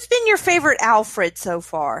 Who's been your favorite Alfred so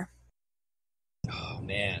far? Oh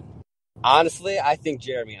man, honestly, I think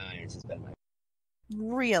Jeremy Irons has been my.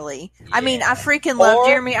 Really? Yeah. I mean, I freaking love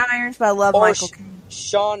Jeremy Irons, but I love Michael Caine.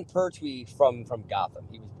 Sean Pertwee from Gotham.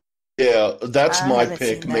 Yeah, that's my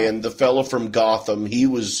pick, man. The fellow from Gotham. He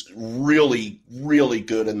was really, really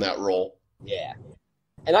good in that role. Yeah,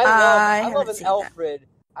 and I love an Alfred.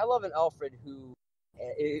 I love an Alfred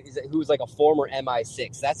who's like a former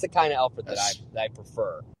MI6. That's the kind of Alfred that I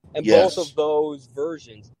prefer. And both of those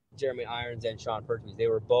versions, Jeremy Irons and Sean Pertwee, they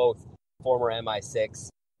were both former MI6.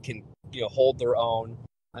 Can hold their own.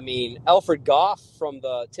 I mean, Alfred Goff from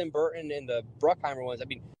the Tim Burton and the Bruckheimer ones. I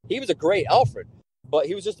mean, he was a great Alfred, but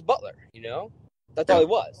he was just a butler. That's all he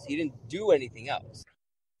was. He didn't do anything else.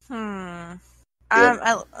 I don't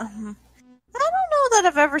know that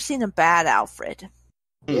I've ever seen a bad Alfred.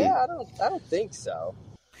 Yeah, I don't think so.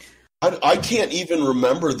 I can't even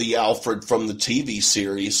remember the Alfred from the TV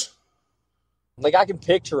series. Like, I can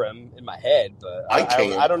picture him in my head, but I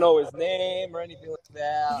can't. I don't know his name or anything like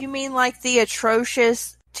that. You mean like the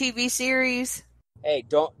atrocious TV series? Hey,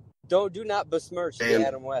 do not besmirch the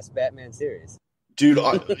Adam West Batman series. Dude,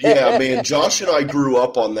 man, Josh and I grew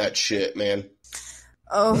up on that shit, man.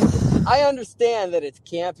 Oh. I understand that it's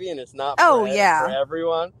campy and it's not for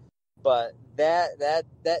everyone, but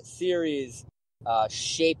that series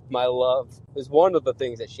shaped my love. It was one of the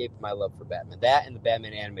things that shaped my love for Batman. That and the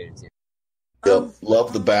Batman animated series. Yep,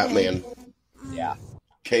 love the Batman. Yeah.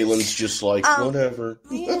 Kalyn's just like, whatever.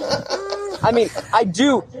 I mean, I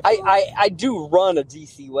do run a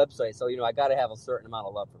DC website, so I got to have a certain amount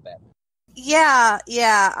of love for Batman. Yeah,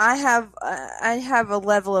 I have a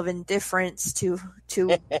level of indifference to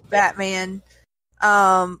Batman.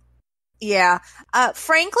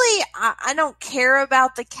 Frankly, I don't care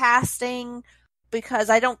about the casting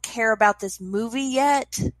because I don't care about this movie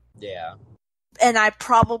yet. Yeah. And I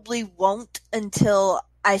probably won't until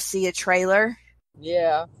I see a trailer.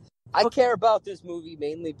 Yeah. I care about this movie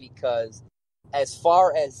mainly because as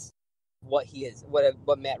far as what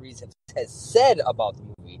Matt Reeves has said about the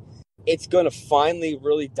movie, it's going to finally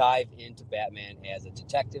really dive into Batman as a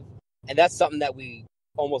detective. And that's something that we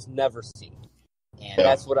almost never see. And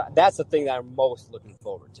that's the thing that I'm most looking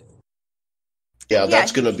forward to. Yeah,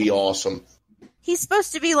 that's going to be awesome. He's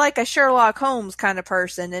supposed to be like a Sherlock Holmes kind of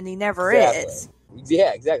person, and he never is.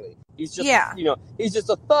 Yeah, exactly. He's just, he's just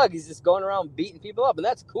a thug. He's just going around beating people up, and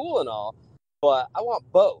that's cool and all. But I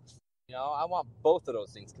want both. I want both of those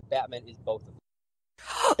things because Batman is both of them.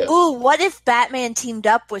 Yeah. Ooh, what if Batman teamed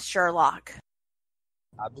up with Sherlock?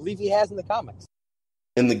 I believe he has in the comics.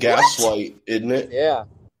 In the Gaslight, isn't it? Yeah.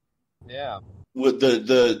 With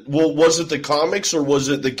was it the comics or was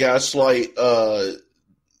it the Gaslight?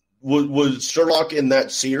 Was Sherlock in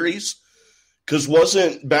that series? Because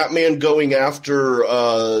wasn't Batman going after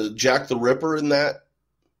Jack the Ripper in that?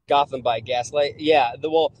 Gotham by Gaslight? Yeah.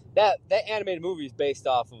 That animated movie is based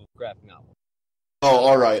off of a graphic novel. Oh,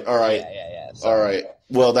 all right. Yeah. All right.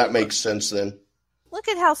 Well, that makes sense then. Look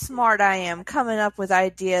at how smart I am coming up with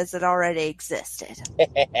ideas that already existed.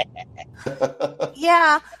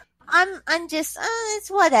 Yeah. I'm just, it's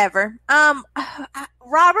whatever.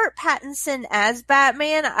 Robert Pattinson as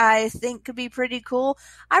Batman, I think could be pretty cool.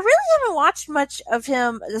 I really haven't watched much of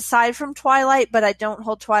him aside from Twilight, but I don't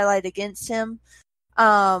hold Twilight against him.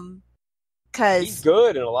 'Cause he's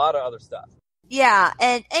good in a lot of other stuff. Yeah,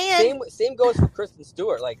 and same goes for Kristen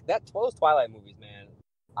Stewart. Like those Twilight movies, man.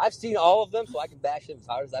 I've seen all of them, so I can bash them as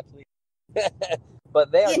hard as I please.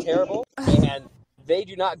 But they are terrible, and they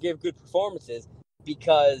do not give good performances.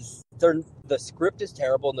 Because the script is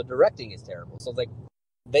terrible and the directing is terrible. So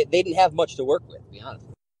they didn't have much to work with, to be honest.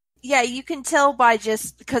 Yeah, you can tell by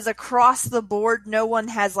just because across the board, no one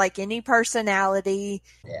has like any personality.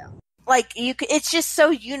 Yeah, like it's just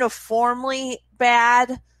so uniformly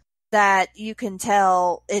bad that you can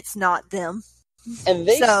tell it's not them. And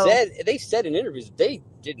they said in interviews they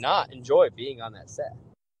did not enjoy being on that set.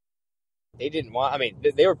 They didn't want. I mean,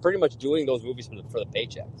 they were pretty much doing those movies for the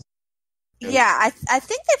paychecks. Yeah, I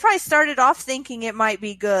think they probably started off thinking it might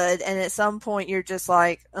be good, and at some point you're just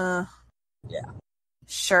like, yeah,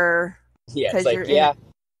 sure. Yeah, it's like,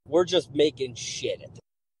 we're just making shit at this.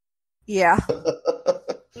 Yeah.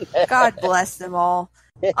 God bless them all.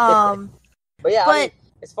 But I mean,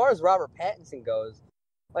 as far as Robert Pattinson goes,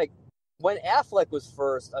 like, when Affleck was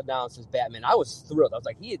first announced as Batman, I was thrilled. I was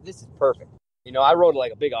like, this is perfect. You know, I wrote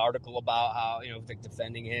like a big article about how, you know, like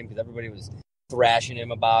defending him because everybody was thrashing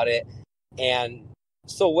him about it. And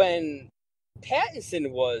so when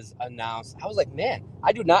Pattinson was announced, I was like, man,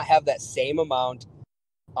 I do not have that same amount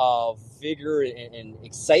of vigor and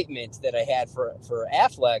excitement that I had for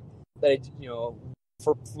Affleck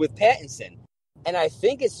with Pattinson. And I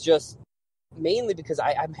think it's just mainly because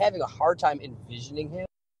I'm having a hard time envisioning him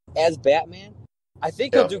as Batman. I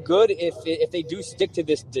think he'll do good if they do stick to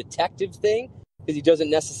this detective thing, because he doesn't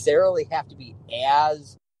necessarily have to be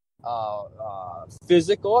as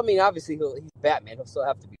physical. I mean, obviously he's Batman; he'll still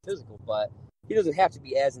have to be physical, but he doesn't have to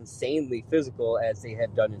be as insanely physical as they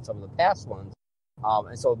have done in some of the past ones.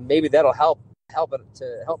 And so maybe that'll help me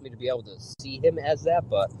to be able to see him as that.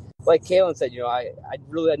 But like Kalyn said, you know, I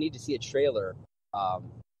need to see a trailer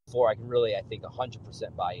before I can really, I think,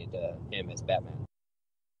 100% buy into him as Batman.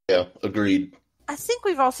 Yeah, agreed. I think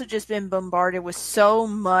we've also just been bombarded with so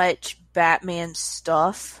much Batman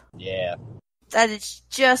stuff. Yeah. That it's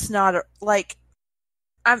just not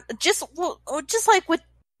I'm just like with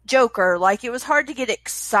Joker, like it was hard to get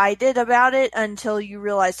excited about it until you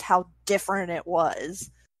realized how different it was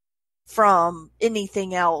from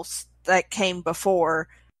anything else that came before.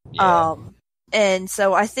 Yeah. And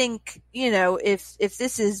so I think, you know, if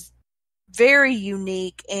this is very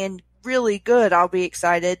unique and really good, I'll be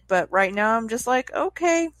excited. But right now I'm just like,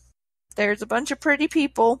 okay, there's a bunch of pretty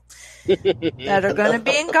people that are going to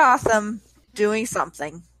be in Gotham doing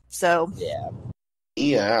something. So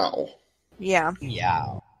Meow. Yeah.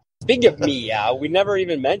 Meow. Speaking of meow, we never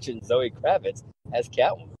even mentioned Zoe Kravitz as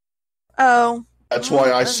Catwoman. Oh. That's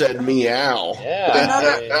why I said meow.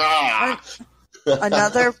 Yeah.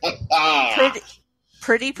 Another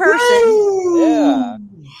pretty person. Yeah.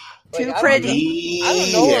 Too pretty.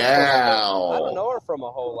 I don't know her from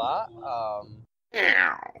a whole lot.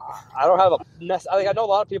 I don't have I know a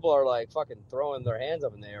lot of people are like fucking throwing their hands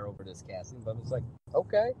up in the air over this casting, but it's like,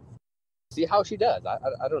 okay, see how she does.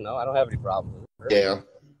 I don't know. I don't have any problem with her. Yeah.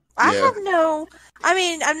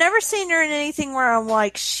 I've never seen her in anything where I'm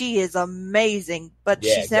like, she is amazing, but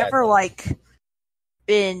she's never like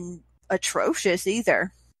been atrocious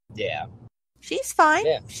either. Yeah. She's fine.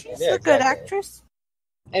 Yeah. She's a good actress.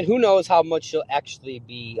 And who knows how much she'll actually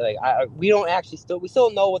be like. We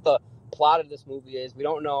still know what the plot of this movie is. We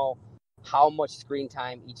don't know how much screen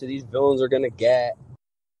time each of these villains are going to get.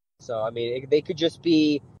 So, I mean, they could just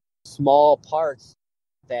be small parts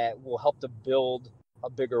that will help to build a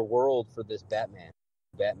bigger world for this Batman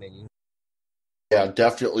universe. Yeah,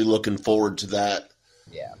 definitely looking forward to that.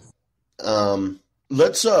 Yeah.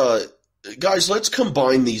 Let's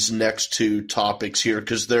combine these next two topics here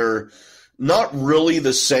because they're not really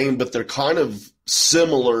the same, but they're kind of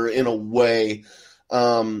similar in a way.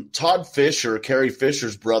 Todd Fisher, Carrie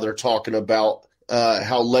Fisher's brother, talking about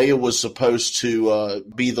how Leia was supposed to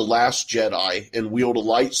be the last Jedi and wield a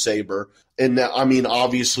lightsaber. And that, I mean,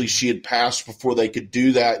 obviously she had passed before they could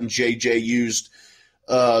do that, and JJ used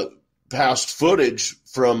past footage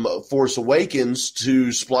from Force Awakens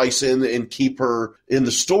to splice in and keep her in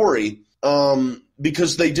the story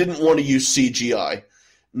because they didn't want to use CGI.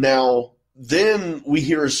 Now, then we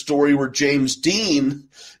hear a story where James Dean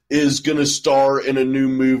is going to star in a new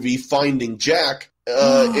movie, Finding Jack,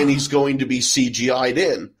 and he's going to be CGI'd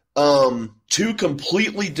in. Two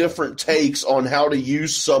completely different takes on how to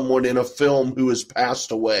use someone in a film who has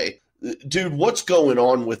passed away. Dude, what's going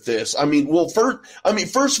on with this? I mean,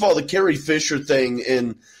 first of all, the Carrie Fisher thing,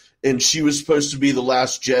 and she was supposed to be the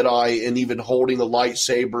last Jedi and even holding a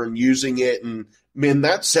lightsaber and using it, and man,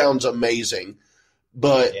 that sounds amazing.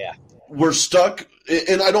 But we're stuck,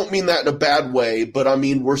 and I don't mean that in a bad way, but I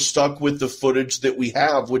mean we're stuck with the footage that we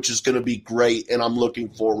have, which is going to be great, and I'm looking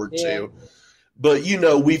forward to. But, you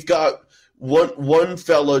know, we've got one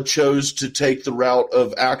fella chose to take the route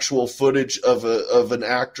of actual footage of an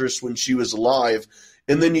actress when she was alive,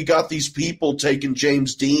 and then you got these people taking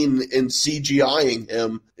James Dean and CGIing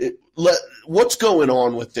him. What's going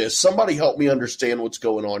on with this? Somebody help me understand what's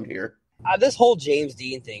going on here. This whole James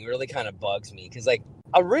Dean thing really kind of bugs me because, like,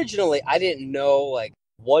 originally I didn't know, like,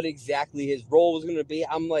 what exactly his role was going to be.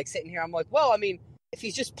 I'm, like, sitting here, I'm like, well, I mean, if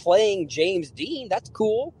he's just playing James Dean, that's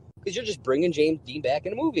cool because you're just bringing James Dean back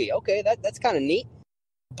in a movie. Okay, that's kind of neat.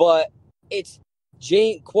 But it's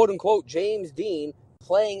quote-unquote James Dean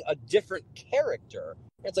playing a different character.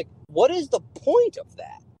 It's like, what is the point of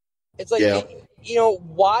that? It's like,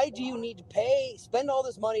 why do you need to spend all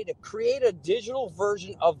this money to create a digital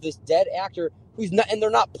version of this dead actor who's not, and they're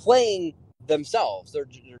not playing themselves.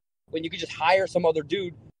 When you could just hire some other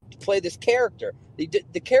dude to play this character.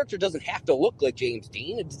 The character doesn't have to look like James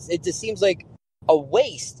Dean. It just seems like a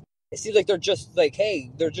waste. It seems like they're just like,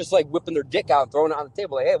 hey, they're just like whipping their dick out and throwing it on the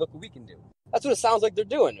table. Like, hey, look what we can do. That's what it sounds like they're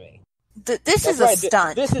doing to me. This is a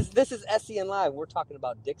stunt. This is SEN Live. We're talking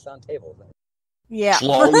about dicks on tables. Yeah.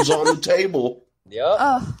 Schlongs on the table.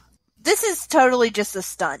 Yep. This is totally just a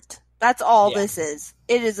stunt. That's all this is.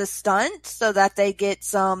 It is a stunt so that they get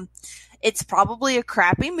some. It's probably a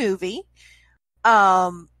crappy movie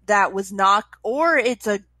that was not, or it's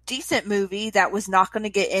a decent movie that was not going to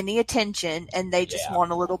get any attention, and they just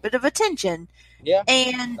want a little bit of attention. Yeah.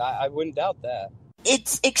 And I wouldn't doubt that.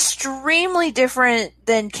 It's extremely different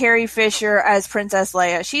than Carrie Fisher as Princess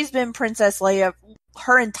Leia. She's been Princess Leia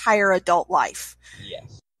her entire adult life.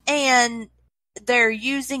 Yes. And they're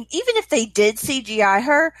using, even if they did CGI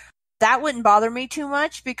her, that wouldn't bother me too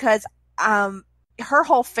much because her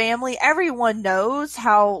whole family, everyone knows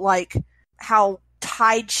how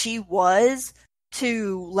tied she was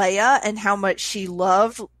to Leia and how much she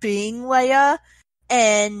loved being Leia.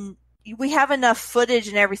 And we have enough footage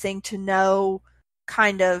and everything to know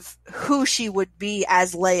kind of who she would be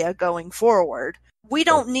as Leia going forward. We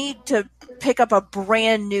don't need to pick up a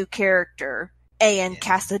brand new character and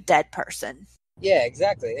cast a dead person. Yeah,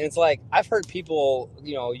 exactly. And it's like, I've heard people,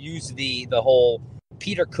 use the whole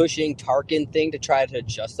Peter Cushing Tarkin thing to try to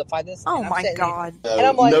justify this. Oh my God. And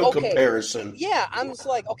I'm like, no comparison. Yeah, I'm just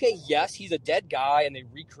like, okay, yes, he's a dead guy and they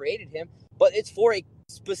recreated him, but it's for a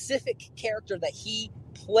specific character that he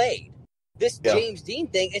played. This James Dean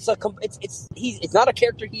thing, it's not a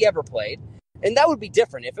character he ever played, and that would be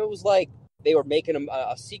different if it was like they were making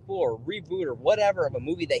a sequel or a reboot or whatever of a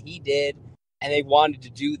movie that he did, and they wanted to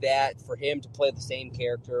do that for him to play the same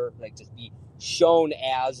character, like just be shown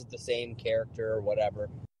as the same character or whatever.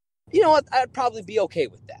 You know what? I'd probably be okay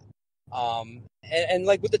with that. And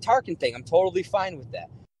like with the Tarkin thing, I'm totally fine with that.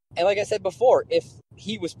 And like I said before, if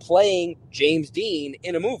he was playing James Dean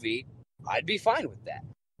in a movie, I'd be fine with that.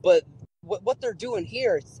 But what they're doing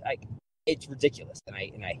here, it's ridiculous, and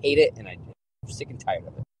I hate it, and I'm sick and tired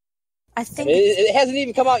of it. I think it hasn't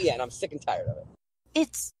even come out yet, and I'm sick and tired of it.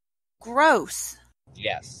 It's gross.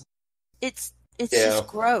 Yes, it's just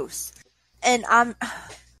gross, and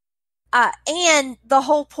and the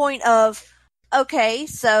whole point of, okay,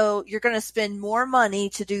 so you're going to spend more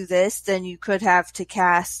money to do this than you could have to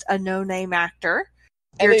cast a no-name actor.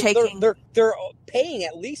 They're paying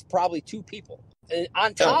at least probably 2 people. And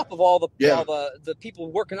on top of all the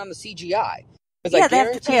people working on the CGI. Yeah, they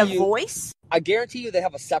have to pay a voice. I guarantee you they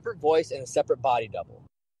have a separate voice and a separate body double.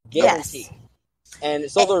 Guarantee. Yes.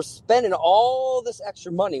 And so they're spending all this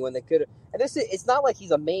extra money when they could have. And it's not like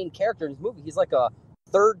he's a main character in this movie. He's like a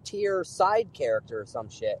third-tier side character or some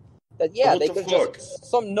shit. That, they could have just,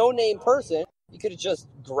 some no-name person, you could have just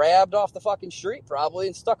grabbed off the fucking street probably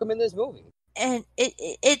and stuck him in this movie. And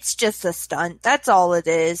it's just a stunt. That's all it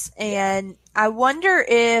is. And I wonder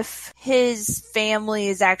if his family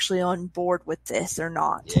is actually on board with this or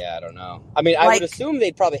not. Yeah, I don't know. I mean, I would assume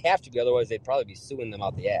they'd probably have to be, otherwise they'd probably be suing them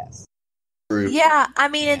out the ass. Yeah, I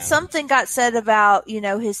mean, and something got said about,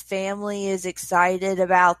 his family is excited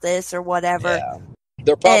about this or whatever. Yeah.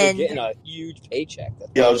 They're probably getting a huge paycheck.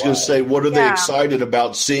 I was going to say, what are they excited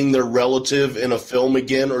about? Seeing their relative in a film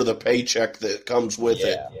again, or the paycheck that comes with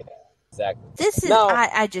it? Yeah. Exactly. This is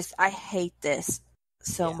I hate this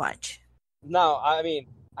so much. No, I mean,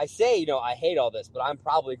 I say, I hate all this, but I'm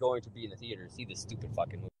probably going to be in the theater to see this stupid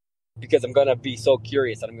fucking movie because I'm going to be so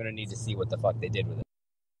curious that I'm going to need to see what the fuck they did with it.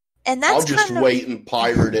 And that's I'll just wait and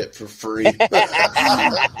pirate it for free. Wade. They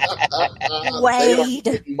don't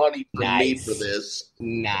get money from me for this.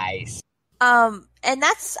 Nice. And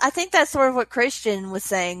I think that's sort of what Kristian was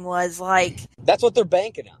saying was like. That's what they're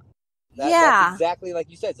banking on. That's exactly like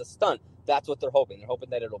you said. It's a stunt. That's what they're hoping. They're hoping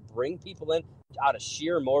that it'll bring people in out of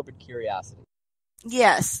sheer morbid curiosity.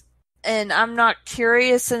 Yes. And I'm not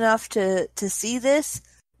curious enough to see this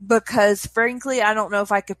because, frankly, I don't know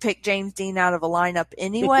if I could pick James Dean out of a lineup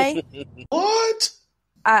anyway. What?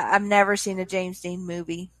 I've never seen a James Dean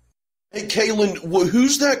movie. Hey, Kalyn,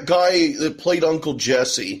 who's that guy that played Uncle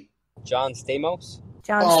Jesse? John Stamos?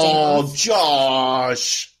 Oh,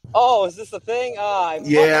 Josh. Oh, is this a thing?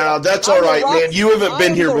 That's all right, man. You haven't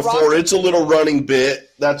been here before. It's a little running bit.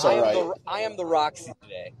 That's all right. I am the Roxy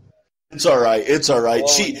today. It's all right. It's all right.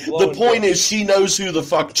 The point is, she knows who the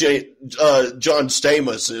fuck John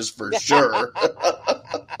Stamos is for sure.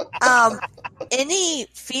 any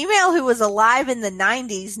female who was alive in the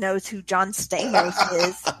 90s knows who John Stamos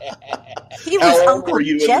is. He was How old Uncle were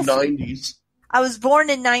you Jesse. in the 90s? I was born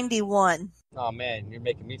in 91. Oh man, you're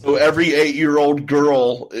making me. So every 8-year-old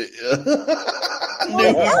girl knew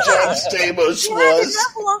who John Stamos was.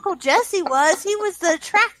 Who Uncle Jesse was. He was the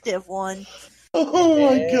attractive one. Oh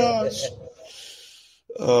my gosh.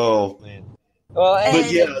 Oh man. Well,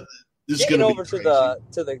 but yeah, this is getting gonna over be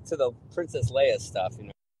to the Princess Leia stuff,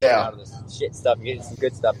 Yeah. Out of this shit stuff, getting some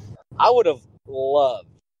good stuff. I would have loved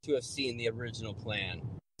to have seen the original plan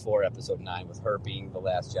for Episode 9 with her being the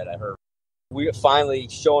last Jedi. We finally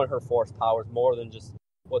showing her Force powers more than just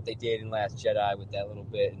what they did in Last Jedi with that little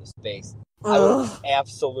bit in the space. I would have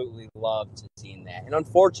absolutely loved to have seen that. And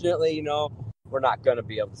unfortunately, we're not going to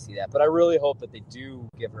be able to see that. But I really hope that they do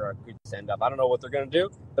give her a good send-up. I don't know what they're going to do,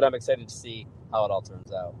 but I'm excited to see how it all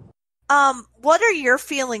turns out. What are your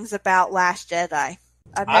feelings about Last Jedi?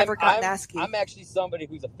 I've never gotten to ask you. I'm actually somebody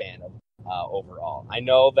who's a fan of overall. I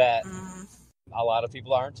know that a lot of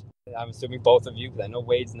people aren't. I'm assuming both of you, because I know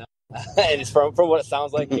Wade's not. And it's from what it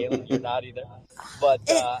sounds like, Kalyn, you're not either. But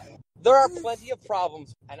there are plenty of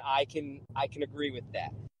problems, and I can agree with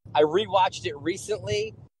that. I rewatched it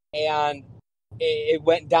recently, and it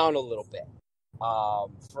went down a little bit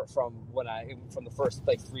from the first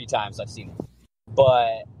 3 times I've seen it.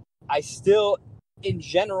 But I still, in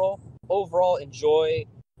general, overall enjoy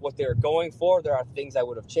what they're going for. There are things I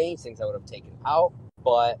would have changed, things I would have taken out,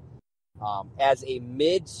 but as a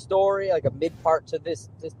mid story, like a mid part to this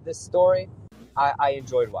story, I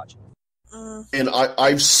enjoyed watching it. And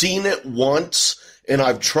I've seen it once, and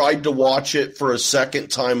I've tried to watch it for a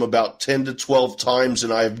second time about 10 to 12 times,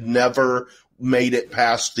 and I've never made it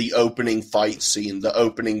past the opening fight scene, the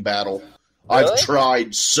opening battle. Really? I've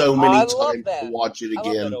tried so many times to watch it again. I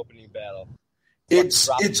love that opening battle. It's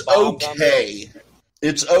okay.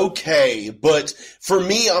 It's okay, but for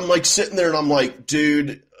me, I'm like sitting there and I'm like,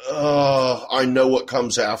 dude, I know what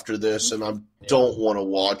comes after this, and I don't want to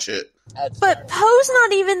watch it. But Poe's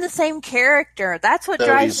not even the same character. That's what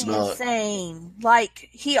drives me insane. Like,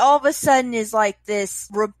 he all of a sudden is like this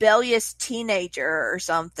rebellious teenager or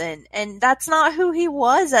something, and that's not who he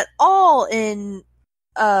was at all in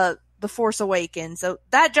The Force Awakens. So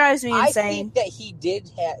that drives me insane. I think that he did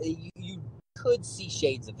have. You could see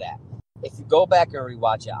shades of that if you go back and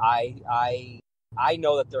rewatch it. I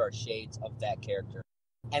know that there are shades of that character.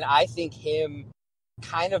 And I think him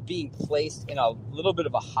kind of being placed in a little bit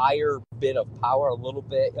of a higher bit of power, a little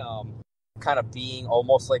bit kind of being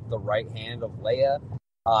almost like the right hand of Leia.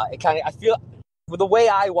 I feel, with the way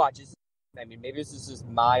I watch it, I mean, maybe this is just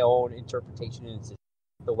my own interpretation and it's just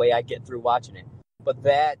the way I get through watching it. But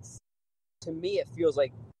that's, to me, it feels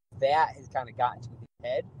like that has kind of gotten to his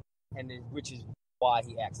head, which is why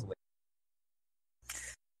he acts the way.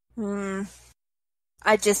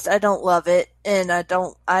 I don't love it, and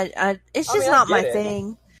it's just not my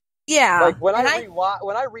thing. Yeah. Like when I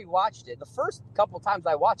rewatched it, the first couple times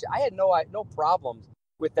I watched it, I had no problems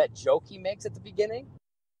with that joke he makes at the beginning.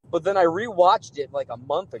 But then I rewatched it like a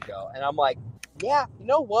month ago, and I'm like, yeah, you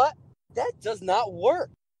know what? That does not work.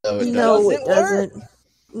 No, it doesn't. Work.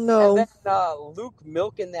 No. And then Luke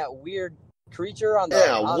milking that weird creature on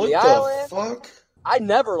the what the island. The fuck? I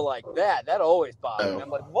never liked that. That always bothered me.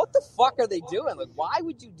 I'm like, what the fuck are they doing? Like, why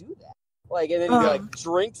would you do that? Like, and then he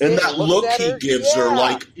drinks and it that and look at he her. gives her,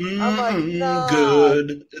 like, I'm like, no,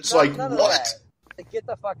 good. It's like, what? Like, get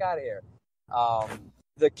the fuck out of here.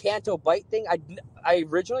 The Canto bite thing, I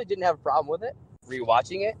originally didn't have a problem with it.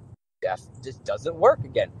 Rewatching it, just doesn't work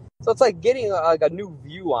again. So it's like getting a new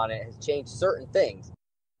view on it has changed certain things,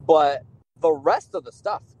 but the rest of the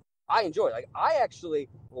stuff I enjoyed. Like, I actually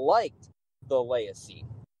liked the Leia scene.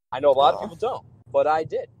 I know a lot of people don't, but I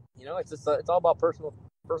did. It's just it's all about personal.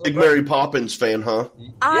 Big Mary Poppins fan, huh? Yeah,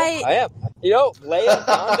 I am. Leia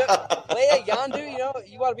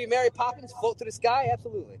Yondu. You want to be Mary Poppins, float to the sky?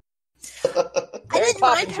 Absolutely.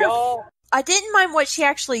 I didn't mind what she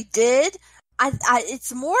actually did.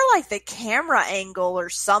 It's more like the camera angle or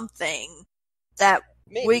something that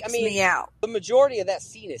wigs me out. The majority of that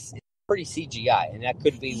scene is pretty CGI, and that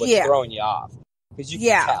could be what's throwing you off because you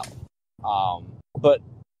can tell. But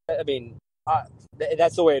I mean,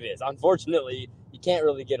 that's the way it is. Unfortunately, you can't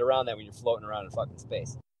really get around that when you're floating around in fucking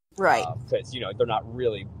space, right? Because they're not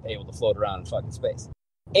really able to float around in fucking space,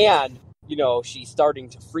 and she's starting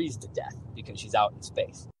to freeze to death because she's out in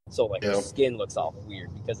space. So like her skin looks all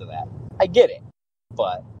weird because of that. I get it,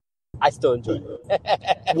 but I still enjoy it.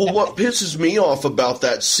 Well, what pisses me off about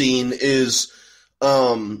that scene is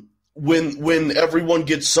when everyone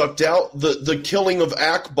gets sucked out, the killing of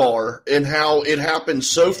Akbar and how it happened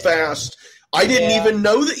so fast. I didn't even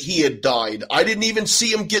know that he had died. I didn't even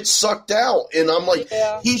see him get sucked out. And I'm like,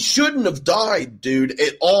 he shouldn't have died, dude,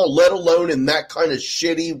 at all, let alone in that kind of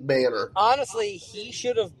shitty manner. Honestly, he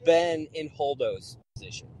should have been in Holdo's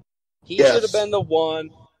position. He should have been the one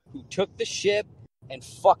who took the ship and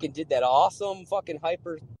fucking did that awesome fucking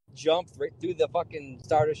hyper jump right through the fucking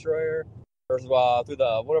Star Destroyer, or through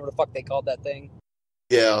the, whatever the fuck they called that thing.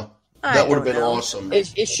 Yeah, that would have been awesome.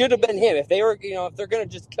 It should have been him. If they were, if they're going to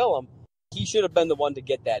just kill him, he should have been the one to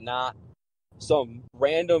get that, not some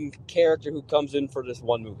random character who comes in for this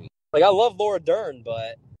one movie. Like, I love Laura Dern,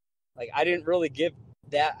 but, like, I didn't really give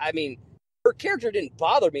that. I mean, her character didn't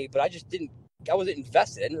bother me, but I wasn't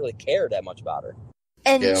invested. I didn't really care that much about her.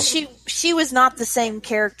 And she was not the same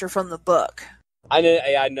character from the book. I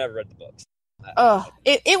never read the books.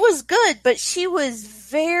 It was good, but she was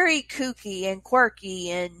very kooky and quirky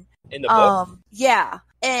and in the book. Yeah.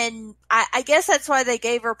 And I guess that's why they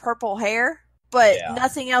gave her purple hair, but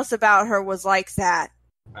nothing else about her was like that.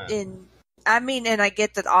 And I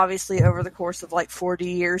get that obviously over the course of like 40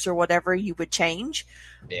 years or whatever, you would change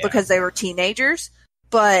because they were teenagers,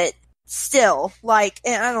 but still, like,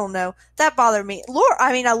 and I don't know, that bothered me.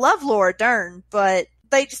 I love Laura Dern, but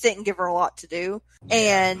they just didn't give her a lot to do.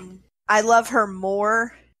 And I love her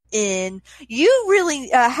more in, you really,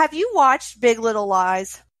 have you watched Big Little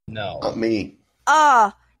Lies? No. Not me.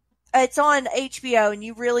 It's on HBO, and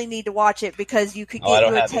you really need to watch it because you could get I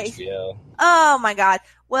don't a have taste. HBO. Oh my god!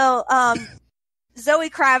 Well, Zoe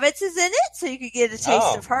Kravitz is in it, so you could get a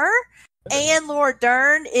taste of her. And Laura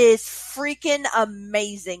Dern is freaking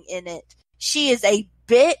amazing in it. She is a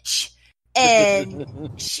bitch,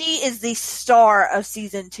 and she is the star of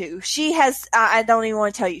season 2. She has, I don't even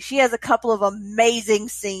want to tell you, she has a couple of amazing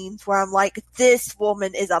scenes where I'm like, this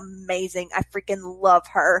woman is amazing. I freaking love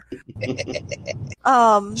her.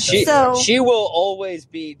 She will always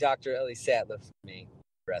be Dr. Ellie Sattler for me,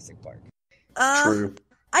 Jurassic Park. True.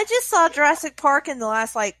 I just saw Jurassic Park in the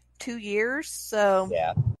last, 2 years, so.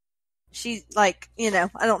 Yeah. She's I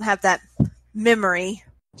don't have that memory.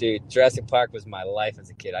 Dude, Jurassic Park was my life as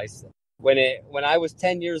a kid. When I was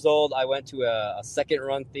 10 years old, I went to a second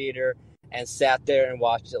run theater and sat there and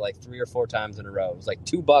watched it 3 or 4 times in a row. It was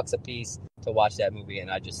 $2 a piece to watch that movie,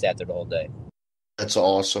 and I just sat there the whole day. That's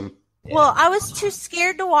awesome. Yeah. Well, I was too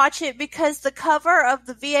scared to watch it because the cover of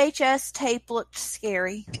the VHS tape looked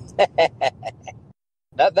scary.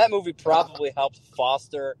 That movie probably helped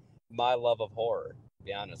foster my love of horror, to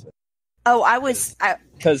be honest with you. Oh, I was...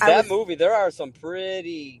 Because that movie, there are some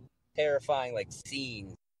pretty terrifying,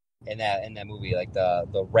 scenes in that movie. Like,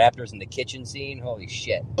 the raptors in the kitchen scene. Holy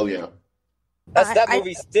shit. Oh, yeah. That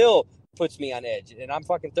movie still puts me on edge. And I'm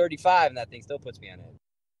fucking 35, and that thing still puts me on edge.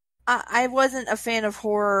 I wasn't a fan of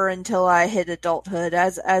horror until I hit adulthood.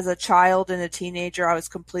 As a child and a teenager, I was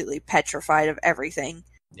completely petrified of everything.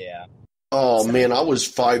 Yeah. Oh, man, I was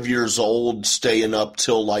 5 years old staying up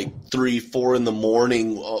till 3, 4 in the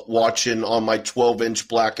morning watching on my 12-inch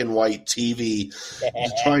black and white TV,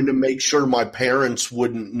 trying to make sure my parents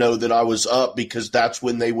wouldn't know that I was up because that's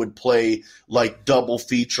when they would play double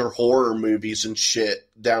feature horror movies and shit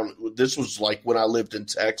down. This was when I lived in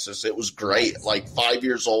Texas. It was great. 5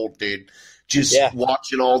 years old, dude. Just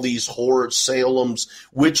watching all these horror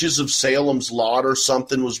Witches of Salem's Lot or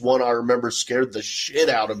something was one I remember scared the shit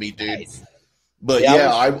out of me, dude. Nice. But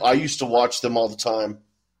I used to watch them all the time.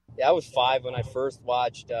 Yeah, I was 5 when I first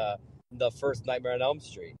watched the first Nightmare on Elm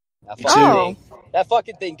Street. That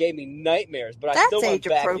fucking thing gave me nightmares, but I still went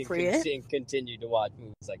back and continued to watch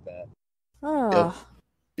movies like that. Oh.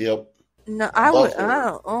 Yep. No, I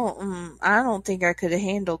don't think I could have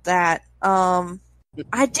handled that.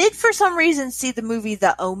 I did, for some reason, see the movie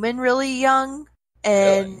The Omen really young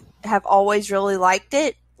and have always really liked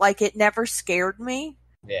it. It never scared me.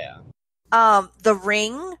 Yeah. The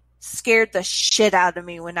Ring scared the shit out of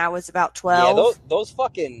me when I was about 12. Yeah, those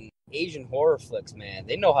fucking Asian horror flicks, man,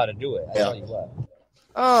 they know how to do it. I tell you what.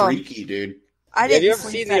 Oh, freaky, dude. Have you ever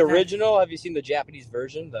seen the original? Have you seen the Japanese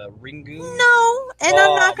version, the Ringu? No, and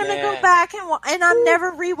I'm not going to go back and I'm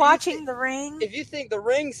never rewatching The Ring. If you think The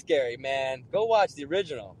Ring's scary, man, go watch the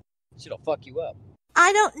original. Shit'll fuck you up.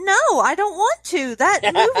 I don't know. I don't want to. That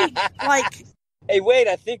movie, Hey, wait,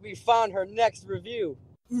 I think we found her next review.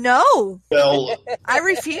 No. Well, I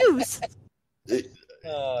refuse.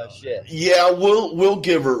 Oh shit. Yeah, we'll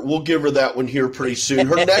give her that one here pretty soon.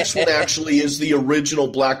 Her next one actually is the original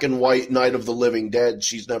black and white Night of the Living Dead.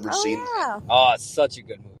 She's never seen. Yeah. Oh, it's such a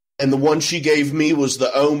good movie. And the one she gave me was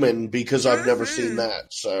The Omen because I've never seen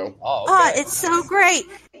that. So. Oh, okay. It's so great.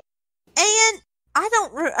 And I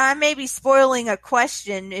I may be spoiling a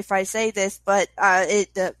question if I say this, but I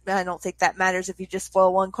don't think that matters if you just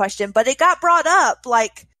spoil one question. But it got brought up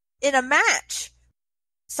like in a match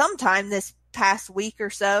sometime this past week or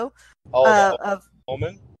so. Of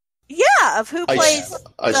Omen? Yeah, of who plays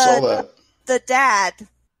I saw that. The dad,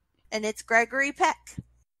 and it's Gregory Peck.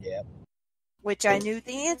 Yeah. Which I knew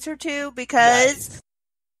the answer to because,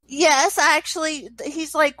 yes,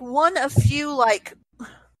 he's like one of few like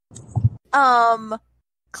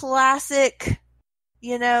classic,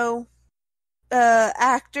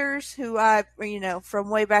 actors who from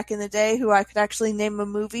way back in the day who I could actually name a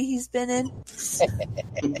movie he's been in.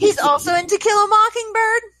 He's also in To Kill a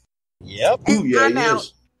Mockingbird. Yep. And Ooh, yeah, I'm he out.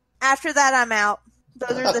 is. After that, I'm out.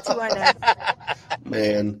 Those are the two I know.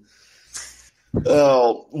 Man.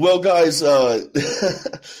 Oh, well, guys, let's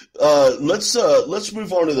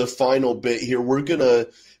move on to the final bit here. We're gonna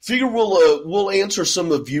figure we'll answer some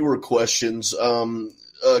of the viewer questions, a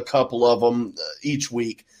couple of them each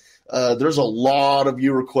week. There's a lot of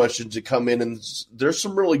viewer questions that come in, and there's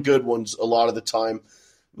some really good ones a lot of the time.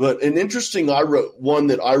 But an interesting one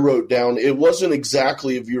that I wrote down, it wasn't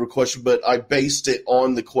exactly a viewer question, but I based it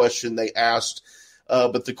on the question they asked.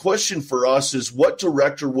 But the question for us is, what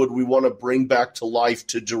director would we want to bring back to life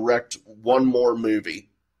to direct one more movie?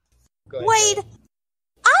 Wade,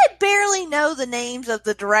 I barely know the names of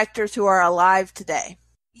the directors who are alive today.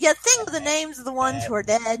 You think of the names of the ones who are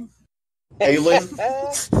dead.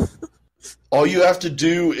 Kalyn, all you have to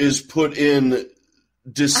do is put in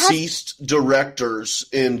deceased directors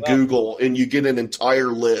in Google, and you get an entire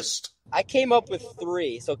list. I came up with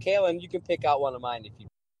 3, so Kalyn, you can pick out one of mine if you.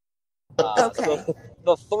 Okay. So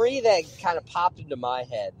the 3 that kind of popped into my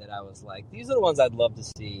head that I was like, these are the ones I'd love to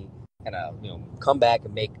see, kind of come back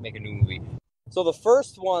and make a new movie. So the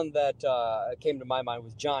first one that came to my mind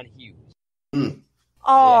was John Hughes.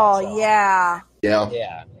 Oh yeah.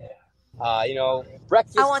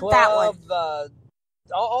 Breakfast I want Club, that one.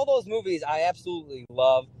 All those movies I absolutely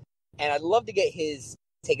love, and I'd love to get his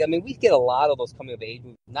take. I mean, we get a lot of those coming of age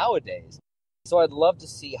movies nowadays, so I'd love to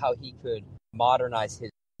see how he could modernize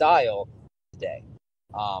his style today.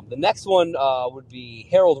 The next one would be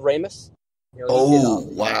Harold Ramis.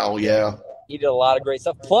 Wow, yeah. He did a lot of great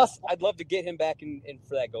stuff. Plus, I'd love to get him back in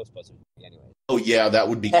for that Ghostbusters movie anyway. Oh, yeah, that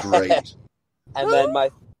would be great. And then my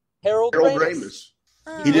Harold Ramis.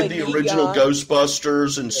 He did the original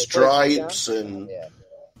Ghostbusters and Stripes and... Yeah.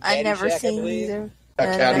 I've never seen either.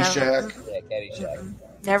 Caddyshack. Yeah, Caddyshack.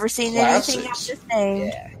 Never seen Classics. anything else just named.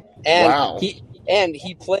 Yeah. And Wow.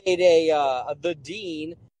 he played the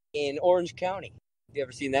Dean in Orange County. You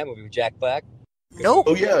ever seen that movie with Jack Black? Nope.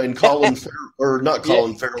 Oh, yeah, and Colin Farrell, or not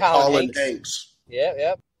Colin Farrell, Colin Hanks.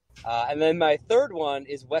 Yep. And then my third one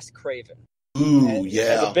is Wes Craven. Ooh, yeah.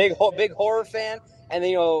 As a big horror fan, and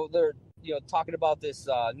then, they're talking about this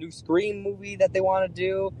new Scream movie that they want to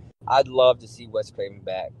do. I'd love to see Wes Craven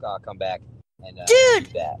come back and do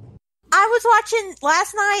that. I was watching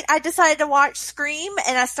last night. I decided to watch Scream,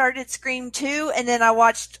 and I started Scream 2, and then I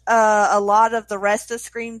watched a lot of the rest of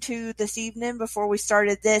Scream 2 this evening before we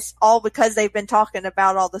started this, all because they've been talking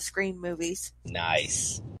about all the Scream movies.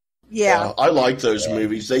 Nice. Yeah. I like those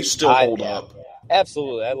movies. They still hold up.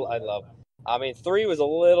 Absolutely. I love them. I mean, 3 was a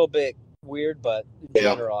little bit weird, but in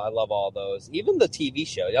general, I love all those. Even the TV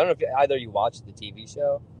show. I don't know if either of you watched the TV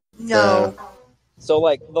show. No. So,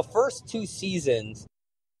 like, the first 2 seasons,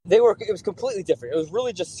 it was completely different. It was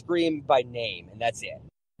really just Scream by name, and that's it.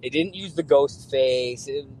 They didn't use the ghost face.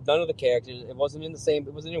 None of the characters. It wasn't in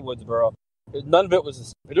Woodsboro. None of it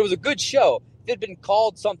was. But it was a good show. If it had been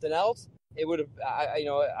called something else, it would have.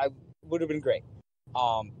 I would have been great.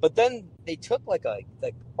 But then they took like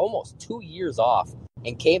almost 2 years off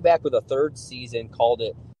and came back with a 3rd season, called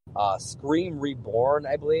it Scream Reborn,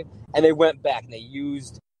 I believe. And they went back and they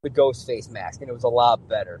used the ghost face mask, and it was a lot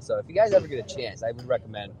better. So if you guys ever get a chance, I would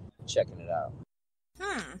recommend checking it out.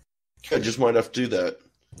 I just might have to do that.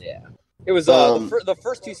 Yeah, it was the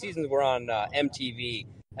first 2 seasons were on MTV,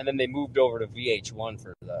 and then they moved over to VH1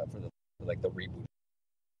 for the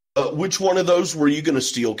reboot. Which one of those were you going to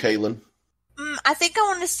steal, Kalyn? I think I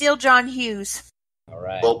want to steal John Hughes. All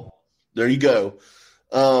right. Well, there you go.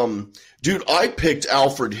 Dude, I picked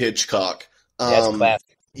Alfred Hitchcock. That's classic.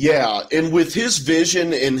 Yeah, and with his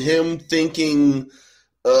vision and him thinking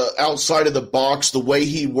outside of the box, the way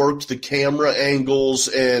he worked the camera angles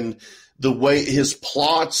and the way his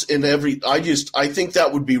plots and I think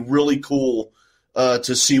that would be really cool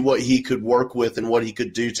to see what he could work with and what he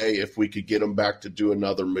could do today if we could get him back to do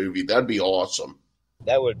another movie. That'd be awesome.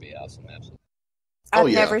 That would be awesome, absolutely. I've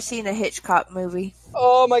never seen a Hitchcock movie.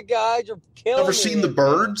 Oh my God, you're killing me. Never seen The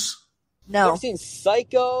Birds? No. Never seen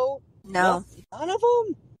Psycho? No. None of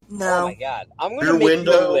them? No. Oh my god. I'm going Rear to make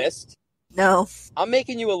Window? you a list. No. I'm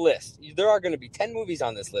making you a list. There are going to be 10 movies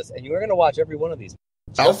on this list, and you are going to watch every one of these.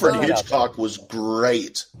 Alfred Hitchcock was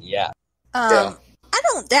great. Yeah. I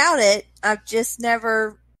don't doubt it. I've just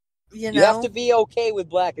never, you know. You have to be okay with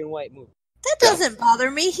black and white movies. That doesn't bother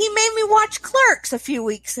me. He made me watch Clerks a few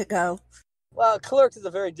weeks ago. Well, Clerks is a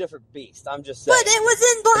very different beast. I'm just saying. But it was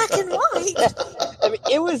in black and white. I mean,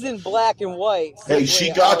 it was in black and white. Hey,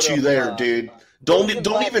 she got you there, dude. Don't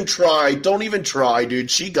even try. Don't even try, dude.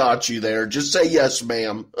 She got you there. Just say yes,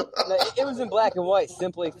 ma'am. It was in black and white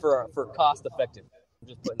simply for cost effective.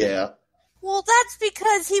 Yeah. Well, that's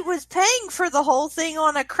because he was paying for the whole thing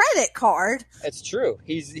on a credit card. It's true.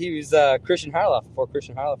 He was Kristian Harloff before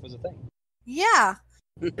Kristian Harloff was a thing. Yeah.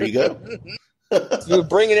 There you go. So you're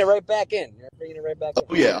bringing it right back in.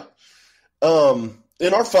 Oh, yeah.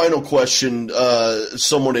 And our final question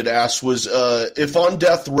someone had asked was, if on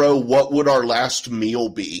death row, what would our last meal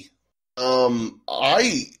be?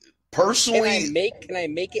 I personally... Can I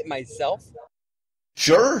make it myself?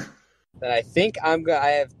 Sure. Then I think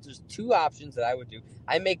there's two options that I would do.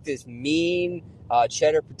 I make this mean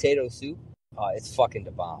cheddar potato soup. It's fucking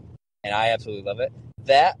the bomb. And I absolutely love it.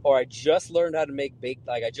 That, or I just learned how to make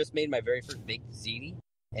I just made my very first baked ziti,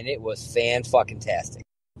 and it was fan-fucking-tastic.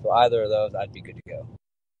 So either of those, I'd be good to go.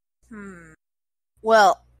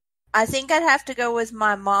 Well, I think I'd have to go with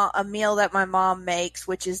a meal that my mom makes,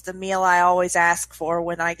 which is the meal I always ask for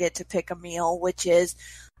when I get to pick a meal, which is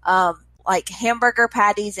like hamburger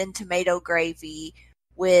patties and tomato gravy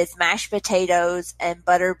with mashed potatoes and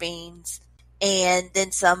butter beans, and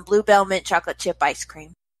then some Bluebell mint chocolate chip ice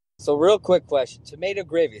cream. So real quick question. Tomato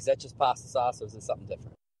gravy, is that just pasta sauce or is it something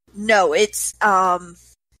different? No, it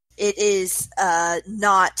is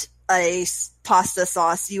not a pasta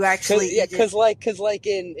sauce. You actually because like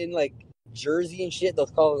in like Jersey and shit, they'll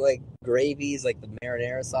call it like gravies, like the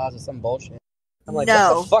marinara sauce or some bullshit. I'm like,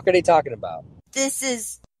 what the fuck are they talking about? This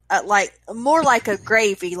is like more like a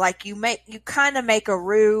gravy. Like you kind of make a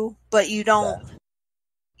roux, but you don't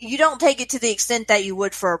take it to the extent that you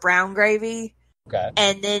would for a brown gravy. Okay.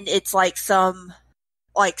 And then it's like some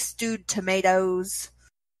like stewed tomatoes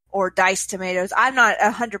or diced tomatoes. I'm not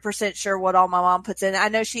 100% sure what all my mom puts in. I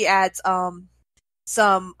know she adds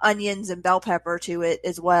some onions and bell pepper to it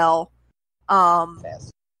as well. And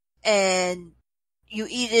you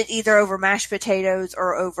eat it either over mashed potatoes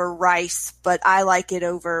or over rice, but I like it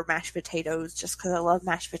over mashed potatoes just because I love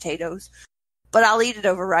mashed potatoes. But I'll eat it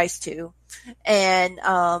over rice too. And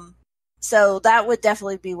so that would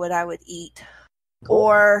definitely be what I would eat. Cool.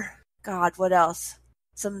 Or, God, what else?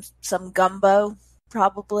 Some gumbo,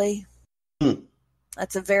 probably.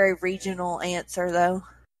 That's a very regional answer, though.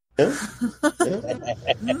 Yeah.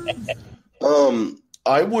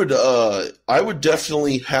 I would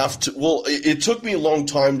definitely have to. Well, it took me a long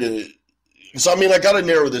time to. So I got to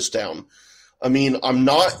narrow this down. I'm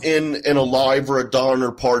not in an Alive or a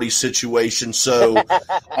Donner Party situation, so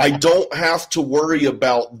I don't have to worry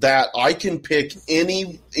about that. I can pick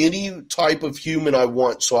any type of human I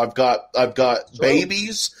want. So I've got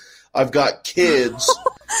babies, I've got kids,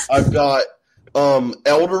 I've got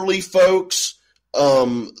elderly folks,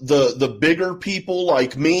 the bigger people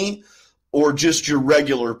like me, or just your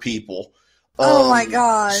regular people. Oh my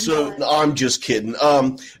God! So I'm just kidding.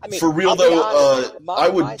 For real though,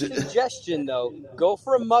 my suggestion though, go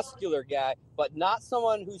for a muscular guy, but not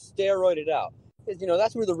someone who's steroided out, because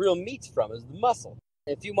that's where the real meat's from, is the muscle.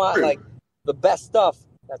 If you want like the best stuff,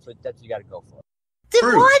 that's what you got to go for. Then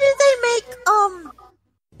why did they make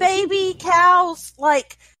baby cows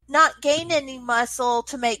like not gain any muscle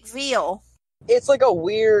to make veal? It's like a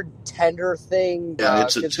weird tender thing. Yeah,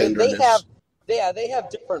 it's a tenderness. They have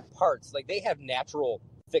different parts. Like, they have natural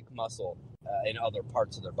thick muscle in other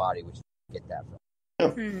parts of their body, which you get that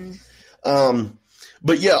from. Yeah.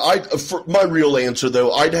 But yeah, for my real answer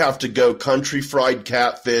though, I'd have to go country fried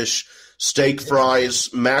catfish, steak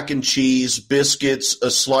fries, mac and cheese, biscuits, a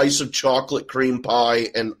slice of chocolate cream pie,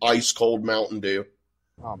 and ice cold Mountain Dew.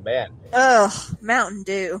 Oh man. Ugh, Mountain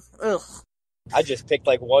Dew. Ugh. I just picked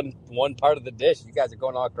like one part of the dish. You guys are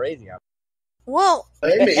going all crazy on me. Well,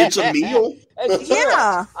 it's a meal.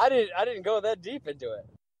 Yeah. I didn't go that deep into it.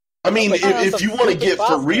 If you want to get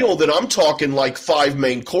for real, then I'm talking like 5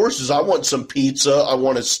 main courses. I want some pizza. I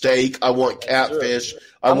want a steak. I want catfish.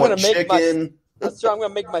 I want chicken. That's true. I'm going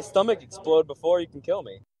to make my stomach explode before you can kill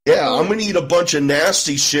me. Yeah, I'm going to eat a bunch of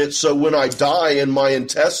nasty shit so when I die and my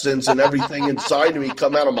intestines and everything inside of me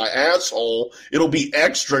come out of my asshole, it'll be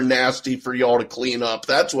extra nasty for y'all to clean up.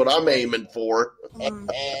 That's what I'm aiming for. Well, in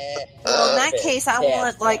that case, I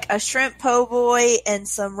want like a shrimp po' boy and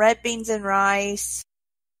some red beans and rice.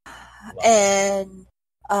 and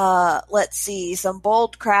let's see, some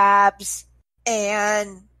boiled crabs,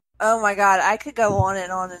 and oh my God, I could go on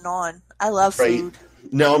and on and on. I love food.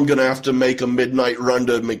 Now I'm going to have to make a midnight run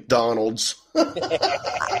to McDonald's.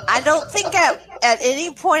 I don't think at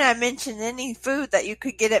any point I mentioned any food that you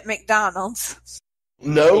could get at McDonald's.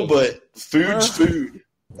 No, but food's food.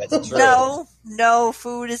 That's true. No,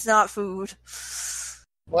 food is not food.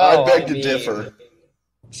 Well, I beg to differ.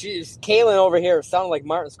 She's Kalyn over here sounding like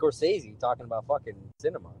Martin Scorsese talking about fucking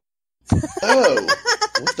cinema. Oh,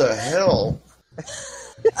 what the hell?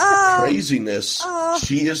 Craziness.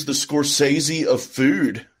 She is the Scorsese of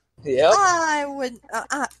food. Yep. I wouldn't.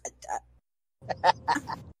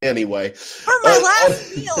 Anyway. For my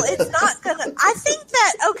last meal, it's not gonna. I think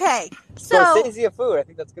that, okay. So, Scorsese of food. I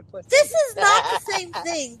think that's a good place. This is not the same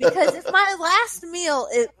thing, because if my last meal,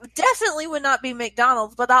 it definitely would not be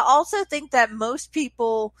McDonald's, but I also think that most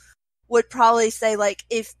people would probably say, like,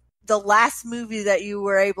 if the last movie that you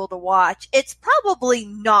were able to watch, it's probably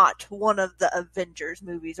not one of the Avengers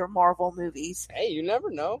movies or Marvel movies. Hey, you never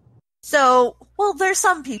know. So, well, there's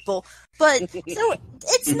some people, but so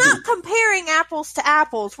it's not comparing apples to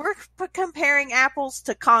apples. We're comparing apples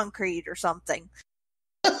to concrete or something.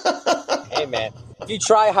 Hey, man, if you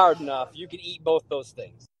try hard enough, you can eat both those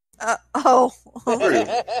things.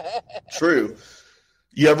 True.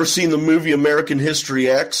 You ever seen the movie American History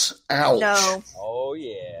X? Ouch. No. Oh,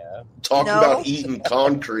 yeah. Talking about eating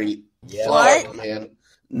concrete. Yeah. Fuck, man.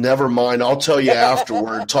 Never mind. I'll tell you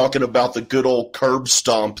afterward. Talking about the good old curb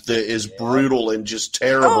stomp that is brutal and just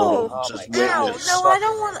terrible. Just witness. No, I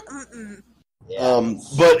don't want to. Yeah.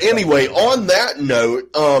 But anyway, on that note,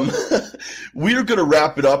 we're going to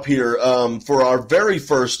wrap it up here for our very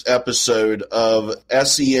first episode of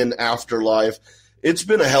SEN Afterlife. It's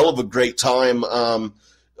been a hell of a great time.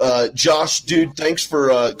 Josh, dude, thanks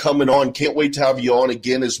for coming on. Can't wait to have you on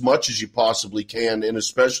again as much as you possibly can, and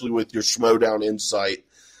especially with your Schmoedown insight.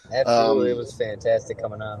 Absolutely. It was fantastic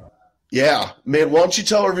coming on. Yeah. Man, why don't you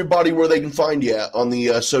tell everybody where they can find you at on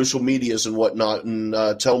the social medias and whatnot, and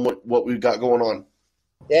tell them what we've got going on.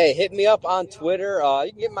 Hey, hit me up on Twitter.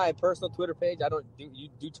 You can get my personal Twitter page. I don't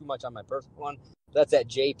do too much on my personal one. That's at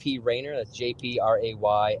JP Raynor. That's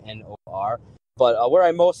JPRAYNOR. But where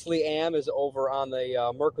I mostly am is over on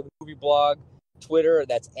the Merc with the Movie Blog Twitter.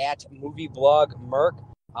 That's at Movieblog Merc.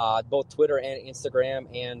 Both Twitter and Instagram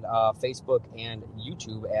and Facebook and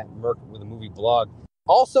YouTube at Merc with a Movie Blog.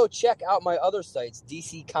 Also, check out my other sites,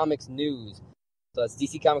 DC Comics News. So that's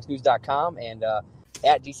DCComicsNews.com and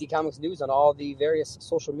at DC Comics News on all the various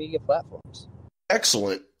social media platforms.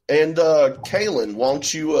 Excellent. And Kalyn, why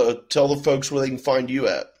don't you tell the folks where they can find you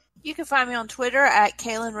at? You can find me on Twitter at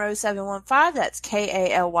KalynRose715. That's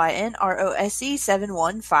KALYNROSE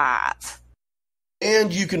 715.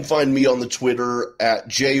 And you can find me on the Twitter at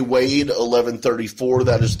JWade1134.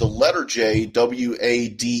 That is the letter J,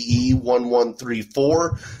 WADE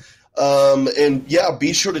 1134. And yeah,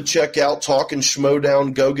 be sure to check out Talkin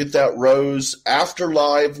Schmoedown. Go get that rose.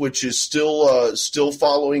 Afterlive, which is still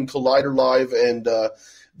following Collider Live, and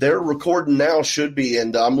they're recording now, should be,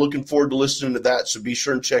 and I'm looking forward to listening to that, so be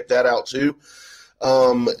sure and check that out too.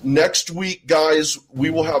 Next week, guys, we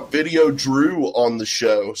will have Video Drew on the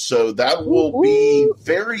show, so that will be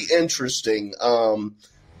very interesting.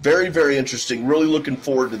 Very, very interesting. Really looking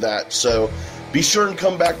forward to that. So be sure and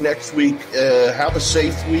come back next week. Have a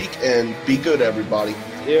safe week, and be good, everybody.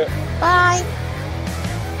 Yeah. Bye.